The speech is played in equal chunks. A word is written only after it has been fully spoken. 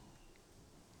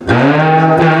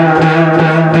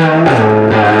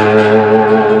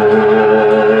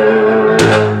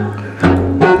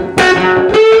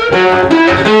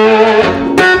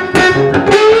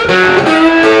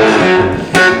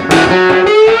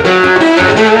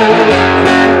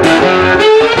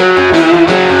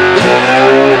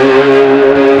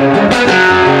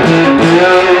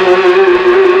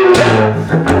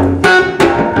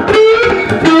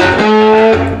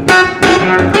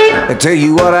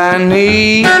I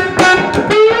need.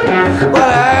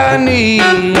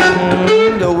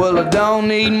 Well, I don't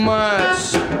need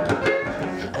much.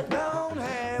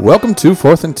 Welcome to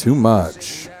Fourth and Too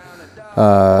Much.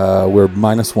 We're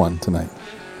 -1 tonight.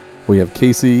 We have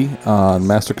Casey on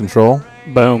master control.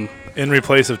 Boom. In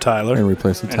replace of Tyler. In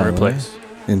replace of Tyler. In replace.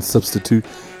 In substitute.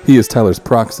 He is Tyler's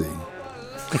proxy.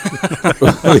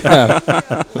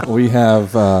 we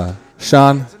have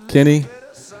Sean Kinney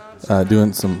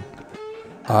doing some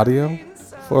audio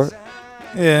for it.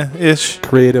 Yeah, ish.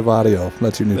 Creative audio.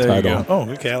 That's your new There title. you go. Oh,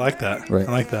 okay. I like that. Right.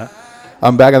 I like that.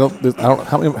 I'm back. I don't.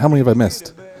 How many have I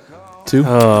missed? 2, 3,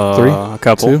 A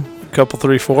couple. 2. Couple,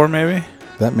 3, 4, maybe.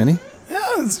 That many?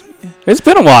 Yeah, It's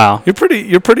been a while. you're pretty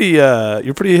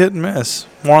hit and miss.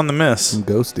 More on the miss. I'm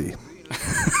ghosty.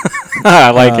 I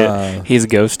like it. He's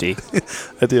ghosty.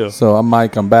 I do. So I'm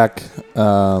Mike. I'm back.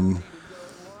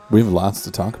 We have lots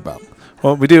to talk about.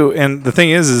 Well, we do, and the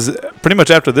thing is pretty much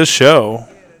after this show,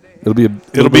 It'll be a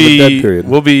dead period.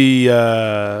 We'll be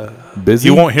Busy.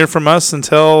 You won't hear from us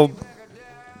until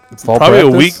Fall probably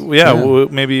practice? a week. Yeah,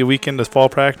 maybe a week into fall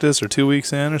practice or 2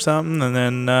 weeks in or something, and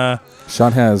then.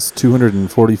 Sean has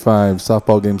 245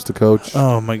 softball games to coach.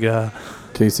 Oh my God!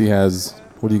 Casey has.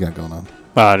 What do you got going on?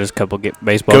 Just a couple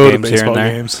baseball Go games to here baseball and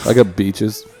there. games. I got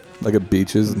beaches. And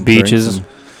Beaches, drinks and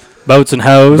boats and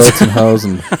hoes. boats and hoes,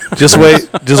 and Just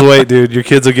wait, dude. Your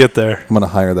kids will get there. I'm gonna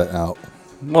hire that out.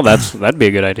 Well, that'd be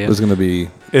a good idea. There's gonna be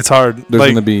It's hard. There's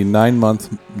going to be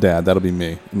 9-month dad. That'll be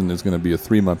me. And then there's going to be a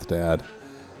 3-month dad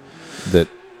that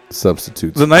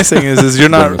substitutes. The nice thing is you're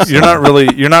not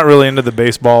really into the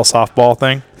baseball softball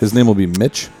thing. His name will be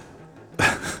Mitch.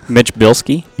 Mitch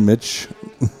Bilski. Mitch.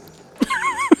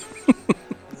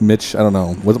 Mitch. I don't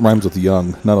know what rhymes with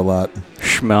young. Not a lot.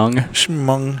 Schmung.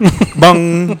 Schmung.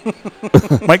 Bung.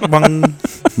 Mike Bung.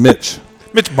 Mitch.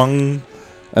 Mitch Bung.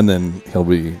 And then he'll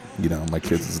be, my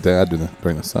kids' dad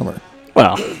during the summer.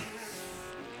 Well,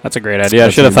 that's a great idea. I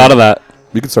should have thought of that.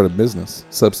 We could start a business.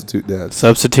 Substitute dads.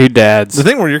 Substitute dads. The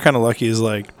thing where you're kind of lucky is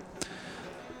like,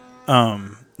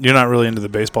 you're not really into the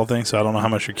baseball thing, so I don't know how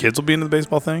much your kids will be into the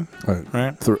baseball thing,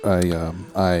 right?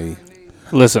 I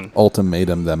Listen,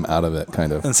 ultimatum them out of it,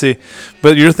 kind of. And see,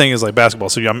 but your thing is like basketball,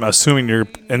 so I'm assuming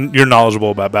you're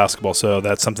knowledgeable about basketball, so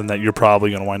that's something that you're probably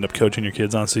going to wind up coaching your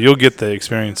kids on. So you'll get the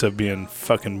experience of being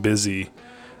fucking busy,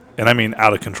 and I mean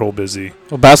out of control busy.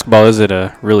 well, basketball is at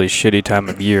a really shitty time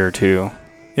of year too.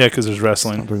 Yeah, because there's Not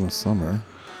wrestling. during the summer.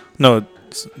 No,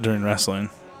 it's during wrestling.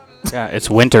 Yeah, it's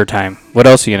winter time. What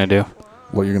else are you gonna do?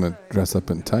 Well, you're going to dress up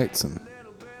in tights and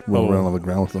roll around on the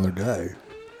ground with another guy.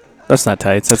 That's not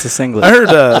tights. That's a singlet. I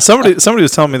heard somebody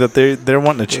was telling me that they're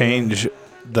wanting to change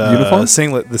the Uniform?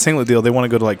 singlet deal. They want to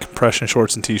go to like compression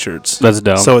shorts and t-shirts. That's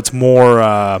dumb. So it's more.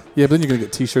 Yeah, but then you're going to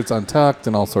get T-shirts untucked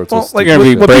and all sorts Well, of like you're gonna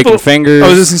be what breaking people- fingers. I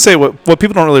was just gonna say what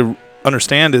people don't really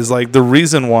understand is like the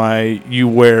reason why you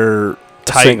wear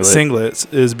tight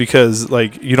singlets is because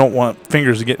like you don't want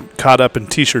fingers to get caught up in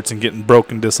t-shirts and getting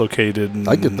broken, dislocated. And,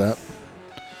 I get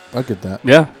that.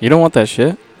 Yeah, you don't want that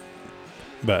shit.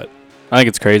 But I think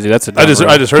it's crazy. That's a I dumb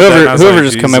just rule. heard that. And I was Whoever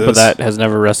like, just come up with Jesus. that has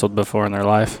never wrestled before in their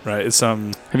life. Right, it's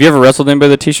Have you ever wrestled anybody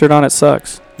with a t-shirt on? It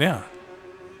sucks. yeah.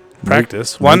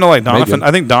 Practice. Well, I know like Donovan.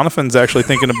 I think Donovan's actually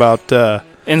thinking about.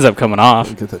 Ends up coming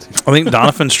off. Get that T-shirt. I think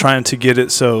Donovan's trying to get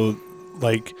it so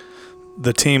like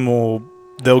the team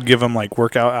they'll give them like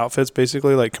workout outfits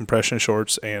basically like compression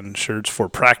shorts and shirts for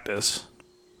practice.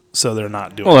 So they're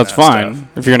not doing. Well, that's that fine stuff.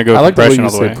 if you're gonna go I like the way compression you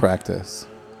all the say way. practice.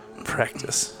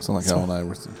 Practice. Sound like Al and I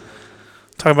were.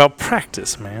 Talk about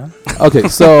practice, man. Okay,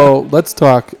 so let's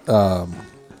talk.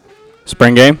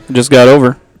 Spring game just got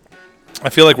over. I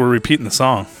feel like we're repeating the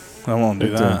song. I won't do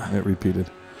that. It repeated.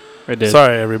 It did.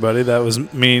 Sorry, everybody. That was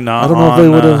me not I don't know on. if they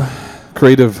would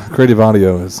have. Creative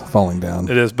audio is falling down.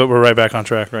 It is, but we're right back on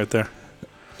track right there.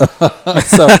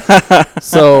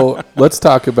 So let's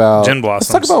talk about. Gin Let's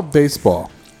blossoms. talk about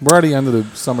baseball. We're already into the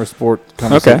summer sport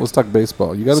conversation. Okay. Let's talk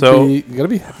baseball. You got So- to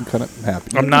be kind of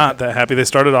happy. I'm not that happy. They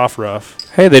started off rough.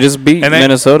 Hey, they just beat And they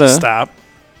Minnesota. Stop.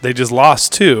 They just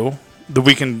lost 2 the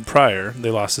weekend prior. They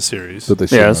lost the series. But they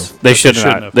should Yes, have. they But should they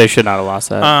shouldn't not. have. They should not have lost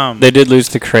that. They They did lose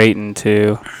to Creighton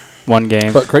too, one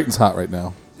game. But Creighton's hot right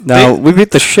now. No, we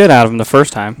beat the shit out of them the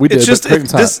first time. We did. It's just but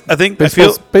Creighton's hot. I think I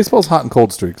feel Baseball's hot and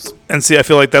cold streaks. and see. I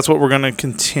feel like that's what we're going to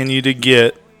continue to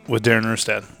get with Darren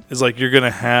Erstad. Is like you're going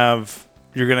to have.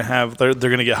 They're going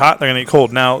to get hot. They're going to get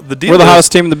cold. Now the deal. We're the is-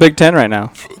 hottest team in the Big Ten right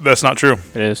now. That's not true.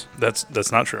 It is.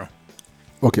 That's not true.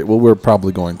 Okay, well, we're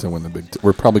probably going to win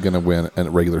we're probably going to win a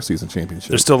regular season championship.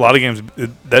 There's still a lot of games.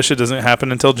 That shit doesn't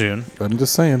happen until June. I'm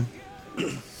just saying.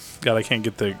 God, I can't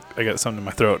get I got something in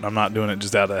my throat, and I'm not doing it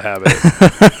just out of habit.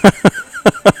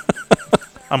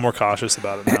 I'm more cautious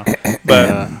about it now.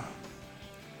 But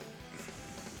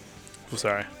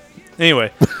sorry.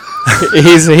 Anyway,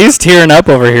 he's tearing up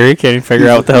over here. He can't even figure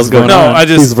out what the hell's going on.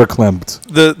 He's verklempt.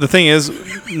 The thing is,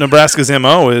 Nebraska's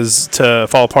MO is to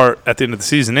fall apart at the end of the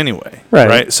season anyway.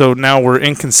 Right. So now we're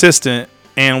inconsistent,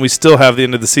 and we still have the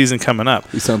end of the season coming up.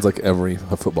 He sounds like every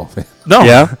football fan. No.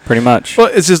 Yeah, pretty much. Well,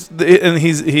 it's just, and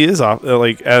he is off.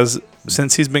 Like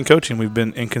since he's been coaching, we've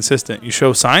been inconsistent. You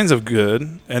show signs of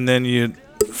good, and then you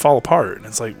fall apart. And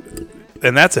it's like,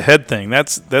 and that's a head thing.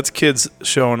 That's kids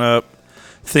showing up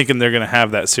thinking they're going to have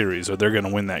that series or they're going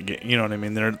to win that game. You know what I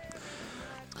mean?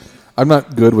 I'm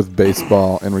not good with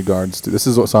baseball in regards to this.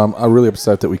 I'm really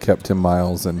upset that we kept Tim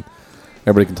Miles, and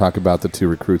everybody can talk about the 2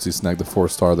 recruits he snagged, the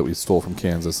 4-star that we stole from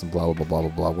Kansas, and blah blah blah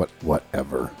blah blah.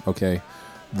 Whatever. Okay,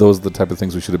 those are the type of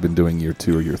things we should have been doing year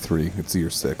 2 or year 3. It's year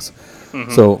 6.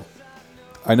 Mm-hmm. So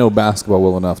I know basketball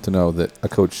well enough to know that a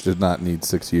coach did not need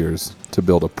 6 years to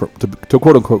build to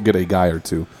quote unquote get a guy or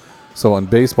two. So on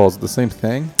baseball, is it the same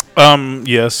thing?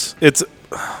 Yes, it's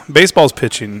baseball's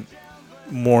pitching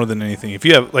more than anything. If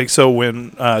you have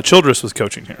when Childress was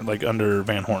coaching here, like under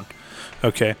Van Horn,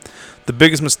 okay, the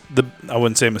biggest I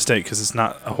wouldn't say mistake because it's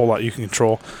not a whole lot you can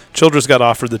control. Childress got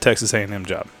offered the Texas A&M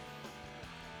job.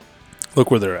 Look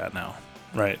where they're at now,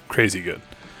 right? Crazy good.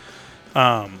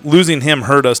 Losing him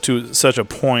hurt us to such a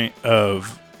point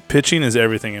of pitching is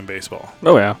everything in baseball.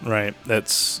 Oh yeah, right.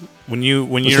 That's when you're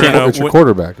it's your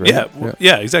quarterback, right?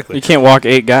 Yeah, exactly. You can't walk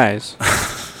 8 guys.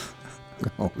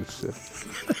 Oh shit!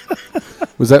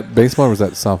 Was that baseball or was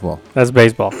that softball? That's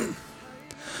baseball.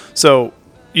 So,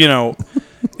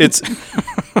 it's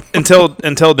until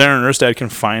Darren Erstad can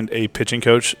find a pitching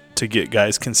coach to get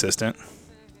guys consistent.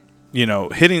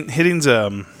 Hitting's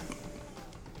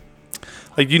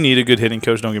like you need a good hitting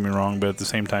coach. Don't get me wrong, but at the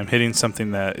same time, hitting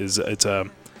something that is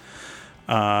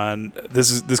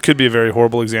this could be a very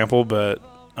horrible example, but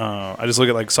I just look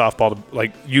at like softball to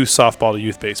like youth softball to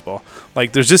youth baseball.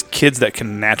 Like there's just kids that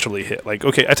can naturally hit. Like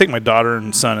okay, I take my daughter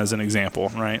and son as an example,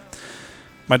 right?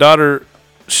 My daughter,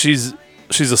 she's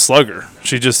a slugger.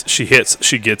 She hits,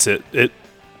 she gets it.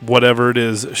 Whatever it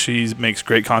is, she makes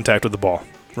great contact with the ball,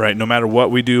 right? No matter what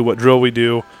we do, what drill we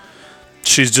do,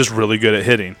 she's just really good at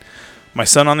hitting. My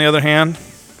son, on the other hand,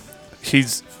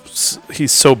 he's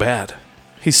so bad.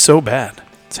 He's so bad.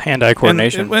 It's hand-eye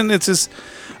coordination. And it's just,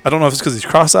 I don't know if it's because he's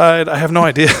cross-eyed. I have no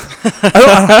idea.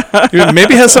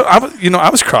 Maybe has some. I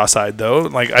was cross-eyed though.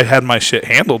 Like I had my shit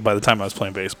handled by the time I was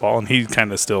playing baseball, and he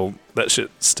kind of that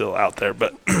shit's still out there.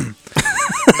 But I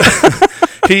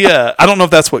don't know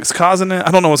if that's what's causing it.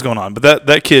 I don't know what's going on. But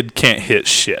that kid can't hit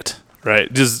shit, right?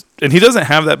 And he doesn't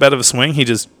have that bad of a swing. He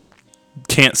just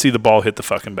can't see the ball hit the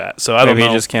fucking bat. So I don't know. Maybe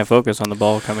he just can't focus on the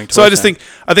ball coming towards him. So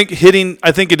I think hitting,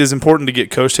 I think it is important to get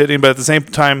coached hitting, but at the same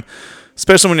time,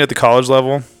 especially when you're at the college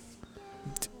level,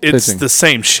 it's pitching. The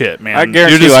same shit, man. I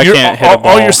guarantee I can't hit a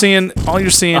ball. All you're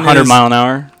seeing 100 mile an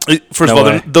hour. First of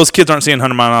all, those kids aren't seeing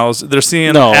 100 mile an hour. They're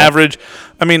seeing average.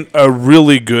 I mean, a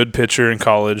really good pitcher in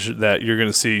college that you're going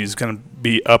to see is going to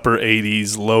be upper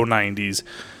 80s, low 90s.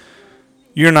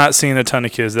 You're not seeing a ton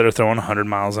of kids that are throwing 100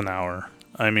 miles an hour.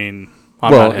 I mean,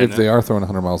 if they are throwing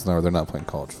 100 miles an hour, they're not playing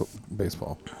college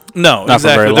baseball. No, not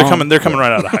exactly. They're coming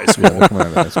right out of high school. They're coming out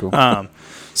of high school.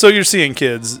 So you're seeing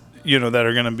kids, that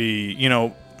are going to be,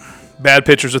 bad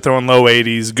pitchers are throwing low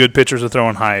 80s, good pitchers are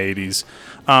throwing high 80s.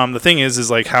 The thing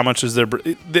is like how much is there?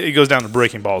 It goes down to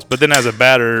breaking balls. But then as a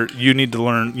batter, you need to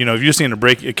learn. If you're seeing a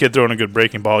kid throwing a good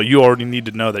breaking ball, you already need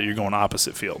to know that you're going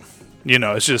opposite field.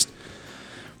 It's just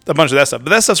a bunch of that stuff. But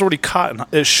that stuff's already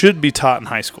it should be taught in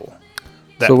high school.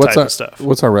 So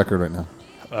what's our record right now?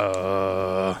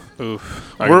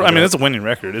 It's a winning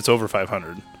record. It's over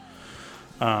 500.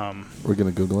 We're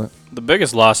gonna Google it. The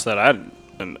biggest loss that I'm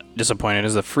disappointed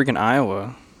is the freaking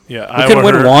Iowa. Yeah, we couldn't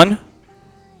win one.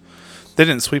 They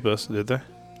didn't sweep us, did they?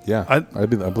 Yeah, I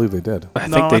believe they did. I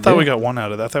thought we got one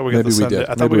out of that. I thought we got the Sunday. Did.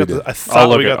 I thought we got the. I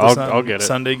thought we got the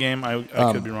Sunday game. I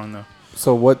could be wrong though.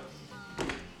 So what?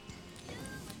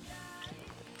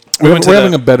 We're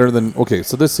having a better than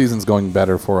so this season's going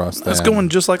better for us. It's going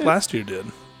just like last year did.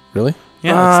 Really?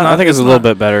 Yeah, I think it's a little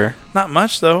bit better. Not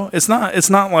much though. It's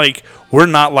not like we're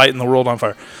not lighting the world on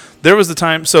fire. There was the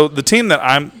time. So the team that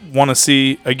I want to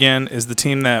see again is the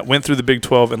team that went through the Big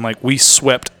 12 and we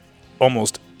swept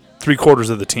almost 3/4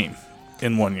 of the team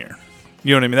in 1 year.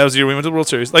 You know what I mean? That was the year we went to the World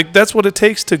Series. That's what it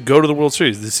takes to go to the World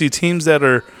Series. To see teams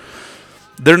they're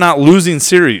not losing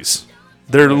series.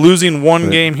 They're losing one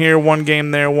game here, one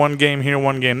game there, one game here,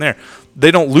 one game there.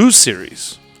 They don't lose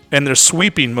series, and they're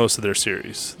sweeping most of their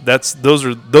series. Those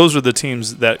are the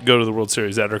teams that go to the World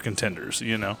Series that are contenders.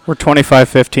 We're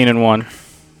 25-15-1.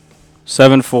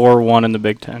 7-4-1 in the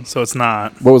Big Ten. So it's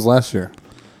not. What was last year?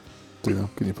 Do you know?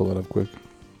 Can you pull that up quick?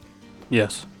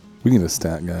 Yes. We need a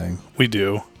stat guy. We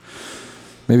do.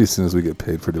 Maybe as soon as we get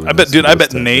paid for doing I bet, this, dude. we'll I do a bet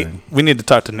stat Nate. guy. We need to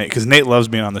talk to Nate because Nate loves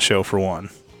being on the show for one.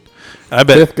 I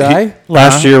bet Fifth guy?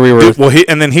 Last year we were. Dude, well,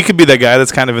 and then he could be that guy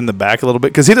that's kind of in the back a little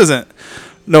bit because he doesn't.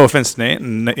 No offense to Nate,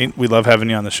 and Nate, we love having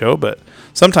you on the show, but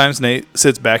sometimes Nate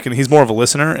sits back and he's more of a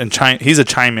listener and he's a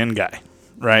chime in guy,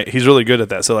 right? He's really good at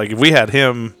that. So like if we had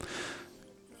him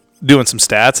doing some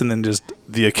stats and then just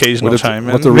the occasional chime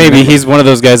in, Maybe he's one of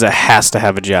those guys that has to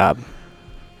have a job.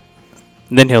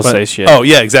 And then he'll say shit. Oh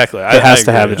yeah, exactly. He has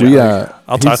to have a agree. job.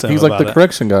 I'll talk to him He's like about the it.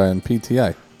 correction guy in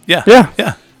PTI. Yeah, Yeah.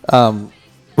 yeah.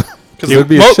 Because there'd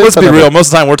be a shit Let's ton be of real. it. Most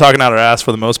of the time, we're talking out our ass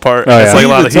for the most part. Oh, It's yeah. like a He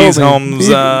lot of even he's told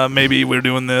me- homes. Maybe we're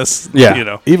doing this. Yeah. You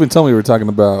know. Even told me we were talking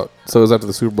about. So it was after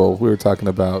the Super Bowl. We were talking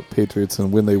about Patriots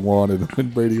and when they won and when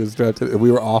Brady was drafted, and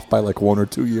we were off by like 1 or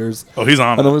 2 years. Oh, he's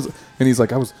on. And he's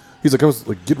like, I was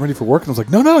like getting ready for work, and I was like,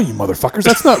 no, you motherfuckers,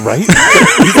 that's not right.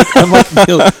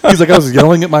 He's like, I was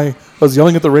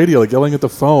yelling at the radio, like yelling at the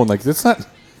phone, like it's not.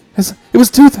 It was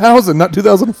 2000, not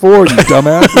 2004, you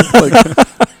dumbass. Like,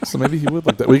 so maybe he would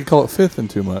like that. We could call it fifth and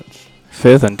too much.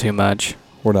 Fifth and too much.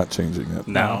 We're not changing it.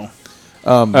 No.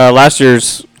 Last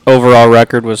year's overall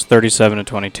record was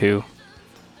 37-22.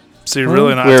 So you're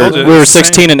really not. We I told you, were it's the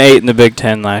same. 16-8 in the Big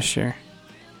Ten last year.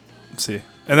 See,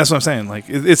 and that's what I'm saying. Like,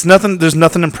 it's nothing. There's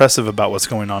nothing impressive about what's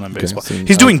going on in baseball. so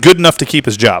He's doing good enough to keep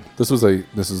his job. This is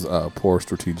a poor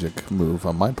strategic move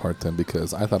on my part then,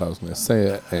 because I thought I was going to say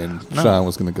it and Sean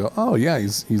was going to go, oh yeah,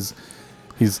 he's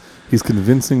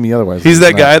convincing me otherwise. He's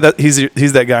that not. guy that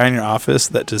he's that guy in your office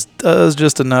that just does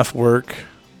just enough work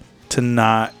to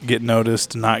not get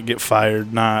noticed, not get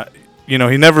fired, not. He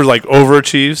never like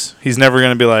overachieves. He's never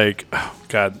going to be like,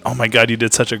 oh my God, you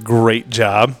did such a great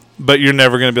job. But you're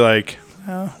never going to be like,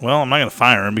 well, I'm not going to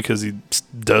fire him because he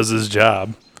does his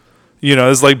job.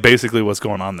 It's like basically what's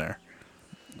going on there.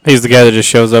 He's the guy that just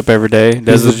shows up every day,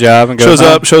 does his job, and goes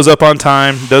home. Shows up on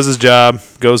time, does his job,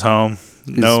 goes home.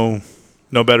 No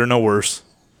better, no worse.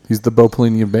 He's the Bo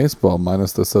Pelini of baseball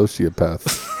minus the sociopath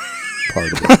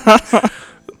part of it.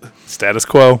 Status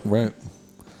quo. Right.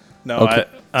 No, Okay.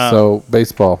 So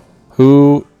baseball.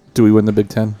 Who do we win the Big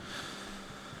Ten?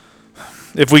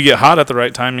 if we get hot at the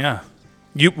right time, yeah.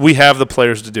 We have the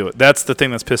players to do it. That's the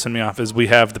thing that's pissing me off is we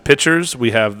have the pitchers,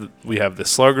 we have the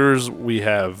sluggers, we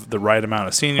have the right amount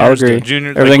of seniors, I'll agree. the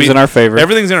juniors. Everything's in our favor.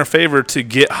 Everything's in our favor to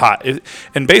get hot.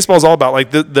 And baseball's all about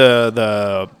like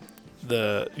the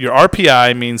your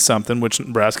RPI means something, which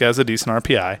Nebraska has a decent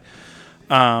RPI.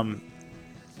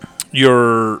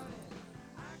 Your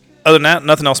other than that,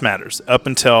 nothing else matters up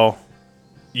until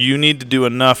you need to do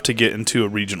enough to get into a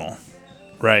regional.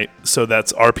 Right, so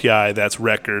that's RPI, that's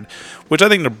record, which I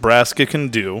think Nebraska can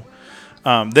do.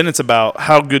 Then it's about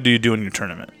how good do you do in your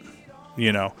tournament,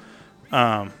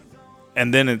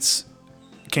 and then it's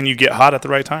can you get hot at the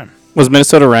right time. Was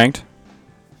Minnesota ranked?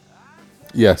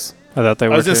 Yes. I thought they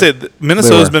were. I was going to say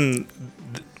Minnesota's been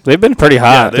They've been pretty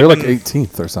hot. They're like been-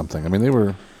 18th or something. I mean, they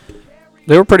were.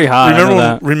 They were pretty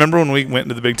hot. remember when we went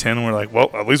into the Big Ten and we're like,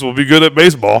 well, at least we'll be good at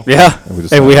baseball. Yeah, And we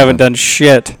just and we haven't haven't done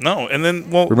shit. No, and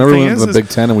then the Remember thing when is the Big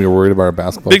Ten and we were worried about our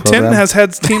basketball Big program? Ten has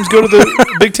had teams go to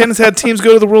the Big Ten has had teams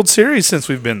go to the World Series since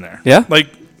we've been there. Yeah. Like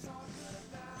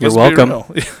You're let's be welcome.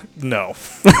 real. No,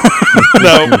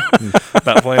 no,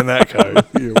 not playing that card.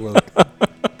 You're welcome.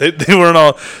 They weren't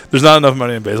all. There's not enough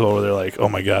money in baseball where they're like, oh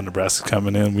my God, Nebraska's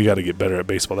coming in. We got to get better at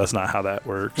baseball. That's not how that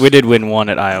works. We did win one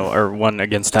at Iowa, or one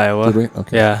against Iowa. Did we?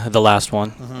 Okay. Yeah, the last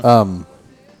one. Um,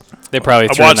 They probably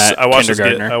I threw in watched. that I watched us get.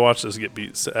 kindergartner. I watched us get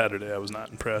beat Saturday. I was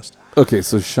not impressed. okay,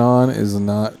 so Sean is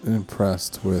not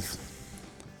impressed with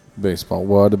baseball.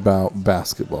 What about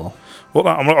basketball? Well,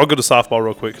 I'll go to softball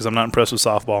real quick because I'm not impressed with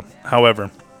softball.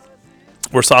 However,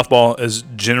 where softball is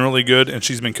generally good, and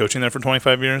she's been coaching there for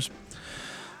 25 years,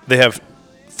 they have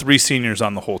 3 seniors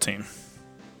on the whole team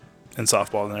in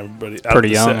softball, and everybody out Pretty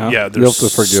of the young, set. huh? Yeah, they're You'll have to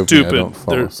forgive me, I stupid. don't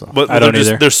follow, They're- so. but I don't they're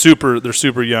either. They're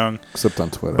super young. Except on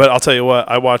Twitter. But I'll tell you what,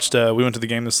 I watched. We went to the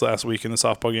game this last week in the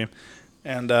softball game,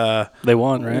 and They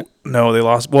won, right? no, they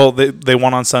lost. Well, they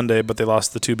won on Sunday, but they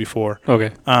lost the 2 before.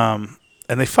 Okay.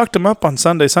 And they fucked them up on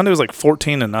Sunday. Sunday was like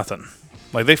 14-0.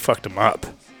 Like they fucked them up,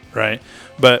 right?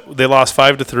 But they lost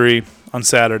 5-3 on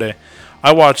Saturday.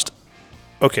 I watched.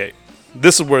 Okay,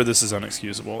 this is where this is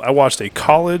unexcusable. I watched a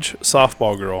college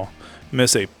softball girl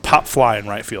miss a pop fly in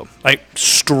right field, like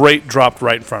straight dropped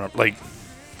right in front of. Like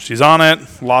she's on it,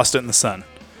 lost it in the sun,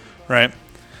 right?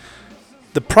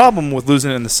 The problem with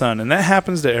losing it in the sun, and that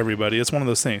happens to everybody. It's one of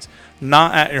those things.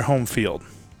 Not at your home field.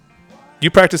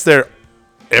 You practice there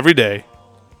every day,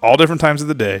 all different times of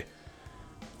the day.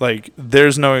 Like,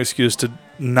 there's no excuse to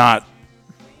not.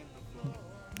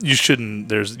 You shouldn't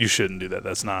do that.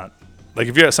 That's not like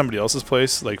if you're at somebody else's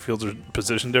place, like fields are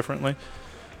positioned differently.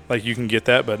 Like you can get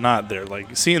that, but not there.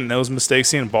 Like seeing those mistakes,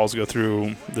 seeing balls go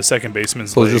through the second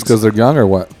baseman's So legs. just because they're young or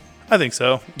what? I think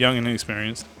so. Young and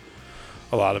inexperienced.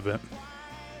 A lot of it.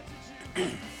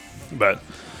 But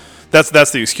that's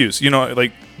the excuse. You know,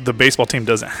 like the baseball team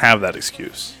doesn't have that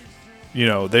excuse. You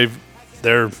know, they've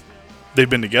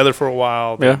been together for a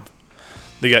while. Yeah.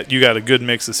 You got a good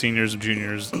mix of seniors and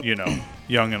juniors, you know,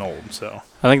 young and old. So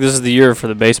I think this is the year for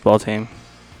the baseball team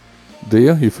Do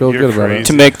you? You feel You're good about crazy.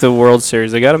 to make the World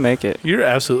Series. They got to make it. you're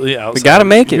absolutely outside. We gotta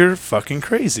make it. You're fucking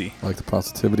crazy. it? I like the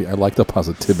positivity. I like the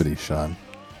positivity, Sean.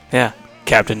 Yeah.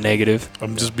 Captain Negative.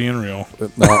 I'm just being real.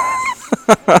 No.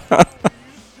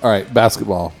 All right,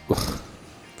 basketball.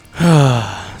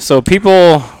 So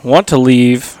people want to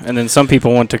leave, and then some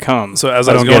people want to come. So as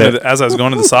I I was don't get going it. as I was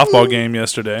going to the softball game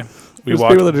yesterday, we There's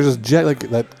walked. people that are just like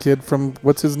that kid from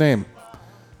what's his name?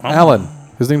 Oh. Allen.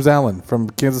 His name's Allen from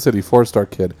Kansas City, 4-star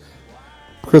kid.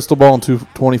 Crystal Ball in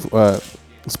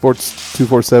Sports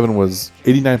 247 was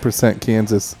 89%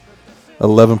 Kansas,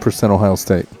 11% Ohio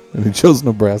State, and he chose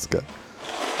Nebraska.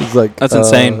 He's like That's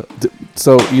insane.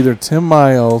 So either Tim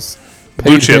Miles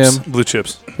Blue paid chips. him. Blue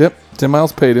chips. Yep, Tim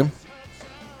Miles paid him.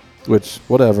 Which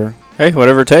whatever. Hey,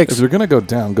 whatever it takes. If you're gonna go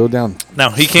down, go down.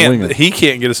 Now he Swinging. can't. He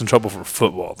can't get us in trouble for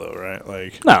football though, right?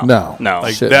 Like, No. No.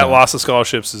 like shit, that no. loss of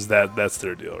scholarships is that's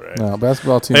their deal, right? No,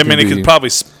 basketball team. I mean, can it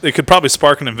be, could probably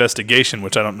spark an investigation,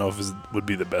 which I don't know if would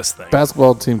be the best thing.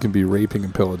 basketball team can be raping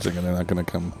and pillaging, and they're not gonna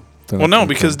come. Well, no,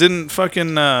 because didn't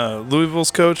fucking Louisville's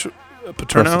coach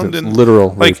Paterno didn't?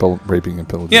 literal like- raping and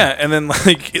pillaging. Yeah, and then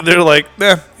like they're like,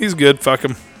 nah, he's good. Fuck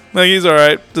him. Like he's all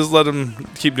right. Just let him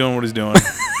keep doing what he's doing.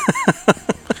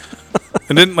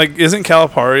 And then like, isn't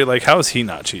Calipari like? How is he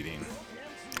not cheating?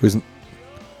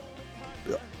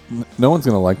 No one's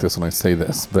gonna like this when I say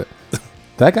this, but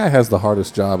that guy has the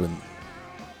hardest job in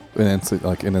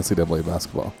NCAA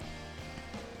basketball.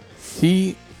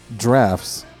 He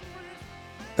drafts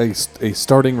a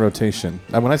starting rotation.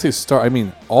 And when I say start, I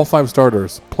mean all 5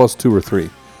 starters plus 2 or 3.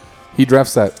 He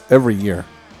drafts that every year.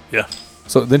 Yeah.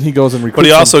 So then he goes and recruits. But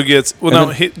he them. also gets And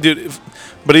no, then-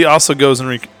 but he also goes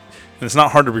and it's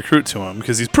not hard to recruit to him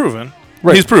because he's proven.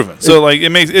 Right. He's proven. So like it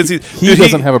makes he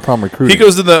doesn't have a problem recruiting. He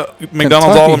goes to the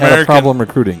McDonald's Kentucky All had a American. problem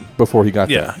recruiting before he got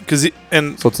Yeah, there. because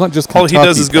So it's not just all he Kentucky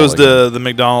does is goes telling him. to the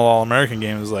McDonald All American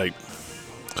game. And is like,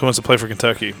 who wants to play for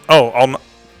Kentucky? Oh,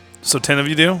 so 10 of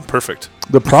you do? Perfect.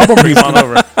 The problem he's Come on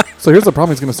over. so here's the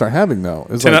problem he's going to start having though.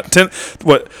 Is 10 like,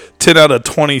 out, 10 out of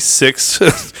 26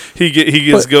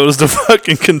 goes to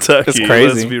fucking Kentucky. That's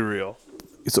crazy. Let's be real.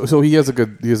 So he has a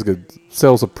good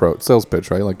sales pitch,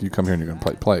 right? Like you come here and you're going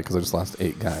to play because I just lost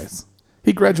 8 guys.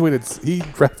 He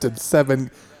drafted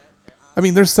 7. I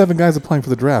mean, there's 7 guys applying for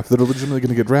the draft that are legitimately going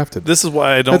to get drafted. This is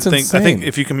why I don't That's think I think insane.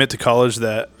 if you commit to college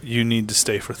that you need to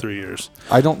stay for 3 years.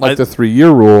 I don't like the 3-year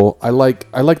rule. I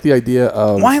like the idea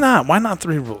of Why not? Why not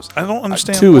 3 rules? I don't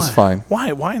understand. 2 why. is fine.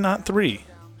 Why? Why not 3?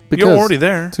 Because You're already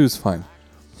there. 2 is fine.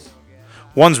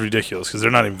 1's ridiculous because they're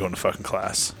not even going to fucking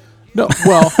class. No,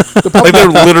 well, the Like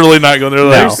problem, they're literally not going. They're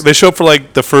like No. they show up for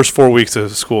like the first 4 weeks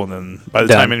of school, and then by the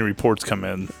Done. time any reports come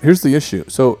in, here's the issue.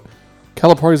 So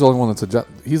Calipari's the only one that's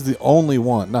he's the only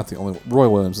one, not the only. Roy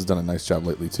Williams has done a nice job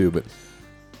lately too, but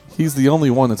he's the only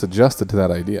one that's adjusted to that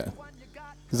idea.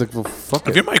 He's like, well, fuck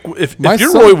if it. you're you're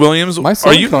son- Roy Williams, my are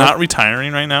son you called- not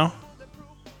retiring right now?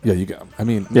 Yeah, you got. I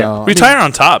mean, Yeah. no, I mean, Retire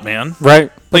on top, man.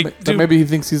 Right. Like, but dude, maybe he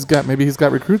thinks he's got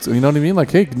recruits. You know what I mean? Like,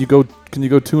 hey, can you go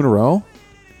 2 in a row?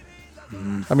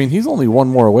 I mean, he's only one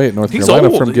more away at North He's Carolina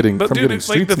old, from getting but dude, it's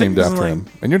like streets the thing named is, after like- him.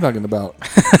 And you're talking about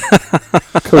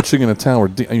coaching in a town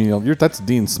where that's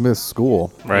Dean Smith's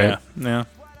school, Right. Yeah, yeah.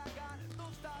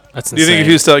 That's insane. Do you think if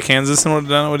he was still at Kansas and would have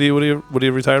done it, would he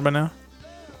have retired by now?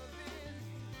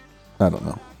 I don't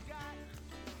know.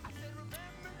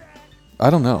 I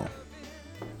don't know.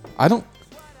 I don't.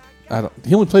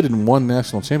 He only played in 1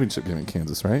 national championship game in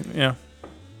Kansas, right? Yeah.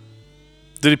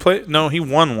 Did he play? No, he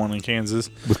won one in Kansas.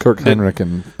 With Kirk Did- Heinrich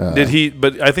and Did he?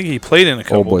 But I think he played in a old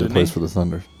couple. boy that Didn't he? plays for the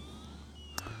Thunder.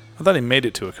 I thought he made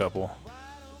it to a couple.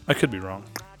 I could be wrong.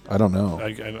 I don't know.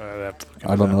 I'd have to look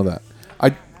I don't know that.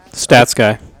 Stats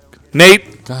guy.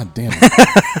 Nate. God damn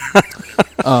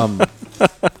it.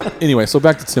 Anyway, so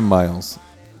back to Tim Miles.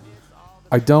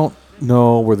 I don't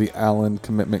know where the Allen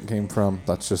commitment came from.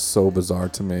 That's just so bizarre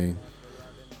to me.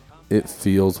 It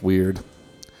feels weird.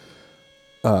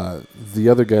 The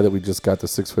other guy that we just got, the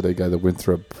 6'8" guy, the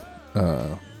Winthrop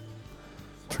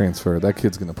transfer, that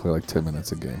kid's going to play like 10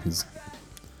 minutes a game. He's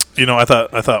You know, I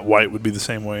thought White would be the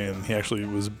same way, and he actually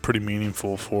was pretty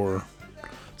meaningful for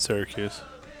Syracuse.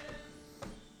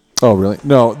 Oh, really?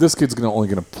 No, this kid's only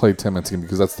going to play 10 minutes a game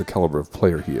because that's the caliber of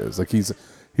player he is. Like he's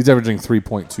averaging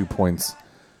 3.2 points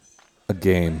a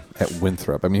game at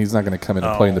Winthrop. I mean, he's not going to come in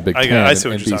and play in the Big Ten. I see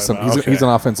what you're talking about. He's an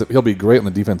offensive. He'll be great on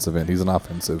the defensive end. He's an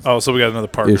offensive. Oh, so we got another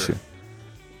Parker issue.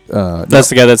 That's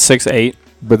the guy that's 6'8".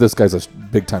 But this guy's a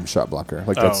big time shot blocker.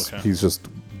 Like he's just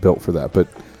built for that. But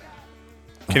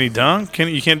can he dunk?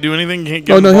 You can't do anything. You can't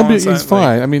get the ball inside? He's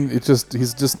fine. I mean,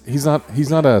 he's not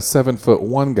a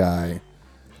 7'1" guy.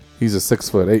 He's a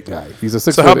 6'8" guy. He's a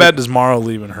 6'8". So how bad does Morrow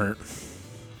leaving hurt?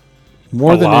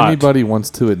 More than lot. anybody wants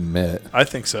to admit. I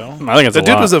think so. I think it's the a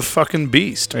dude lot. was a fucking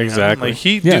beast. Man. Exactly. Like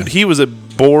he was a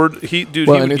board. He would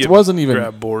it wasn't even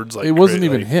grab boards. Like it wasn't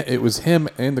crazy. even him. It was him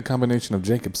and the combination of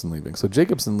Jacobson leaving. So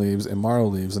Jacobson leaves and Morrow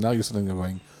leaves, and now you're sitting there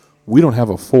going, "We don't have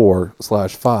a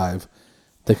 4/5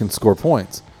 that can score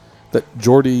points." That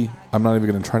Jordy, I'm not even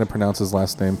going to try to pronounce his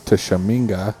last name,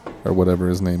 Tishaminga or whatever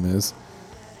his name is.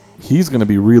 He's going to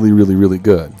be really, really, really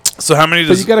good. So how many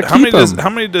But you gotta keep him. how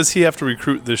many does he have to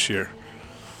recruit this year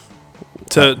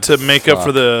to make up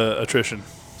for the attrition?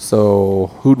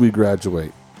 So who'd we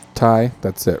graduate? Ty,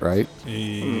 that's it, right?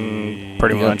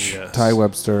 Pretty much. Yes. Ty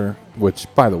Webster, which,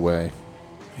 by the way,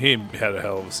 He had a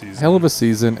hell of a season. hell of a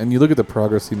season. And you look at the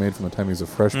progress he made from the time he was a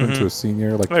freshman to a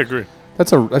senior. Like I agree. that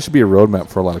should be a roadmap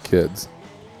for a lot of kids.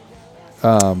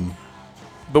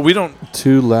 But we don't.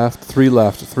 2 left, 3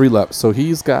 left, 3 left. So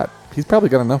he's probably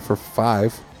got enough for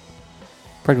 5.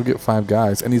 Probably get 5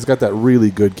 guys, and he's got that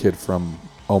really good kid from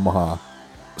Omaha.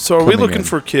 So are we coming looking in.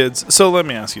 for kids? So let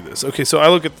me ask you this. Okay, so I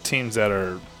look at the teams that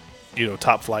are,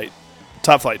 top flight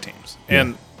teams,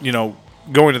 and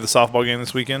going to the softball game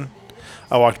this weekend,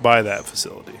 I walked by that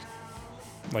facility.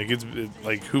 Like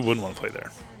like who wouldn't want to play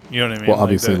there? You know what I mean? Well, Like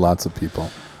obviously, that. lots of people.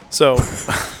 So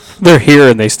They're here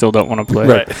and they still don't want to play.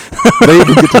 right. They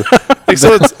even get Like,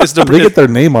 so it's they get their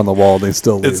name on the wall. They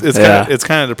still leave. it's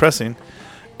kind of depressing,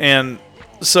 and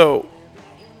so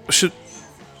should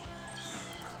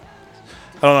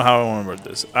I don't know how I want to word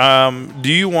this.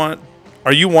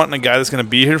 Are you wanting a guy that's going to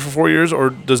be here for 4 years, or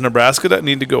does Nebraska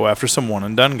need to go after some one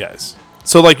and done guys?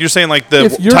 So like you're saying like the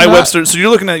If you're Ty not- Webster. So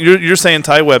you're saying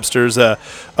Ty Webster's a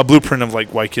blueprint of like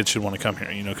why kids should want to come here.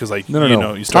 Because like No. you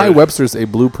Ty started. Webster's a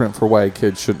blueprint for why a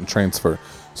kid shouldn't transfer.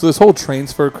 So this whole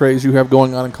transfer craze you have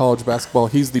going on in college basketball,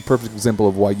 he's the perfect example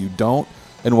of why you don't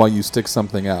and why you stick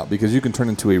something out, because you can turn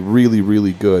into a really,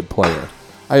 really good player.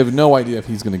 I have no idea if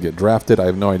he's going to get drafted. I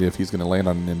have no idea if he's going to land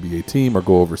on an NBA team or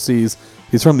go overseas.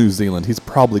 He's from New Zealand. He's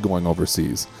probably going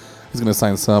overseas. He's going to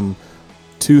sign some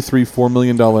 $2, $3, $4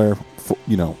 million,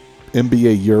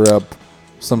 NBA Europe,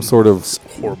 some sort of.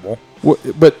 horrible.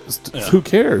 But who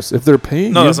cares if they're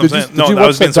paying No, you? that's what I'm saying. Did No, you that watch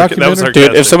was being that was documentary?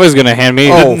 sarcastic. Dude, if somebody's going to hand me...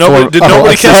 Oh, Did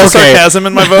nobody catch the okay. sarcasm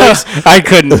in my voice? I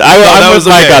couldn't. that I'm was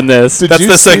with Mike okay. on this. Did That's you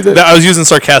the see that- I was using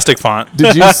sarcastic font.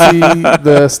 Did you see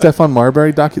the Stefan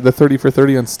Marbury the 30 for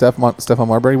 30 on Stefan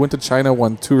Marbury? Went to China,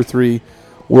 won 2 or 3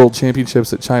 world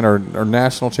championships at China or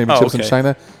national championships in okay.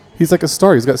 China. He's like a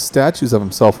star. He's got statues of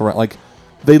himself around. Like,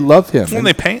 they love him. When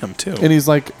they pay him too. And he's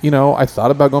like, I thought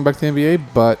about going back to the NBA,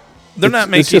 but They're not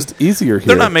making. it's just easier here.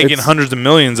 They're not making It's- hundreds of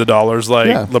millions of dollars like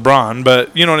Yeah. LeBron,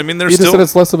 but you know what I mean. They're He just still. said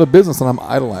it's less of a business, and I'm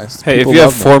idolized. Hey, People if you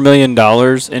have love $4 million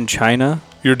in China,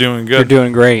 You're doing you're good.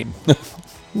 doing great.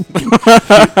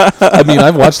 I mean,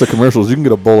 I've watched the commercials. You can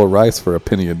get a bowl of rice for a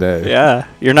penny a day. Yeah,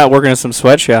 you're not working in some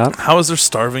sweatshop. How is there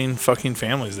starving fucking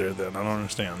families there? Then I don't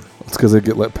understand. It's because they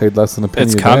get paid less than a penny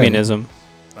It's a day. communism.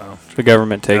 Oh. The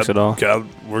government takes it all. God,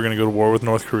 we're gonna go to war with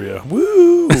North Korea.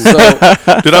 Woo! So,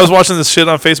 Dude, I was watching this shit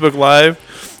on Facebook Live.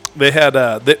 They had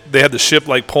they had the ship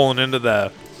like pulling into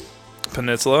the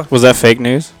peninsula. Was that fake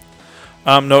news?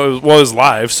 No, it was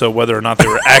live. So whether or not they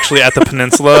were actually at the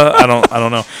peninsula, I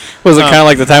don't know. Was it kind of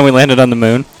like the time we landed on the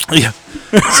moon? Yeah.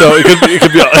 So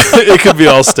it could be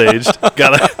all staged.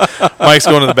 Mike's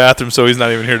going to the bathroom, so he's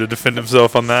not even here to defend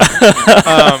himself on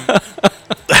that.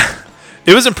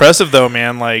 It was impressive though,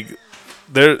 man. Like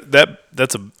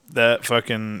that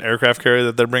fucking aircraft carrier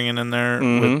that they're bringing in there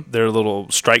with their little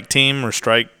strike team or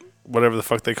strike whatever the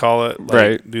fuck they call it. Like,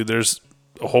 Right. dude. There's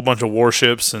a whole bunch of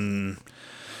warships and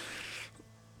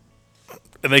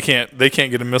they can't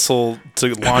get a missile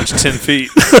to launch 10 feet.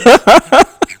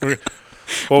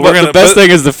 Well, But the best thing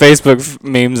is the Facebook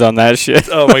memes on that shit.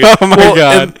 Oh my god! Oh my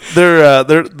God.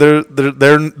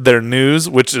 And their news,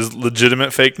 which is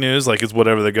legitimate fake news, like it's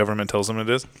whatever the government tells them it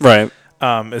is, Right.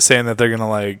 is saying that they're gonna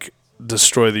like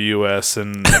destroy the U.S.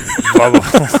 and blah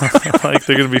blah blah. Like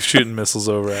they're gonna be shooting missiles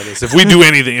over at us if we do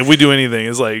anything.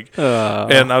 It's like,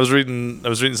 and I was reading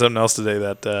something else today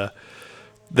that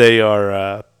they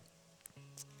are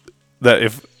that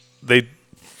if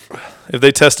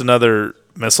they test another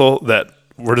missile that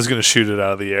we're just gonna shoot it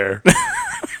out of the air.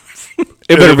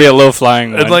 It better be a low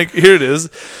flying one. And like, here it is.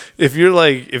 If you're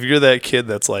that kid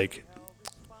that's like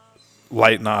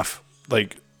lighting off,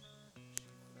 like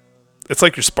it's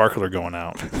like your sparkler going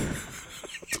out.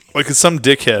 Like it's some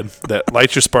dickhead that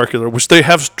lights your sparkler, which they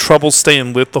have trouble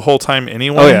staying lit the whole time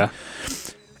anyway. Oh yeah.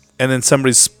 And then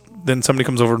somebody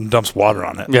comes over and dumps water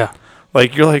on it. Yeah.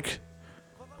 Like you're like,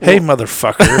 hey,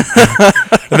 motherfucker.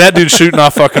 And that dude's shooting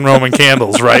off fucking Roman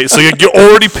candles, right? So you're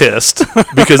already pissed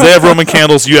because they have Roman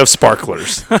candles, you have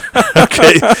sparklers.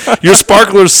 Okay? Your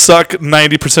sparklers suck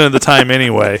 90% of the time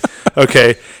anyway.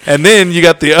 Okay? And then you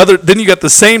got the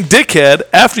same dickhead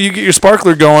after you get your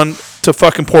sparkler going to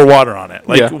fucking pour water on it.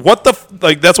 Like, Yeah. what the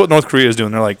like that's what North Korea is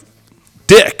doing. They're like,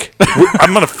 dick,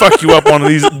 I'm going to fuck you up one of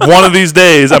these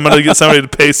days. I'm going to get somebody to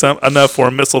pay enough for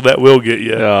a missile that will get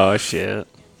you. Oh shit.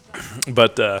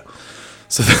 But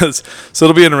so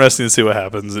it'll be interesting to see what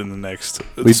happens in the next.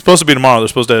 It's supposed to be tomorrow. They're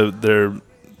supposed to have,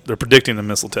 they're predicting a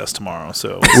missile test tomorrow.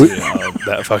 So we'll see how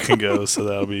that fucking goes. So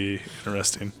that'll be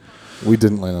interesting. We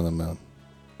didn't land on the moon.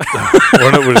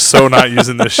 We're so not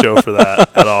using this show for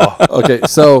that at all. Okay,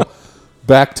 so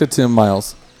back to Tim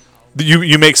Miles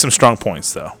You make some strong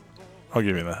points though. I'll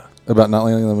give you that. about not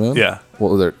landing on the moon. Yeah.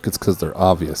 Well, it's because they're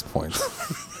obvious points.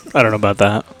 I don't know about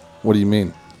that. What do you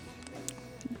mean?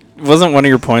 Wasn't one of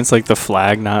your points like the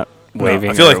flag not waving?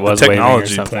 No, I feel or like it the was waving or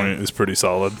technology something? point is pretty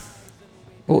solid.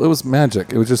 Well, it was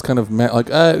magic. It was just kind of we're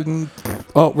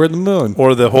in the moon.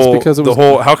 Or the It's whole because it the was-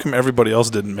 whole. How come everybody else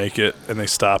didn't make it and they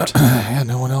stopped? Yeah,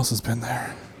 no one else has been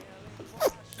there.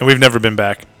 And we've never been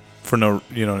back for no.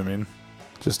 You know what I mean?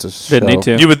 Just to show. Didn't need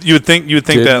to. You would think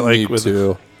Didn't that like need with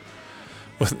to.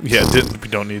 yeah, we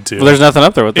don't need to. Well, there's nothing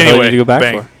up there. What the hell anyway, did you go back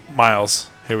bang, for? Miles.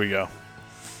 Here we go.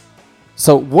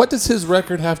 So what does his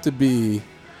record have to be?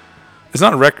 It's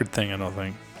not a record thing, I don't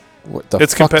think. What the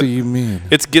It's fuck compet- do you mean?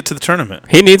 It's get to the tournament.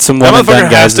 He needs some That one and motherfucker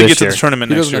done has guys to this get to year. the tournament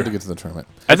He next doesn't year. have to get to the tournament.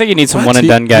 I think he needs some What? one and He-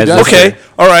 done he guys. does. This Okay, year.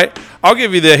 all right. I'll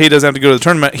give you that he doesn't have to go to the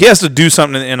tournament. He has to do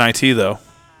something in the NIT though.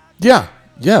 Yeah.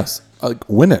 Yes.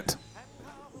 Win it.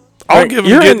 I'll give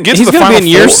him get to he's the gonna final be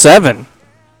in year four. 7.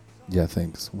 Yeah.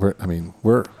 Thanks.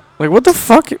 Like what the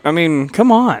fuck? I mean,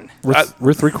 come on. We're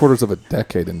 3/4 of a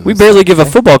decade into We this. barely give a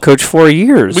football coach 4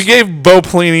 years. We gave Bo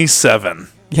Pelini 7.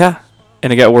 Yeah,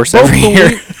 and it got worse Bo every year.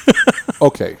 Pelini-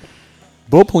 Okay.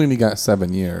 Bo Pelini got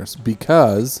 7 years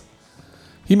because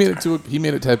he made it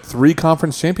to have 3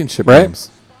 conference championship Right. games,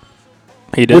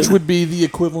 He did. which would be the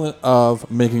equivalent of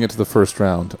making it to the first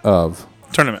round of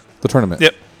Tournament. the tournament.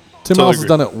 Yep. Tim Totally Miles has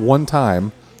agree. done it one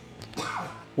time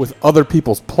with other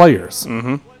people's players,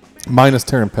 minus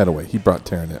Taryn Petaway. He brought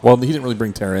Taryn in. Well, he didn't really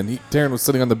bring Taryn in. Taryn was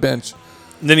sitting on the bench.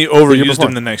 Then he year overused before.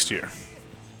 him the next year.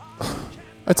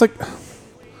 It's like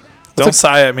Don't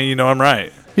sigh at me. You know I'm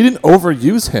right. he didn't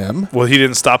overuse him. Well, he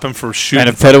didn't stop him for shooting. And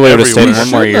if Petaway would've everywhere. stayed one more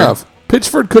Shouldn't year. have.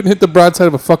 Pitchford couldn't hit the broadside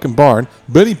of a fucking barn.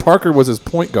 Benny Parker was his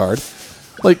point guard.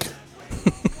 Like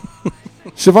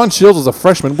Siobhan Shields was a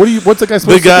freshman. What's the guy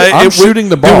supposed to do? I'm shooting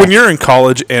the ball. Dude, when you're in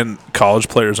college and college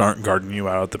players aren't guarding you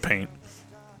out at the paint,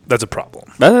 that's a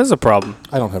problem. That is a problem.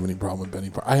 I don't have any problem with Benny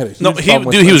Parker. I had a huge No, problem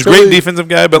with he was a until great defensive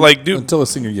guy, but like, dude, until his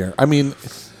senior year. I mean,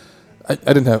 I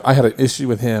had an issue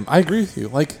with him. I agree with you.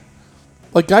 Like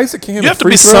guys that can't hit You a have to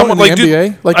free be throw someone- in the like, dude,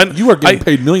 NBA. Like I- you are getting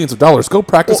paid millions of dollars. Go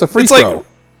practice a free it's like- throw.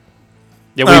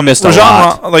 Yeah, we missed a Rajon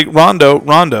lot. like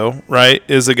Rondo, right,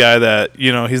 is a guy that,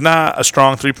 he's not a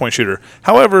strong 3-point shooter.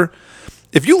 However,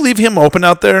 if you leave him open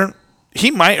out there, he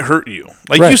might hurt you.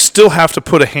 Like, Right. you still have to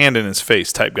put a hand in his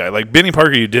face type guy. Like, Benny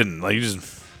Parker, you didn't. Like, you just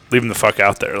leave him the fuck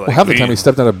out there. Like, Well, half the time he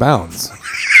stepped out of bounds.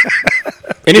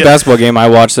 Any basketball game I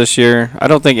watched this year, I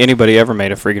don't think anybody ever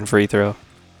made a freaking free throw.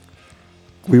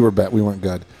 We were bad. We weren't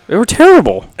good. They were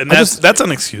terrible. and that's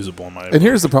inexcusable in my opinion. And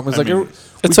here's the problem: it's I mean,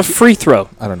 It's a free throw.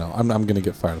 I don't know. I'm going to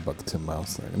get fired about the Tim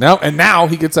Miles thing. Now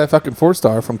he gets that fucking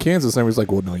 4-star from Kansas, and he's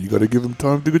like, "Well, no, you got to give him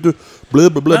time to get the blah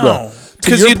blah blah blah." No,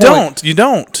 because you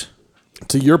don't.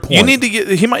 To your point, You need to get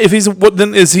he might if he's what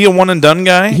then is he a one and done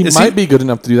guy? He Is might be good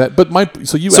enough to do that, but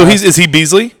So asked- is he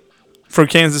Beasley from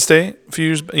Kansas State a few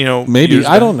years? Maybe. years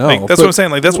I back? don't know, Like, that's but- what I'm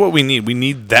saying. Like that's what we need. We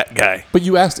need that guy. But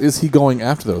you asked, is he going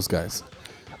after those guys?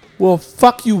 Well,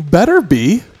 fuck, you better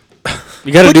be.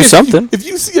 You got to Look, do if something. If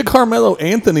you see a Carmelo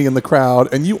Anthony in the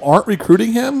crowd and you aren't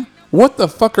recruiting him, what the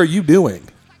fuck are you doing?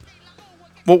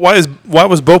 Well, why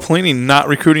was Bo Pelini not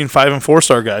recruiting 5 and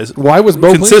 4-star guys? Why was Bo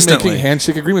Pelini Consistently. making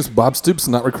handshake agreements with Bob Stoops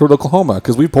and not recruit Oklahoma?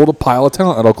 Because we pulled a pile of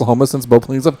talent at Oklahoma since Bo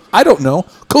Pelini's left. I don't know.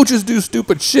 Coaches do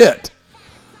stupid shit.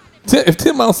 If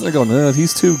Tim Miles is going, no,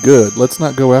 he's too good. Let's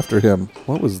not go after him.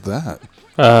 What was that?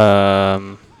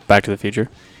 Back to the Future.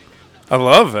 I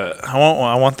love it.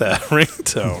 I want that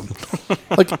ringtone.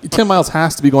 Like Tim Miles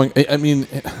has to be going. I mean,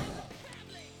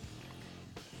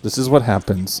 this is what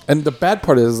happens. And the bad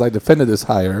part is, I defended this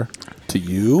hire to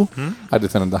you. I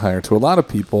defended the hire to a lot of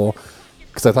people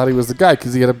because I thought he was the guy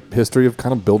because he had a history of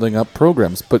kind of building up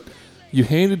programs. But you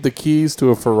handed the keys to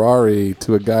a Ferrari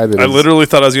to a guy that I literally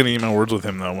thought I was going to eat my words with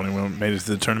him though when he made it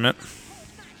to the tournament.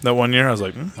 That one year, I was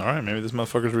like, all right, maybe this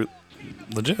motherfucker's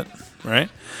legit, right?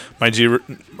 I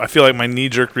feel like my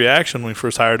knee-jerk reaction when we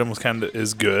first hired him was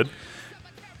is good.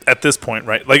 At this point,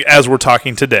 right? Like as we're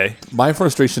talking today, my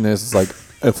frustration is like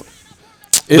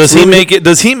does he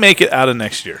make it out of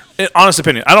next year? Honest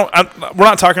opinion. We're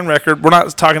not talking record. We're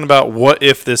not talking about what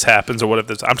if this happens or what if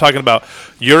this. I'm talking about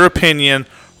your opinion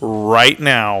right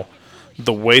now.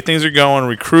 The way things are going,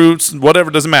 recruits,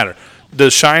 whatever, doesn't matter.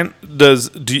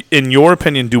 In your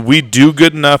opinion, do we do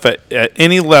good enough at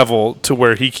any level to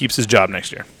where he keeps his job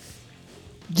next year?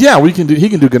 Yeah, we can do. He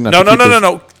can do good enough.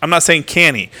 No. I'm not saying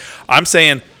can he. I'm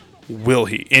saying will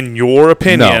he? In your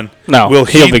opinion, No. Will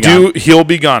He'll be gone. He'll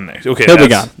be gone next. Okay, He'll be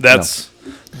gone. That's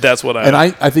what I. And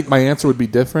I think my answer would be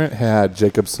different had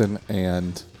Jacobson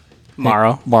and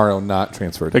Morrow not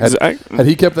transferred. Exactly. Had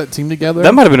he kept that team together,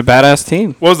 That might have been a badass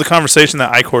team. What was the conversation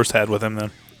that Eichhorst had with him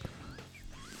then?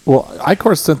 Well,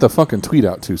 Eichhorst sent the fucking tweet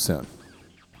out too soon.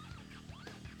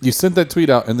 You sent that tweet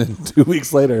out, and then 3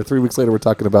 weeks later, we're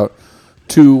talking about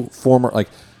two former, like,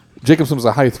 Jacobson was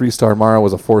a high 3-star, Morrow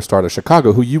was a 4-star to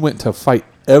Chicago, who you went to fight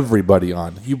everybody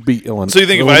on. You beat Illinois. So you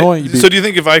think Illinois, do you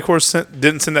think if Eichhorst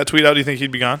didn't send that tweet out, do you think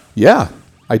he'd be gone? Yeah,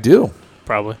 I do.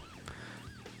 Probably.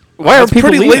 Why are That's people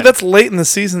pretty leaving? late? That's late in the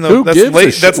season, though. Who That's gives late.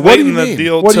 a shit? That's What late do in you the mean?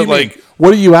 deal What do to you mean? like.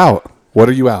 What are you out? What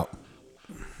are you out?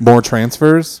 More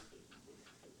transfers?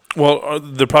 Well,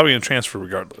 they're probably going to transfer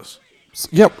regardless.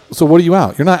 Yep. So what are you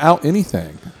out? You're not out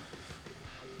anything.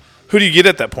 Who do you get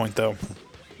at that point, though?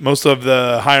 Most of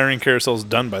the hiring carousel is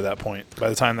done by that point. By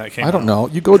the time that came, I don't know.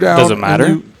 You go down. Does it and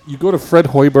matter? You go to Fred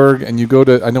Hoiberg, and you go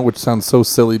to. I know, which sounds so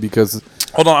silly because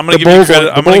Hold on, I'm going to give you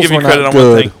credit. I'm going to give you credit on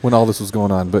one thing. when all this was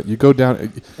going on, but you go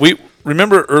down. We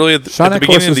remember early at the Sean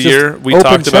beginning Eckler of the was year, just we open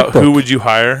talked about checkbook. who would you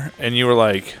hire, and you were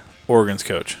like Oregon's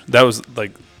coach. That was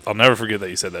like I'll never forget that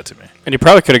you said that to me. And you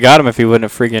probably could have got him if he wouldn't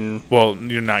have freaking. Well,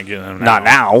 you're not getting him now. Not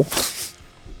now.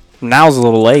 Now's a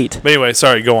little late. But anyway,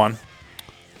 sorry. Go on.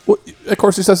 Well, of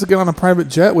course, he has to get on a private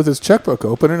jet with his checkbook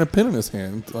open and a pen in his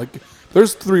hand. Like,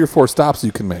 there's 3 or 4 stops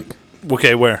you can make.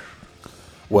 Okay, where?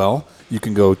 Well, you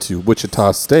can go to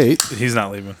Wichita State He's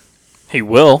not leaving. He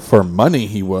will. for money.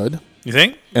 He would, You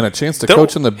think? and a chance to Don't-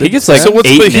 coach in the Big gets Ten. like So what's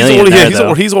 $8 he's million already there, he's,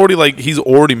 though. he's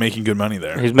already making good money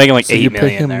there. He's making like so $8 you pay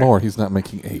million him there. more. He's not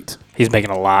making 8. He's making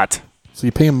a lot. So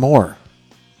you pay him more.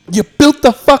 You built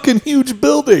the fucking huge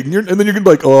building, and then you're gonna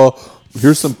be like, "Oh,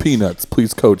 here's some peanuts.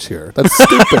 Please coach here." That's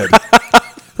stupid.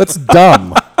 That's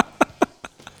dumb.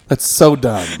 That's so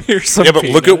dumb. Here's some Yeah, but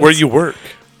look at where you work.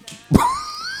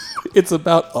 It's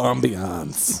about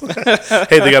ambiance.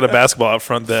 Hey, they got a basketball out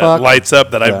front that Fuck lights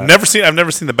up that I've that. never seen. I've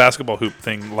never seen the basketball hoop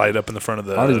thing light up in the front of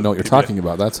the. I don't even know what you're PBA. talking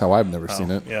about. That's how I've never seen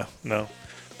it. Yeah, no.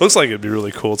 Looks like it'd be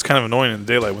really cool. It's kind of annoying in the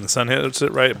daylight when the sun hits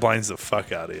it. Right, it blinds the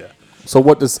fuck out of you. So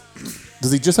what does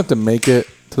he just have to make it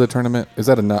to the tournament? Is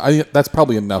that enough? That's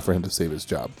probably enough for him to save his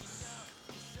job.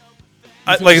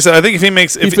 Like I said, I think if he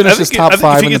makes, if finishes top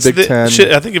 5 in the Big Ten.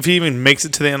 I think if he even makes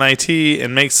it to the NIT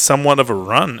and makes somewhat of a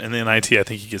run in the NIT, I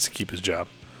think he gets to keep his job.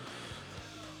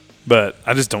 But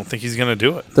I just don't think he's going to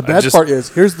do it. The bad part is,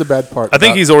 here's the bad part. I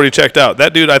think about- he's already checked out.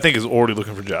 That dude, I think, is already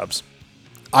looking for jobs.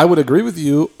 I would agree with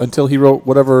you until he wrote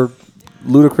whatever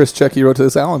ludicrous check he wrote to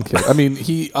this Allen kid. I mean,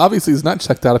 he obviously is not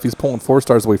checked out if he's pulling 4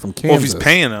 stars away from Kansas. Well, if he's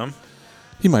paying him,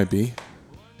 he might be.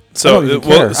 so I don't even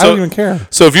care. I don't even care.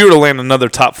 So if you were to land another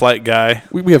top flight guy,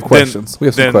 We have questions. We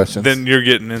have some questions. Then you're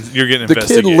getting The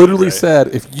investigated. kid literally right? said,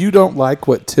 if you don't like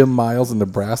what Tim Miles and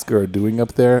Nebraska are doing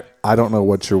up there, I don't know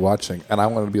what you're watching. And I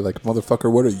want to be like, motherfucker,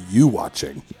 what are you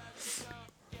watching?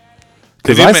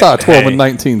 Because I saw a 12 and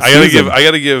 19 season. I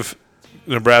gotta give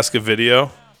Nebraska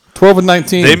video. 12 and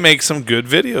 19. They make some good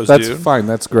videos, That's dude. fine.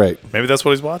 That's great. Maybe that's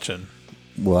what he's watching.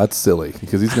 Well, that's silly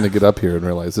because he's going to get up here and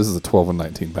realize this is a 12 and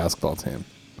 19 basketball team.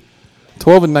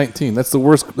 12 and 19. That's the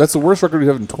worst. That's the worst record we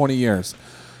have in 20 years.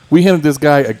 We handed this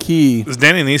guy a key. Is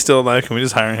Danny Nee still alive? Can we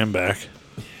just hire him back?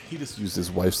 He just used his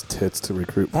wife's tits to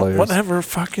recruit Well, players. whatever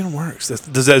fucking works. Is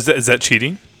that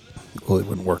cheating? Well, it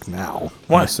wouldn't work now.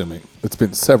 Why? I'm assuming it's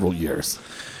been several years.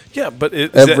 Yeah, but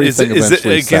Everything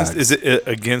eventually is it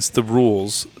against the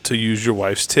rules to use your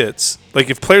wife's tits? Like,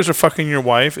 if players are fucking your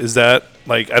wife, is that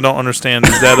like I don't understand?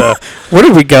 Is that Where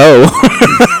did we go?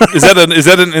 is that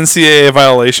an NCAA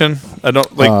violation? I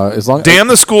don't like. As long Damn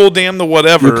the school, damn the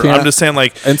whatever. You can't- I'm just saying,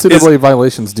 like, NCAA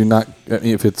violations do not. I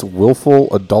mean, if it's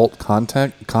willful adult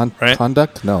Right.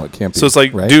 conduct, no, it can't be. so it's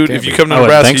like, right? dude, Can't if you be. come to I wouldn't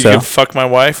Nebraska, think you so. can fuck my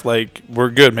wife. Like, we're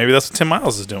good. Maybe that's what Tim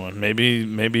Miles is doing. Maybe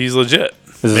he's legit.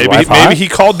 Is his maybe wife maybe hot? he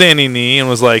called Danny Nee and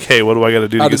was like, "Hey, what do I got to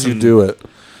do to How get did some?" you do it?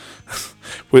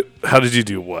 How did you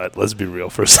do what? Let's be real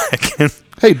for a second.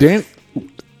 Hey, Dan,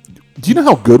 do you know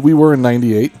how good we were in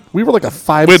 '98? We were like a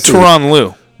 5 With seed. Teron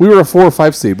Lou. We were a 4 or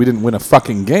 5 seed. We didn't win a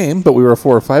fucking game, but we were a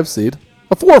 4 or 5 seed.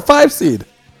 A 4 or 5 seed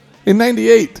in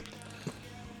 '98.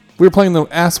 We were playing the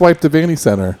asswipe Devaney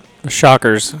Center.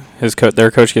 Shockers.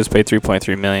 Their coach gets paid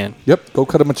 $3.3 million. Yep, go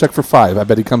cut him a check for 5. I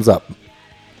bet he comes up.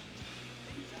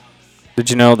 Did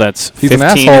you know that's He's an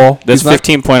 15 asshole. That's He's not-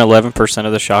 15.11%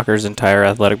 of the Shockers' entire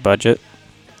athletic budget.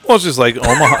 Well, it's just like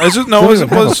Omaha. It's just They don't even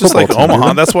have it's a just like football team, Omaha.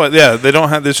 do they? That's why. Yeah, they don't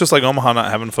have. It's just like Omaha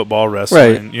not having football,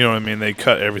 wrestling. Right. You know what I mean? They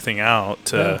cut everything out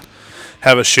to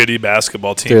have a shitty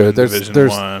basketball team Dude, in Division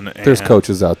One. there's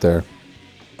coaches out there.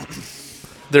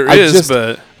 There I is, just-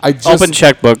 but I just, Open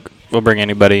checkbook will bring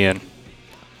anybody in.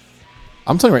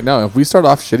 I'm telling you right now, if we start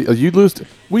off shitty, you lose.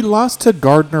 We lost to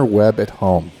Gardner Webb at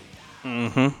home.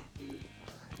 Mm-hmm.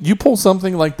 You pull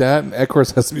something like that, and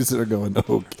Eckers has to be sitting there going,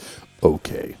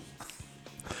 okay.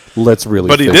 Let's really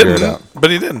but he figure it out. didn't.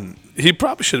 But he didn't. He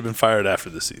probably should have been fired after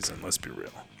the season. Let's be real.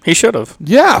 He should have.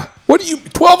 Yeah. What are you,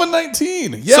 12 and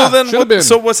 19? Yeah, so then, should have been.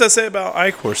 so what's that say about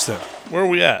Eichhorst then? Where are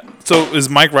we at? So is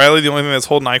Mike Riley the only thing that's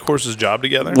holding Eichhorst's job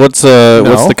together? What's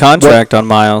the contract on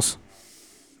Miles?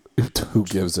 Who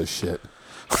gives a shit?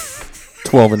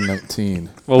 12 and 19.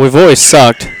 Well, we've always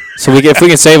sucked. So if we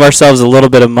can save ourselves a little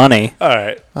bit of money All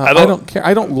right. I don't care.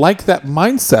 I don't like that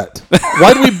mindset.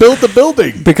 Why do we build the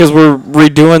building? because we're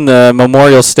redoing the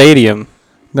Memorial Stadium.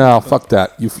 No, fuck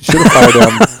that. You should have fired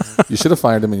him. You should have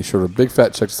fired him, and you should have a big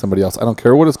fat check to somebody else. I don't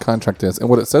care what his contract is. And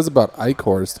what it says about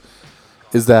Eichhorst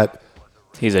is that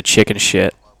He's a chicken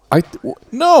shit.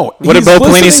 no. What did he's Bo Pelini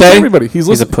listening to say? Everybody. He's He's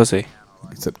a listening. pussy.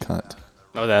 He said cunt.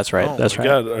 Oh, that's right. Oh that's my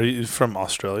right. God, are you from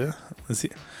Australia? Is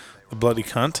he the bloody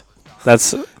cunt?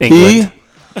 That's England.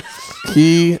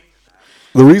 He.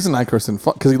 The reason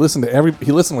Eichhorst because he listened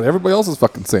to what everybody else is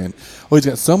fucking saying. Oh, he's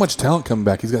got so much talent coming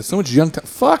back. He's got so much young talent.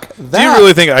 Fuck that. Do you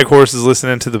really think Eichhorst is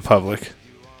listening to the public?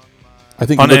 I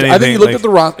think on he looked, I think anything, he looked like- at the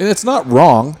rock, and it's not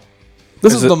wrong.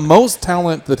 This is it- the most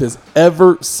talent that has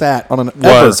ever sat on an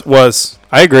ever. Was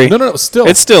I agree. No. Still,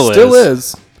 It still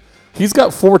is. He's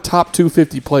got 4 top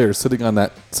 250 players sitting on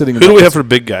that. Sitting. who do we have for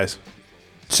big guys?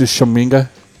 Just Shaminga,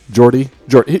 Jordy.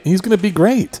 He's going to be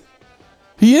great.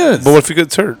 He is. But what if he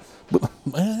gets hurt?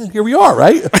 Here we are,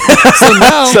 right? So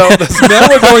now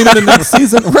we're going into next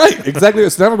season, right? Exactly.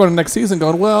 So now we're going to next season,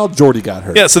 going, well, Jordy got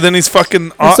hurt. Yeah, so then he's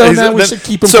fucking. so he's- now we then- should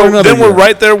keep him so for another then we're year.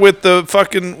 right there with the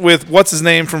fucking with what's his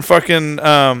name from fucking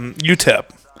UTEP.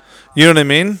 You know what I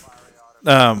mean?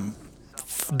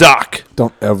 Doc.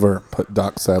 Don't ever put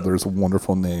Doc Sadler's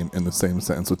wonderful name in the same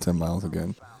sentence with Tim Miles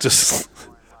again.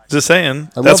 Just saying.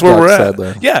 I That's love where Doc we're at.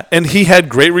 Sadler. Yeah, and he had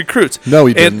great recruits. No,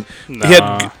 he And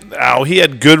didn't. He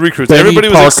had good recruits. Benny Everybody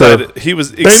was Parker. excited. He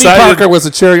was Benny excited. Parker was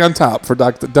a cherry on top for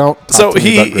Doc. Don't. Talk So to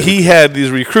me about great. he had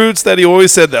these recruits that he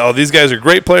always said that these guys are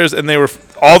great players, and they were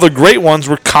all the great ones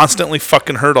were constantly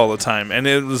fucking hurt all the time, and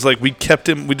it was like we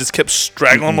just kept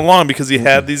straggling him along because he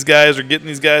had these guys or getting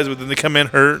these guys, but then they come in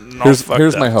hurt and all fucked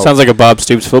Here's up. my hope. Sounds like a Bob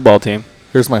Stoops football team.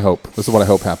 Here's my hope. This is what I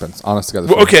hope happens. Honest to God.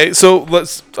 Well, okay, so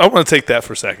I want to take that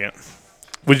for a second.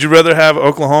 Would you rather have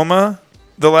Oklahoma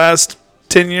the last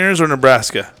 10 years or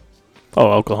Nebraska?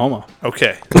 Oh, Oklahoma.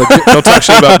 Okay. Don't talk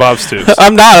shit about Bob Stoops.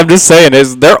 I'm not. I'm just saying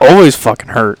they're always fucking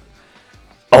hurt.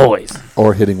 Always.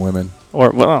 Or hitting women. Or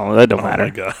well, that don't Oh matter. my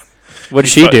god. What did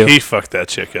she do? He fucked that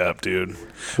chick up, dude.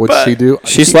 What'd But she do?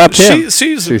 She slapped him.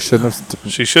 She shouldn't have.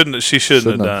 She shouldn't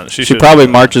have done. She shouldn't probably have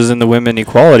done. marches in the Women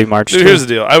Equality March. Dude, too. here's the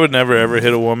deal. I would never ever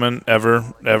hit a woman ever.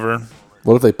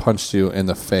 What if they punched you in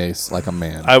the face like a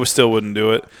man? I still wouldn't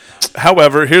do it.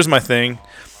 However, here's my thing.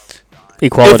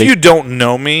 Equality. If you don't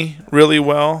know me really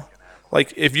well,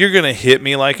 like if you're gonna hit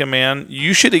me like a man,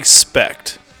 you should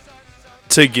expect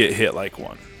to get hit like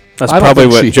one. That's I don't probably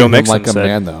think what she Joe hit him Mixon like a said.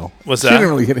 man, though. What's She that? didn't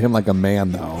really hit him like a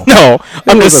man, though. No,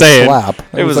 I'm was just a saying. slap.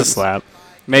 It was a like slap.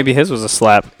 Maybe his was a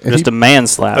slap. And Just he- a man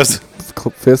slap. That's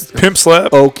Fist. pimp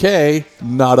slap. Okay,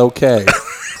 not okay.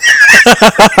 We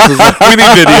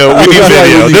need video. We need That's why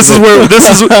video. we need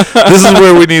This is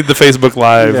where we need the Facebook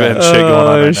Live Yeah. and shit going on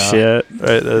Oh, right now. shit.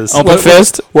 Right, that is- Open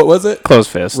fist, What was it? closed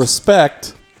fist.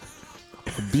 Respect,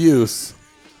 abuse,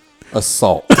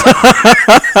 assault.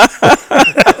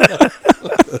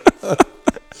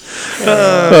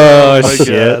 Oh, my shit.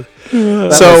 God.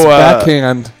 That So, was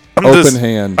backhand, I'm open just-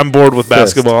 hand. I'm bored with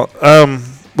Fist. basketball.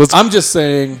 I'm just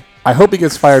saying, I hope he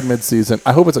gets fired midseason.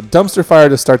 I hope it's a dumpster fire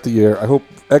to start the year. I hope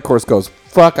Edcorse goes,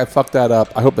 fuck, I fucked that up.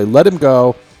 I hope they let him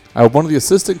go. I hope one of the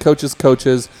assistant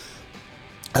coaches.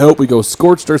 I hope we go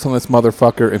scorched earth on this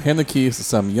motherfucker and hand the keys to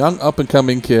some young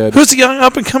up-and-coming kid. Who's the young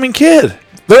up-and-coming kid?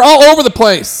 They're all over the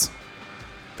place.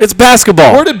 It's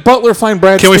basketball. Where did Butler find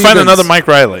Brad Can we Stevens? find another Mike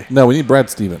Riley? No, we need Brad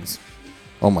Stevens.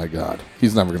 Oh, my God.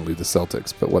 He's never going to leave the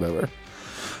Celtics, but whatever.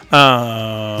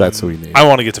 That's who we need. I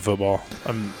want to get to football.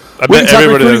 I We bet can talk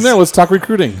everybody recruiting does. there. Let's talk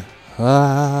recruiting.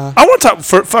 I want to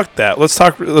talk. Fuck that. Let's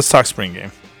talk spring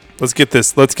game. Let's get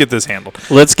this handled.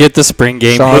 Let's get the spring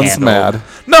game Sean's handled. mad.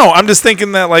 No, I'm just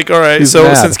thinking that, like, all right, He's so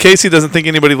mad. since Casey doesn't think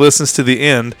anybody listens to the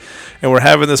end, and we're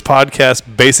having this podcast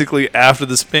basically after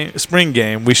the spring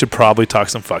game, we should probably talk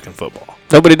some fucking football.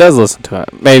 Nobody does listen to it.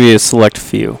 Maybe a select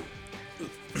few.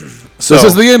 So This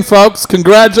is the end, folks.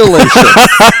 Congratulations.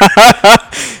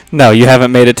 No, you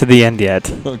haven't made it to the end yet.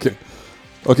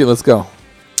 Okay, let's go.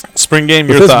 spring game,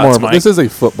 This your is thoughts, more. Mike? This is a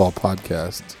football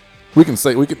podcast. We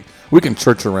can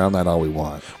church around that all we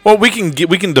want. Well, we can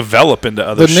develop into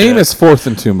other. The name shit. is fourth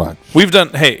and too much. We've done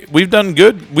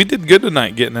good. We did good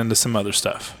tonight getting into some other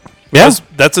stuff. Yeah.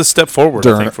 That's a step forward.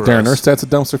 I think for Darren us. Erstad's a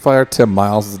dumpster fire. Tim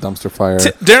Miles is a dumpster fire.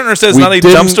 Darren Erstad is We not a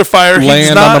didn't dumpster fire. He's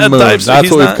land not on the a moon. dumpster. That's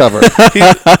He's what we've not- covered.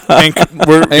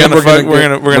 We're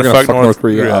gonna fuck North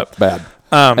Korea up bad.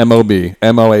 MOAB.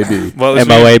 Well,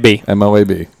 MOAB.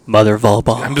 MOAB. Mother of all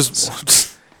bombs. I'm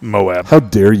just Moab. How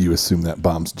dare you assume that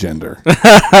bomb's gender?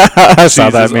 I saw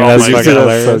that. Jesus, Man, oh that's my fucking God.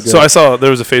 hilarious. So I saw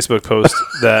there was a Facebook post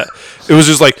that it was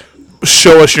just like,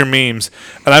 show us your memes.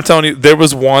 And I'm telling you, there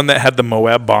was one that had the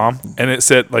Moab bomb, and it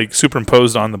said, like,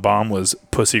 superimposed on the bomb was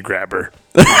pussy grabber.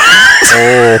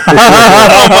 Oh my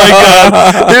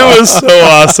God. It was so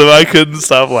awesome. I couldn't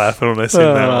stop laughing when I seen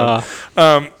that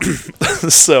one.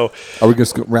 So Are we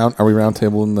just round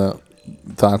tabling the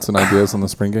thoughts and ideas on the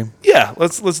spring game? yeah,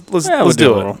 let's we'll do do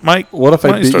a it. little. Mike, What if why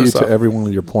I don't beat start you us to off? every one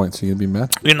of your points? Are you gonna be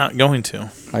mad? You're not going to.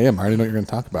 I am. I already know what you're gonna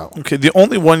talk about. Okay, the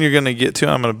only one you're going to get to,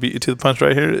 I'm going to beat you to the punch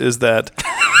right here, is that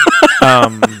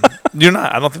you're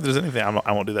not. I don't think there's anything.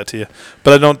 I won't do that to you.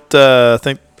 But I don't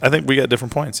I think we got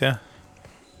different points, yeah.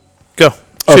 Go.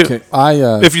 Shoot. Okay,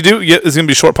 If you do, it's going to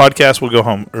be a short podcast. We'll go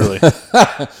home early.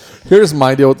 here's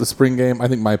my deal with the spring game. I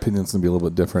think my opinion's gonna be a little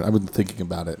bit different. I've been thinking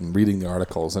about it and reading the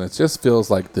articles, and it just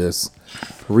feels like this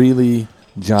really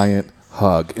giant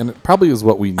hug, and it probably is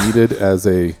what we needed as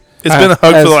a. It's been a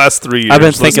hug for the last 3 years. I've been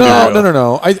Let's thinking be about- real.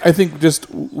 No. I think just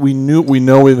we know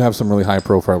we have some really high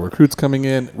profile recruits coming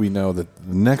in. We know that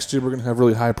next year we're going to have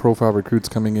really high profile recruits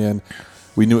coming in.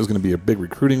 We knew it was going to be a big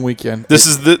recruiting weekend. This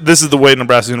is the way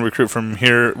Nebraska's going to recruit from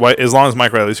here. As long as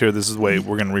Mike Riley's here, this is the way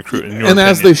we're going to recruit. In your and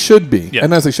as they opinion. should be. Yeah.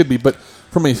 And as they should be. But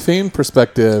from a fan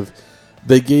perspective,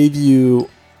 they gave you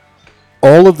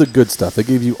all of the good stuff. They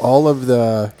gave you all of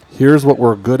the here's what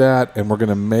we're good at, and we're going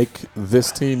to make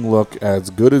this team look as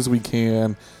good as we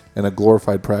can in a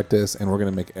glorified practice, and we're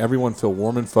going to make everyone feel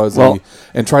warm and fuzzy, Well-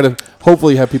 and try to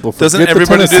hopefully have people forget Doesn't the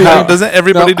everybody do Tennessee that? game. Doesn't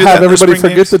everybody do have that in the everybody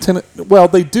spring forget games? the Well,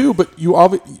 they do, but you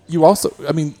also.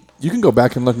 I mean, you can go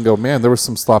back and look and go, man, there was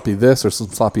some sloppy this or some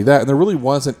sloppy that, and there really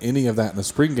wasn't any of that in the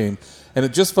spring game, and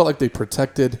it just felt like they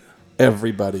protected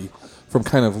everybody from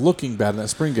kind of looking bad in that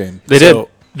spring game. They So,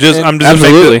 did. I'm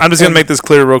Absolutely. just going to make this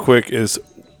clear real quick. Is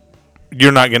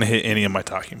you're not going to hit any of my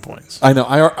talking points. I know,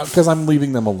 because I'm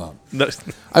leaving them alone. No,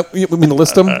 I mean, to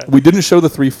list them, we didn't show the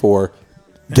 3-4.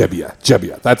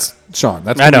 Gebbia. That's Sean.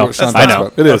 That's I know. what Sean I talks know.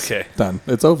 about. It is. Okay. Done.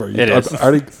 It's over. It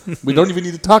is. We don't even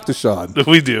need to talk to Sean.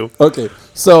 we do. Okay,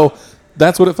 so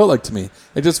that's what it felt like to me.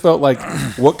 It just felt like,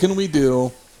 what can we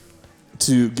do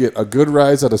to get a good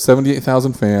rise out of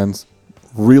 78,000 fans?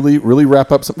 Really, really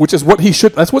wrap up, which is what he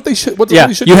should. That's what they should. What Yeah,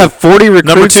 he should you do. have 40 recruits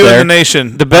Number 2 there. in the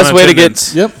nation. The best on way to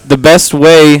attendance. get Yep. the best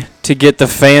way to get the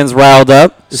fans riled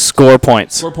up is score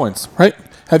points. 4 points, right?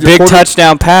 Have Big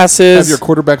touchdown Have passes. your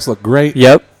quarterbacks look great.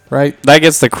 Yep. Right. That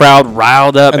gets the crowd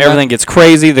riled up. And Everything gets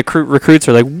crazy. The recruits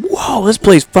are like, "Whoa, this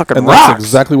place fucking And rocks!" that's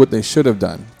exactly what they should have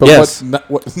done. But Yes.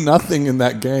 what nothing in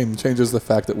that game changes the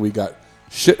fact that we got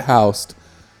shithoused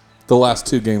the last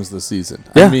 2 games of the season.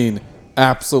 Yeah. I mean,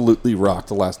 absolutely rocked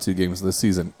the last 2 games of the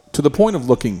season to the point of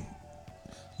looking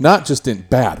not just in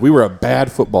bad. We were a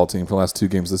bad football team for the last 2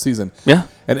 games of the season. Yeah.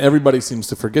 And everybody seems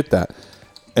to forget that.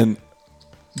 And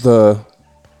the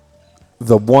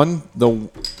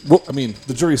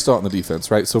jury's still out on the defense,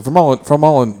 right? So from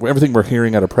everything we're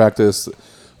hearing out of practice,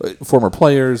 former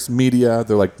players, media,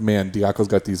 they're like, man, Diaco's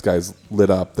got these guys lit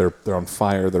up. They're on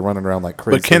fire. They're running around like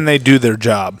crazy. But can they do their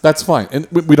job? That's fine, and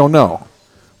we don't know.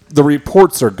 The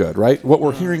reports are good, right? What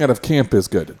we're hearing out of camp is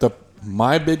good.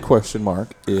 My big question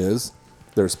mark is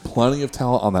there's plenty of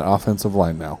talent on that offensive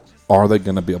line now. Are they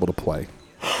going to be able to play?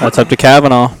 That's up to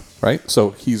Kavanaugh. right?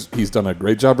 So he's done a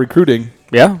great job recruiting.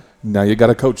 Yeah. Now you got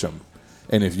to coach him.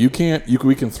 And if you can't,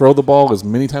 we can throw the ball as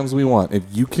many times as we want. If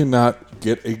you cannot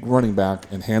get a running back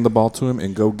and hand the ball to him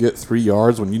and go get 3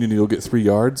 yards when you need to go get 3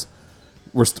 yards,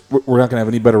 we're not going to have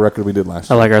any better record than we did last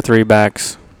I year. like our 3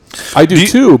 backs. I do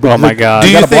too. But Oh my God. You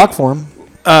Do you got to block think- for him.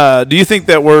 Do you think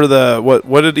that we're the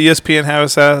what did ESPN have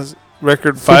us as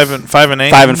record 5-8?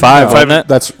 5-5, wasn't it?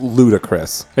 That's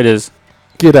ludicrous. It is.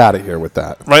 Get out of here with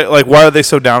that. Right? Like, why are they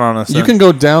so down on us? You then? can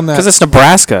go down that. Because it's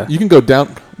Nebraska. You can go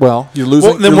down. Well, you're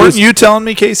losing. Well, then you're weren't losing- you telling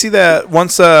me, Casey, that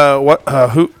once the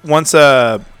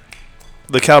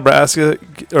Calabasas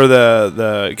or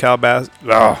the Calabas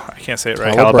I can't say it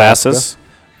right. Calabasas.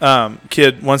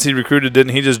 Kid, once he recruited,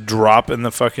 didn't he just drop in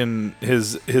the fucking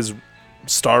his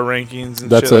star rankings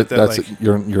and That's shit like that? that's Like,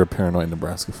 you're a paranoid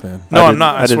Nebraska fan. no, I I'm didn't-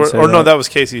 not. I I didn't swear. say Or no, that. that was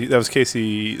Casey. That was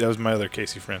Casey. That was my other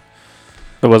Casey friend.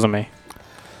 It wasn't me.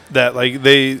 That like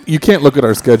they You can't look at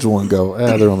our schedule and go,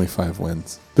 they're only 5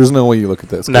 wins. There's no way you look at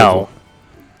that schedule. No.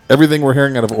 Everything we're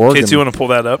hearing out of Oregon Casey, you want to pull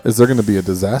that up? is they're going to be a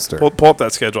disaster. Pull up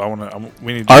that schedule. I want to.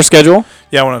 We need. Our schedule?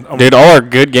 Yeah, I want to. Dude, all our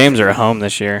good games are at home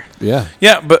this year. Yeah.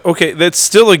 Yeah, but okay, that's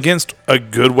still against a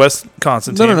good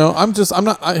Wisconsin No, team. no. I'm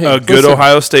not. Hey, A good listen.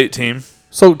 Ohio State team.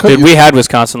 So cut Dude, you- we had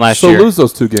Wisconsin last so year. lose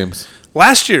those 2 games.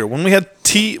 Last year when we had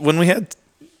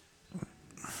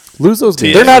Lose those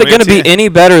games. They're not we going to had be any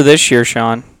better this year,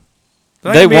 Sean.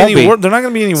 They won't be. They're not going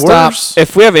to be any Stop. worse.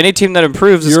 If we have any team that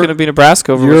improves, it's Your- going to be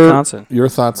Nebraska over Your- Wisconsin. Your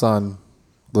thoughts on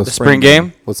the spring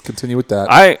game? Let's continue with that.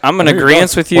 I'm in I hear your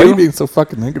agreement thoughts. with Why are you you. being so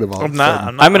fucking negative all I'm of a not.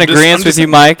 sudden? I'm in just- agreement just with you,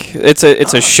 Mike. It's a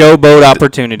showboat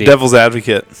opportunity. Devil's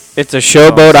advocate. It's a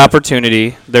showboat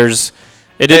opportunity.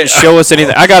 It didn't show us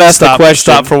anything. I got to ask the question.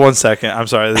 Stop for 1 second. I'm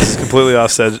sorry. This is completely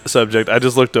off subject. I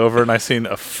just looked over and I seen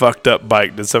a fucked up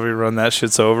bike. Did somebody run that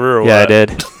shits over? Or Yeah, I what?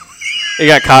 did. It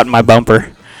got caught in my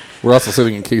bumper. We're also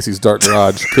sitting in Casey's dark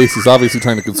garage. Casey's obviously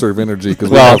trying to conserve energy because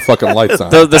we Well, don't have fucking lights on.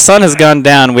 The sun has gone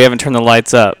down. We haven't turned the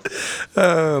lights up.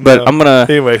 But No. I'm gonna.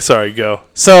 Anyway, sorry. Go.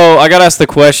 So I gotta ask the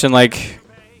question. Like,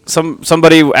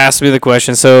 somebody asked me the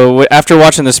question. So after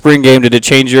watching the spring game, did it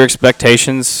change your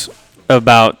expectations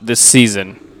about this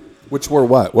season? Which were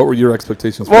what? What were your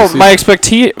expectations for Well, the my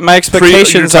season?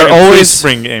 expectations You're are talking always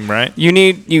spring game, right?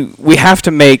 we have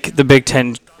to make the Big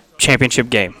Ten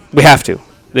championship game. We have to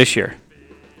this year.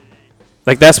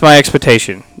 Like, that's my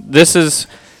expectation. This is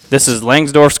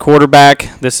Langsdorf's quarterback.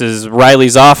 This is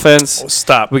Riley's offense.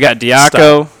 Stop. We got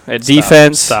Diaco at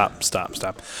defense. Stop.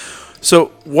 So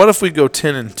what if we go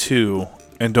 10-2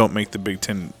 and don't make the Big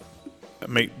Ten?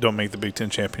 Don't make the Big Ten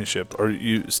championship? Or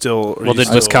you still? Well, did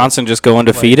Wisconsin just go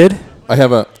undefeated? I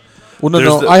have a. Well, There's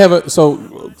no. the- I have a.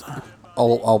 So,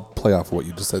 I'll play off what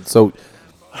you just said. So,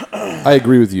 I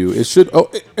agree with you. It should.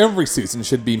 Every season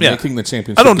should be Yeah. making the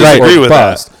championship. I don't game disagree or with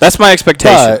bust. That's my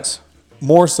expectations. But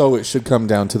more so, it should come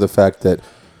down to the fact that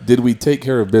did we take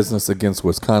care of business against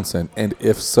Wisconsin, and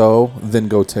if so, then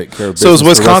go take care of business. So is the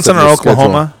rest of Wisconsin or your schedule.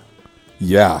 Oklahoma?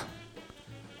 Yeah.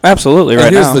 Absolutely, right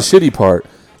And here's now. the shitty part: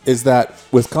 is that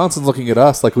Wisconsin's looking at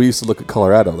us like we used to look at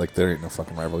Colorado. Like there ain't no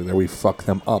fucking rivalry there. We fuck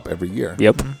them up every year.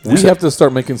 Yep. We have to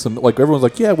start making some. Like everyone's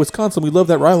like, yeah, Wisconsin, we love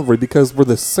that rivalry because we're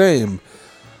the same.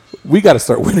 We got to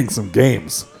start winning some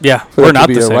games. Yeah, for we're that to not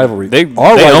be the a same. rivalry. They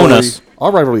rivalry, own us.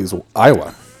 Our rivalry is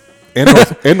Iowa and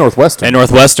and Northwestern, And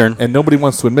Northwestern. and nobody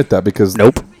wants to admit that because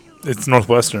Nope. It's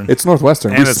Northwestern. it's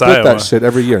Northwestern. And we it's split Iowa. that shit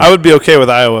every year. I would be okay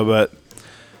with Iowa, but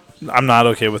I'm not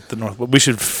okay with the North. We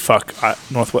should fuck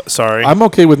Northwest. Sorry. I'm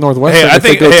okay with Northwestern. Hey, I if they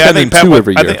think. go Hey, I 10 think and Pat. 2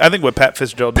 every year. I think what Pat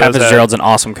Fitzgerald Pat does. Fitzgerald's an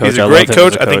awesome coach. He's a I great love him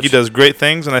as coach. a I think he does great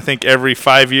things, and I think every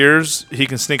 5 years he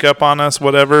can sneak up on us.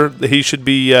 Whatever he should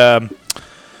be. I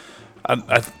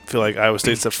feel like Iowa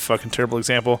State's a fucking terrible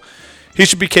example. He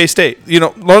should be K-State. You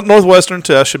know, Northwestern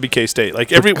to us should be K-State.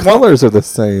 Like every the colors are the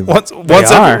same. once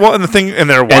are. and the thing, and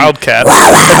they're Wildcats.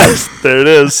 There it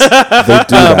is. They do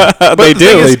that. But They the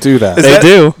thing do. is- They do that. is They that,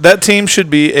 do. That team should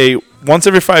be a once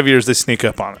every 5 years they sneak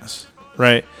up on us,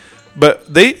 right? But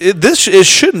it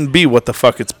shouldn't be what the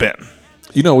fuck it's been.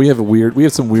 You know, we have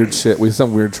some weird shit. We have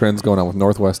some weird trends going on with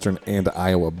Northwestern and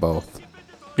Iowa both.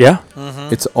 Yeah.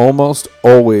 It's almost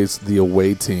always the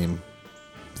away team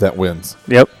that wins.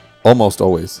 Yep. Almost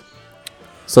always.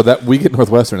 So that we get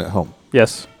Northwestern at home.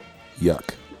 Yes.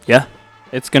 Yuck. Yeah.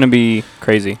 It's going to be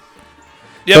crazy.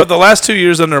 Yeah, but the last 2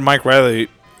 years under Mike Riley,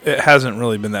 it hasn't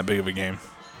really been that big of a game.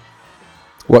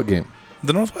 What game?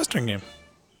 The Northwestern game.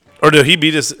 Or did he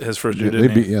beat his first year? Yeah,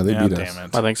 Didn't they he? beat us. Damn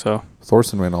it. I think so.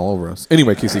 Thorson ran all over us.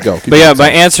 Anyway, Casey, go. Keep But yeah, going. my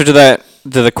answer to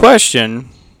the question,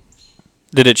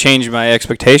 did it change my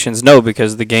expectations? No,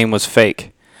 because the game was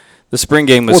fake. The spring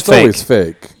game was Well, it's fake. always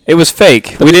fake. It was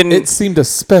fake. We didn't. It seemed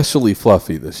especially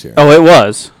fluffy this year. Oh, it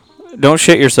was. Don't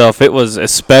shit yourself. It was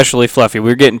especially fluffy. We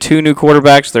were getting 2 new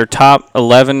quarterbacks. They're top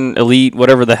 11 elite,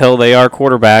 whatever the hell they are,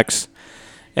 quarterbacks.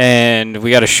 And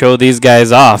we got to show these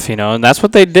guys off, and that's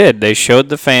what they did. They showed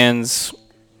the fans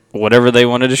whatever they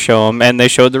wanted to show them, and they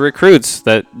showed the recruits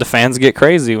that the fans get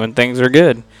crazy when things are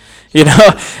good.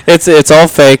 It's all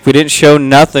fake. We didn't show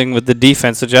nothing with the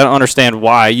defense, which I don't understand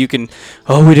why. We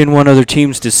didn't want other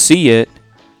teams to see it.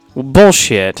 Well,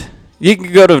 bullshit. You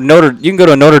can go to a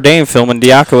Notre Dame film and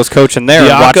Diaco was coaching there and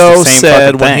watch the Diaco same said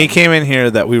fucking when thing. he came in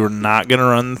here that we were not going to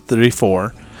run the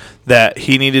 3-4, that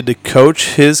he needed to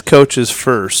coach his coaches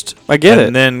first. I get it.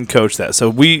 And then coach that.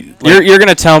 So You're going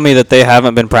to tell me that they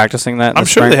haven't been practicing that? I'm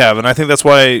sure they have, and I think that's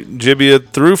why Jibbia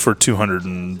threw for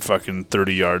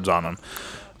 230 yards on him.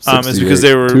 Is because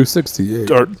they were 268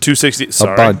 or 260.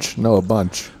 Sorry, a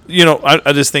bunch.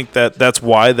 I just think that's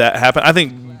why that happened. I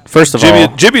think First of all,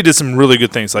 Jibbia did some really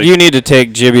good things. Like you need to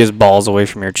take Jibbia's balls away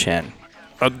from your chin.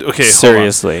 Okay,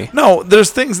 seriously. No,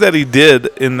 there's things that he did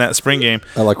in that spring game.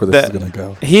 I like where this is going to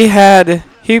go. He had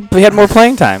more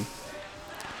playing time.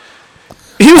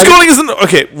 He was going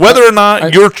against whether or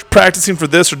not you're practicing for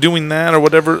this or doing that or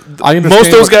whatever. I understand most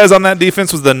of those guys on that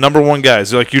defense was the number one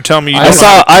guys. Like you tell me, I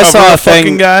saw a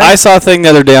thing. I saw a thing the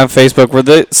other day on Facebook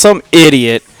where some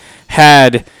idiot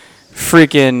had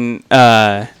freaking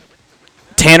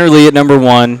Tanner Lee at number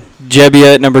 1,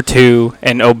 Jebbia at number 2,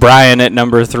 and O'Brien at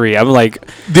number 3. I'm like,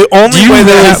 the only do you way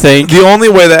really think the only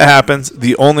way that happens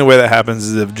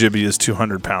is if Jibbia is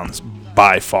 200 pounds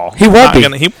by fall. He won't be.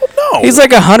 No, He's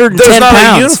like 110 There's not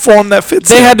pounds. a uniform that fits.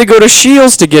 They him. had to go to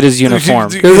Shields to get his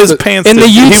uniform. His pants in fit. the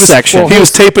youth section. He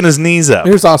was taping his knees up.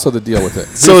 Here's also the deal with it.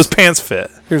 So his pants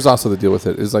fit. Here's also the deal with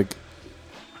it is like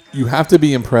you have to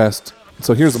be impressed.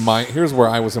 So here's where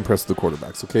I was impressed with the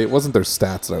quarterbacks. Okay, it wasn't their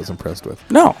stats that I was impressed with.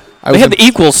 No, they had the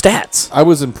equal stats. I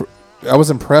was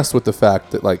impressed with the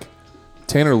fact that like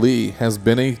Tanner Lee has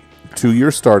been a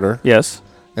 2-year starter. Yes.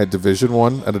 At Division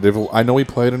I, I know he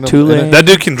played in a that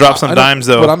dude can drop some dimes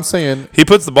though. But I'm saying he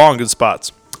puts the ball in good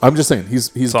spots. I'm just saying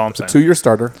he's a a 2-year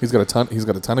starter. He's got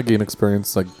a ton of game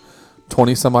experience, like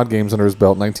 20 some odd games under his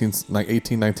belt, 19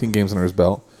 games under his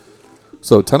belt.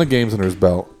 So a ton of games under his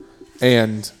belt,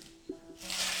 and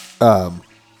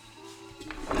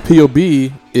POB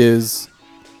is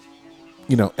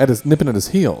nipping at his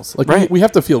heels. Like right. we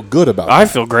have to feel good about. I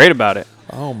feel great about it.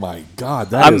 Oh my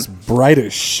God, that is bright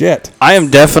as shit. I am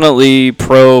definitely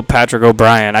pro Patrick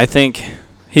O'Brien. I think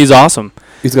he's awesome.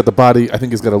 He's got the body. I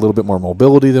think he's got a little bit more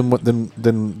mobility than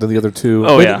the other two.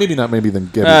 Oh, maybe, yeah. Maybe not maybe than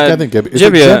Gebbia. I think Gebbia. Is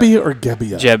Jebbia. it Gebbia or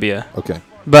Gebbia? Jebbia. Okay.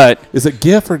 But is it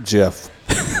GIF or GIF?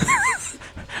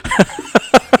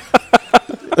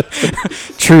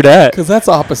 True that. Because that's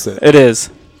opposite. It is.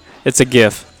 It's a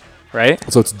GIF, right?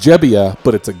 So it's Jebbia,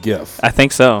 but it's a GIF. I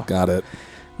think so. Got it.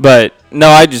 But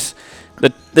no,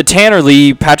 the Tanner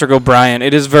Lee, Patrick O'Brien,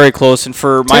 it is very close. And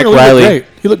for Tanner Mike Riley,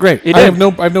 he looked great. He I did. have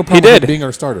no problem with being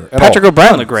our starter. Patrick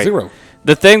O'Brien looked great. Zero.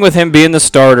 The thing with him being the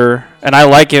starter, and I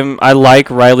like him. I like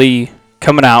Riley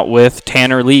coming out with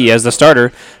Tanner Lee as the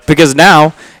starter because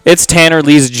now it's Tanner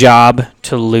Lee's job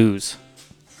to lose.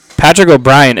 Patrick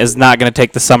O'Brien is not going to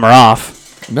take the summer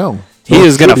off. No. He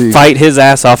is going to fight his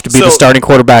ass off to be the starting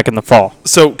quarterback in the fall.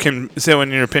 So in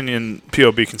your opinion,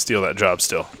 POB can steal that job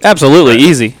still? Right. Absolutely,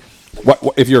 easy.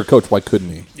 If you're a coach, why couldn't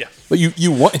he? Yeah. But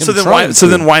you want him.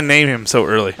 Then why name him so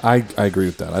early? I agree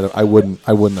with that. I wouldn't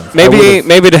have.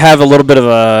 Maybe to have a little bit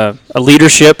of a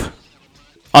leadership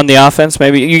on the offense.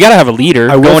 Maybe you got to have a leader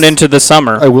going into the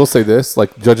summer. I will say this,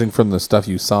 like judging from the stuff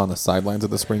you saw on the sidelines of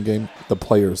the spring game, the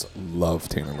players love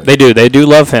Tanner Lee. They do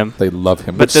love him. They love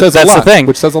him. But that's the thing.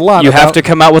 Which says a lot. You have to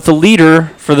come out with a leader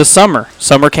for the summer.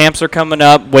 Summer camps are coming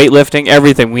up, weightlifting,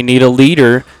 everything. We need a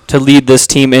leader to lead this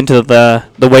team into the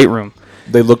weight room.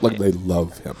 They look like they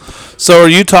love him. So are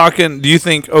you talking, do you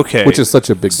think, okay. Which is such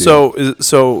a big deal.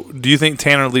 So do you think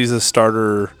Tanner Lee's a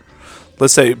starter?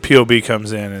 Let's say POB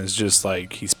comes in and is just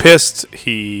like, he's pissed.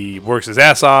 He works his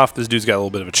ass off. This dude's got a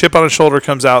little bit of a chip on his shoulder,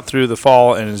 comes out through the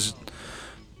fall and is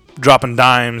dropping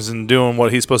dimes and doing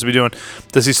what he's supposed to be doing.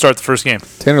 Does he start the first game?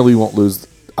 Tanner Lee won't lose.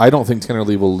 I don't think Tanner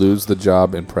Lee will lose the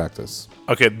job in practice.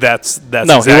 Okay, that's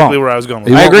No, exactly where I was going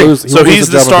with I that. agree. So he's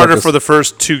the starter for the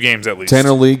first 2 games at least.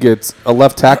 Tanner Lee gets a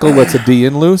left tackle, lets a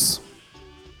DN loose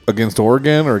against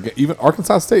Oregon or even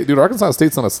Arkansas State. Dude, Arkansas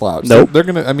State's not a slouch. Nope. So they're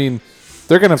going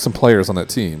to have some players on that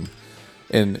team.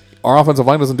 And our offensive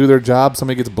line doesn't do their job.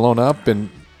 Somebody gets blown up and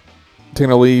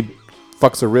Tanner Lee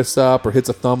fucks a wrist up or hits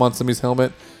a thumb on somebody's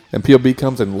helmet and POB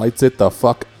comes and lights it the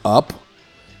fuck up.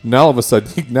 Now all of a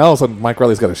sudden Mike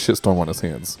Riley's got a shitstorm on his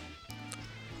hands.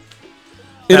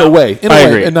 In Now, a way, I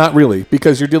agree. and not really,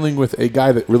 because you're dealing with a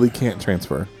guy that really can't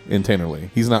transfer in Tanner Lee.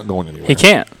 He's not going anywhere. He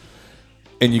can't.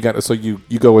 And you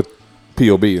go with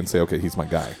POB and say, okay, he's my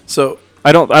guy. So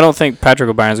I don't think Patrick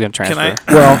O'Brien's going to transfer. can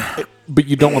I? Well, but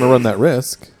you don't want to run that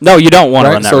risk, No, you don't want to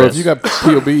right? run that So risk. if you got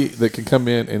POB that can come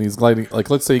in and he's gliding, like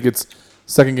let's say he gets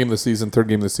second game of the season, third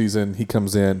game of the season, he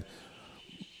comes in,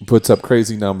 puts up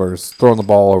crazy numbers, throwing the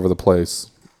ball over the place,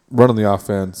 running the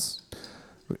offense.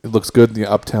 It looks good in the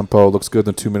up tempo, looks good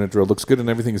in the 2-minute drill, looks good in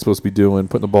everything he's supposed to be doing,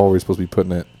 putting the ball where he's supposed to be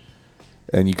putting it.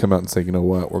 And you come out and say, you know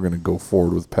what, we're going to go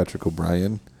forward with Patrick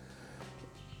O'Brien.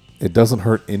 It doesn't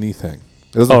hurt anything.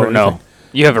 It doesn't oh hurt no, anything.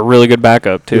 you have a really good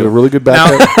backup You have a too. really good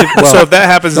Now, backup. so if that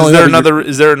happens, not is only there that,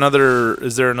 but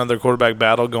is there another quarterback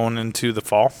battle going into the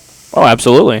fall? Oh,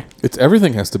 absolutely. it's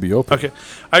everything has to be open. Okay,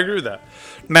 I agree with that.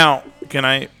 Now, can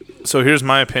I? So here's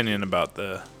my opinion about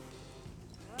the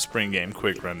spring game.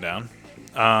 Quick rundown.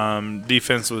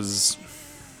 Defense was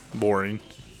boring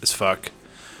as fuck.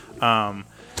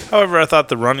 However, I thought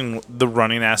the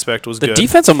running aspect was The good.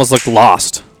 defense almost looked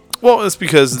lost. Well, it's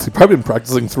because He's probably been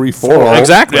practicing 3-4.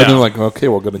 Exactly. And Yeah. then like, okay,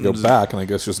 we're going to go back and I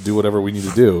guess just do whatever we need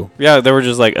to do. Yeah, they were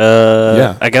just like,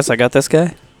 Yeah. I guess I got this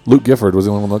guy. Luke Gifford was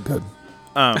the only one that looked good.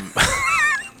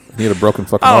 He had a broken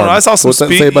fucking I don't arm. know, I saw some What's that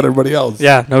speed- say about everybody else?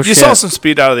 Yeah, no you shit. saw some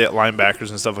speed out of the linebackers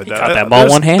and stuff like that. caught that ball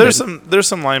There's- one-handed. There's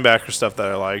some linebacker stuff that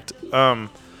I liked.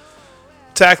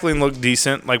 Tackling looked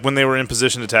decent. Like when they were in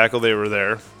position to tackle, they were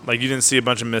there. Like you didn't see a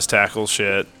bunch of missed tackle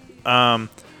shit.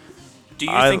 Do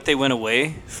you I- think they went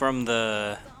away from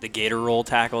the gator roll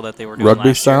tackle that they were doing Rugby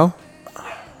last year? style?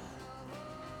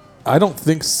 I don't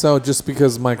think so. Just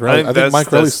because Mike Riley, I think that's-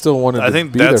 Mike Riley that's- still wanted I to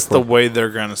think be that's there the for. way they're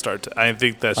going to start. I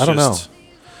think that's I don't just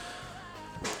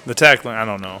the tackling. I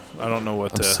don't know. I don't know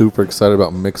what I'm to. super excited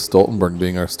about Mick Stoltenberg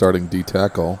being our starting D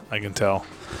tackle. I can tell.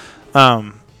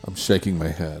 I'm shaking my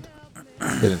head,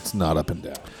 and it's not up and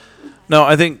down. No,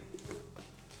 I think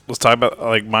let's talk about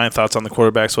like my thoughts on the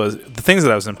quarterbacks was the things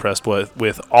that I was impressed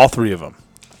with all three of them.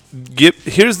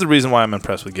 Here's the reason why I'm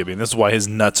impressed with Gibby, and this is why his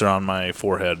nuts are on my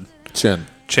forehead. Chin.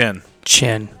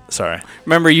 Chin. Sorry.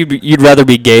 Remember, you'd rather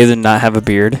be gay than not have a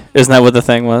beard. Isn't that what the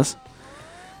thing was?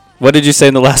 What did you say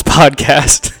in the last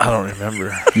podcast? I don't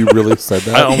remember. You really said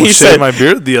I that? almost He shaved said- my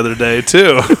beard the other day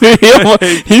too.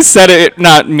 He said it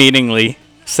not meaningly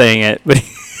saying it, but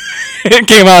it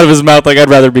came out of his mouth like I'd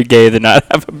rather be gay than not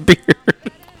have a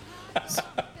beard.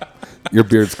 Your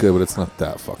beard's good, but it's not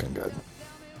that fucking good.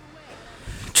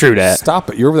 True that. Stop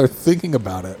it. You're over there thinking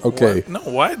about it. Okay.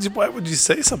 What? No, why would you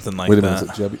say something like Wait a that?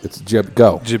 minute. Is it Jebby? It's Jeb.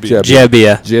 Go. Jibby.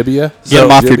 Jebbia. Jibbia? Get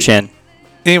him off your Jibby- chin.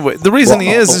 Anyway, the reason he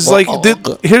is like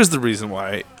here's the reason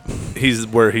why he's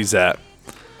where he's at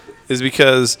is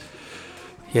because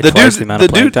He had The twice dude- the amount the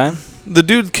of playing dude- time. the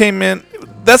dude came in.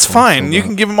 That's fine. You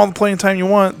can give him all the playing time you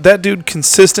want. That dude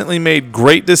consistently made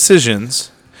great decisions.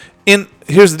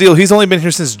 Here's the deal. He's only been here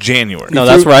since January. No,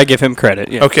 that's where I give him credit.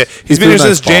 Yeah. Okay, He he's been threw here nice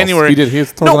since balls. January. He did. He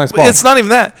threw no, a nice ball. it's not even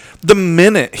that. The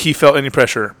minute he felt any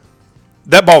pressure,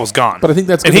 that ball was gone. But I think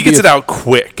that's and gonna he gets be it out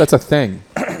quick. That's a thing.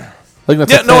 I think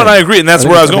that's Yeah, a no, thing. and I agree, and that's I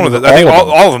where I think was going with it. all I think of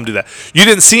them. all of them do that. You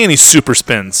didn't see any super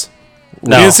spins.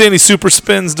 No. You didn't see any super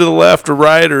spins to the left or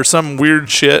right or some weird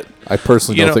shit. I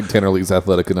personally You don't know- think Tanner Lee's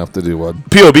athletic enough to do one.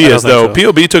 POB don't is think though.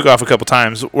 so. POB took off a couple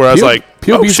times where I was like,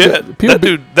 oh shit, that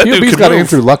dude POB's can got move.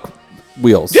 Andrew Luck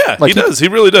wheels. Yeah, Like, he does. He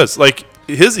really does. Like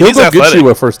He'll he's go athletic. get you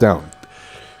a first down.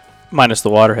 Minus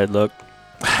the waterhead look.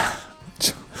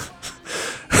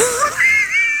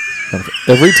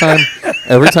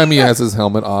 Every time he has his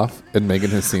helmet off and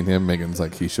Megan has seen him, Megan's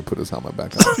like, he should put his helmet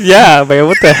back on. Yeah, man.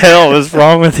 What the hell is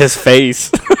wrong with his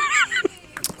face?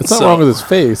 It's not So- wrong with his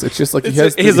face. It's just like he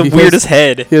has He has the he weirdest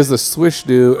head. He has the swish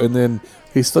do, and then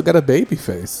he's still got a baby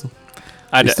face.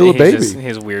 He's still a baby. He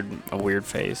has a weird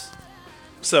face.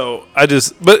 So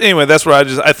but anyway, that's where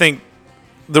I think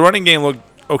the running game looked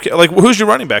okay. Like, who's your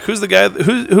running back? Who's the guy?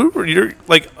 Who were your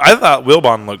like? I thought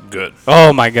Wilbon looked good,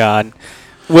 Oh my God.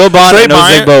 Wilbon Trey and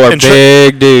Bryant Ozigbo are and Trey-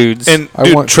 big dudes. and I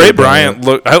dude, want Trey Trey Bryant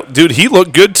looked. Dude, he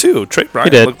looked good too. Trey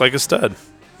Bryant did. looked like a stud.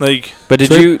 Like, but did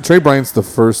Trey, you? Trey Bryant's the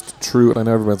first true, and I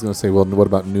know everybody's going to say, well, what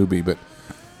about Newbie? But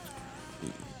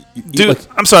dude, like,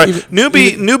 I'm sorry, even- newbie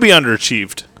even-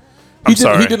 underachieved. I'm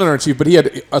sorry. He did underachieve, but he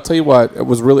had. I'll tell you what, it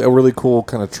was really a really cool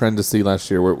kind of trend to see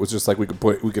last year, where it was just like we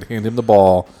could hand him the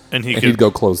ball, And he and could- he'd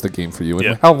go close the game for you. And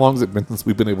Yeah. how long has it been since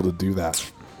we've been able to do that?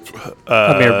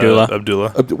 Amir Abdullah.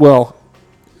 Abdullah. Well,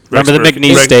 Remember the Rex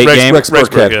McNeese Burkhead. State game? Rex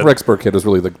Burkhead. Burkhead. Rex Burkhead was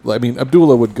really the. I mean,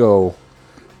 Abdullah would go,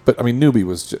 but I mean, Newbie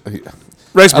was.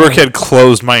 Rex I don't- Burkhead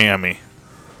closed Miami.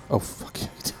 Oh fuck! Yeah,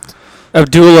 he did.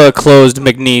 Abdullah closed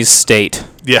McNeese State.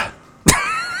 Yeah.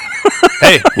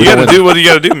 Hey, you got to do what you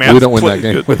got to do, man. We don't win Play that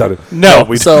game good. without it. No.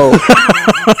 we So,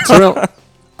 Terrell,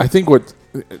 I think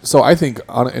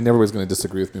and everybody's going to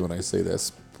disagree with me when I say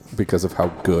this because of how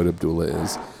good Abdullah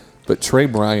is, but Trey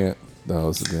Bryant.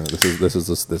 No, this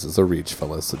is a reach,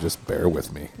 fellas. So just bear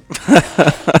with me.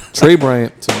 Trey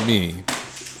Bryant, to me,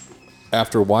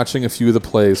 after watching a few of the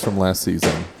plays from last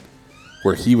season,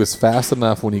 where he was fast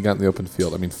enough when he got in the open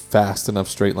field. I mean, fast enough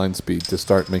straight line speed to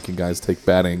start making guys take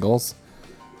bad angles.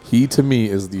 He, to me,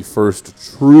 is the first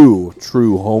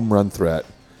true home run threat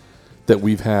that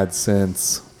we've had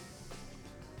since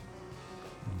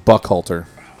Buckhalter.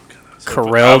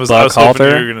 Corral I was hoping you were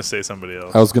Buckhalter. going to say somebody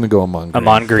else. I was going to go Amon Green.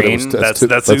 Amon but it Green. was- That's too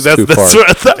that's far. what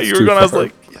I thought you It's were too going. I was far.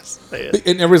 like, yes, say it.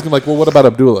 And everybody's going to be like, well, what about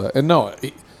Abdullah? And no,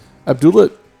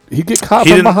 Abdullah, he'd get caught He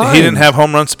from didn't. behind. He didn't have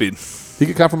home run speed. He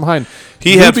get caught from behind.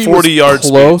 He had Newby 40 was yards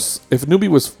close. If Newby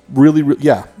was really,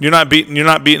 yeah. You're not beating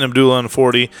Abdullah in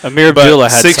 40. Amir but Abdullah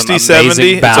had 60, some 70,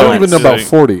 amazing it's I don't balance. even know about like-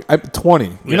 40. 20.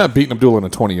 You're Yeah. not beating Abdullah in a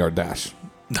 20-yard dash.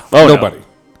 Oh, Nobody. And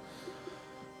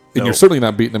No. you're certainly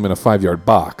not beating him in a 5-yard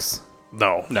box.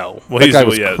 No. No. Well, That he's guy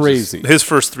was just- crazy. His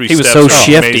first three He was steps so are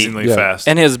shifty. amazingly Yeah. fast.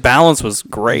 And his balance was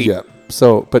great. Yeah.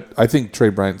 So, but I think Trey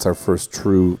Bryant's our first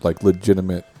true, like,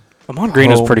 legitimate. Amon Green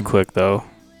was Home- pretty quick, though.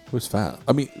 Who's fast?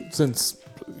 I mean, since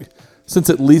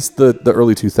at least the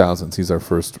early 2000s, he's our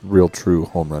first real true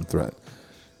home run threat.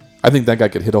 I think that guy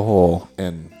could hit a hole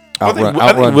and I think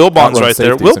outrun Wilbon's outrun right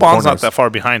there. safeties and Wilbon's not corners. that far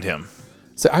behind him.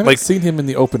 So I haven't like- seen him in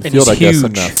the open And field, I he's guess,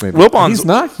 huge. enough. Maybe. Wilbon's- He's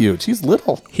not huge. He's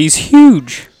little. He's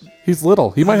huge. He's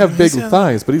little. He might have big He's-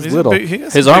 thighs, but he's little. he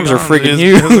has His some arms big are freaking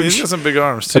He's huge. got some big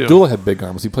arms too. Abdullah had big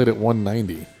arms. He played at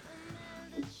 190.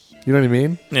 You know what I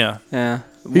mean? Yeah. Yeah.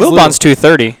 little. Wilbon's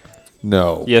 230.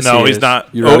 No. Yes, No, he he's is. not.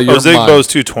 You're out of your Ozigbo's mind.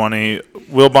 220.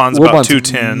 Wilbon's about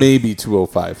 210. Maybe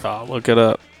 205. Oh, look it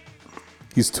up.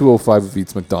 He's 205 if he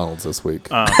eats McDonald's this week.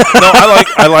 No,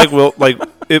 I like Will.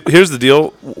 Here's the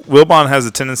deal. Wilbon has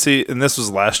a tendency, and this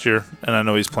was last year, and I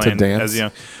know he's playing dance? as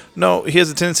young. No, he has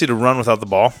a tendency to run without the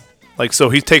ball. Like, so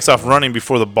he takes off running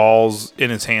before the ball's in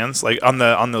his hands, like on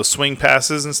those swing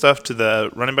passes and stuff to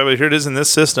the running back. But here it is in this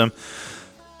system.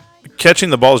 Catching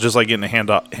the ball is just like getting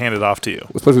handed off to you.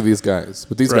 Especially with these guys.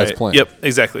 With these guys playing. Yep,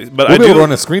 exactly. But We'll I be able do to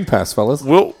run a screen pass, fellas.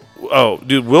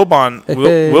 Wilbon.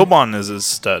 Hey. Wilbon is a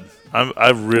stud. I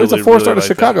really. He's a four-star really to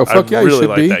like Chicago. That. Fuck yeah, I he really should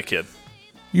like be. that kid.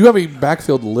 You have a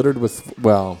backfield littered with,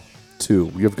 well,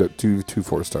 two. You've got two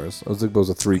 4-stars. Ozigbo's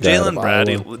a 3 guy. out of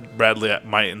Iowa. Bradley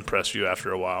might impress you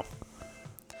after a while.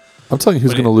 I'm telling you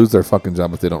who's But going to lose their fucking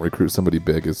job if they don't recruit somebody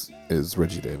big is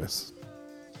Reggie Davis.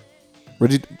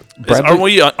 Aren't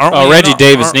we Reggie in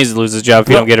Davis aren't- needs to lose his job if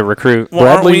he Well- don't get a recruit. Well,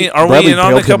 aren't Bradley- we Bradley in on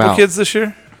a bailed him couple out. kids this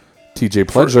year? TJ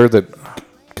Pledger that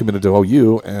committed to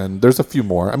OU, and there's a few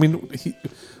more. I mean,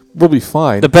 we'll be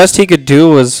fine. The best he could do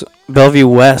was Bellevue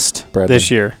West Bradley.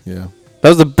 this year. Yeah. That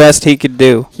was the best he could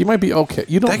do. He might be okay.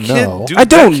 You don't That kid, know. dude, I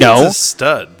don't that kid's know. a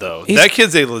stud though. He's- That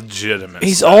kid's a legitimate.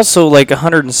 He's stud. also like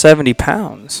 170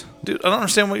 pounds. Dude, I don't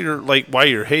understand why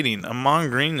you're hating. Amon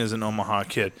Green is an Omaha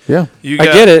kid. Yeah. I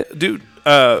get it. dude.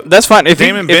 That's fine. If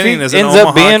Damon he Benning is an ends up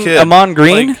Omaha being kid. Amon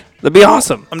Green, Like, that'd be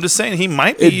awesome. I'm just saying he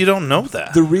might be. You don't know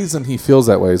that The reason he feels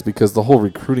that way is because the whole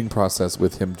recruiting process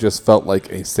with him just felt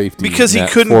like a safety because he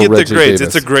net couldn't for get the Reggie grades.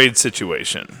 Davis. It's a grade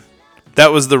situation.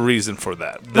 That was the reason for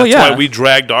that. That's Well, yeah. why we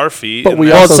dragged our feet. But and we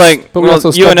that's- Well, also- it's like but we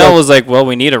also stubbed UNL our- was like, well,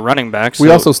 we need a running back. So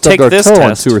We also stubbed take our this toe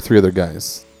test. on 2 or 3 other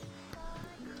guys.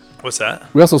 what's that?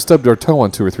 We also stubbed our toe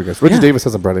on 2 or 3 guys. Reggie Yeah. Davis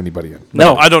hasn't brought anybody in.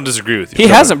 No, I don't disagree with you.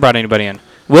 he hasn't brought anybody in.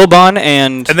 Wilbon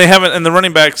and And they haven't. And the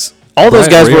running backs. all those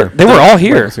Bryant guys were. here. They were all Bryant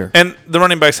here. was here. And the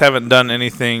running backs haven't done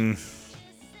anything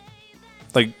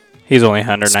like He's only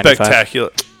 195.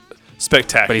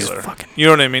 spectacular. But he's fucking- You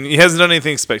know what I mean? He hasn't done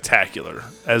anything spectacular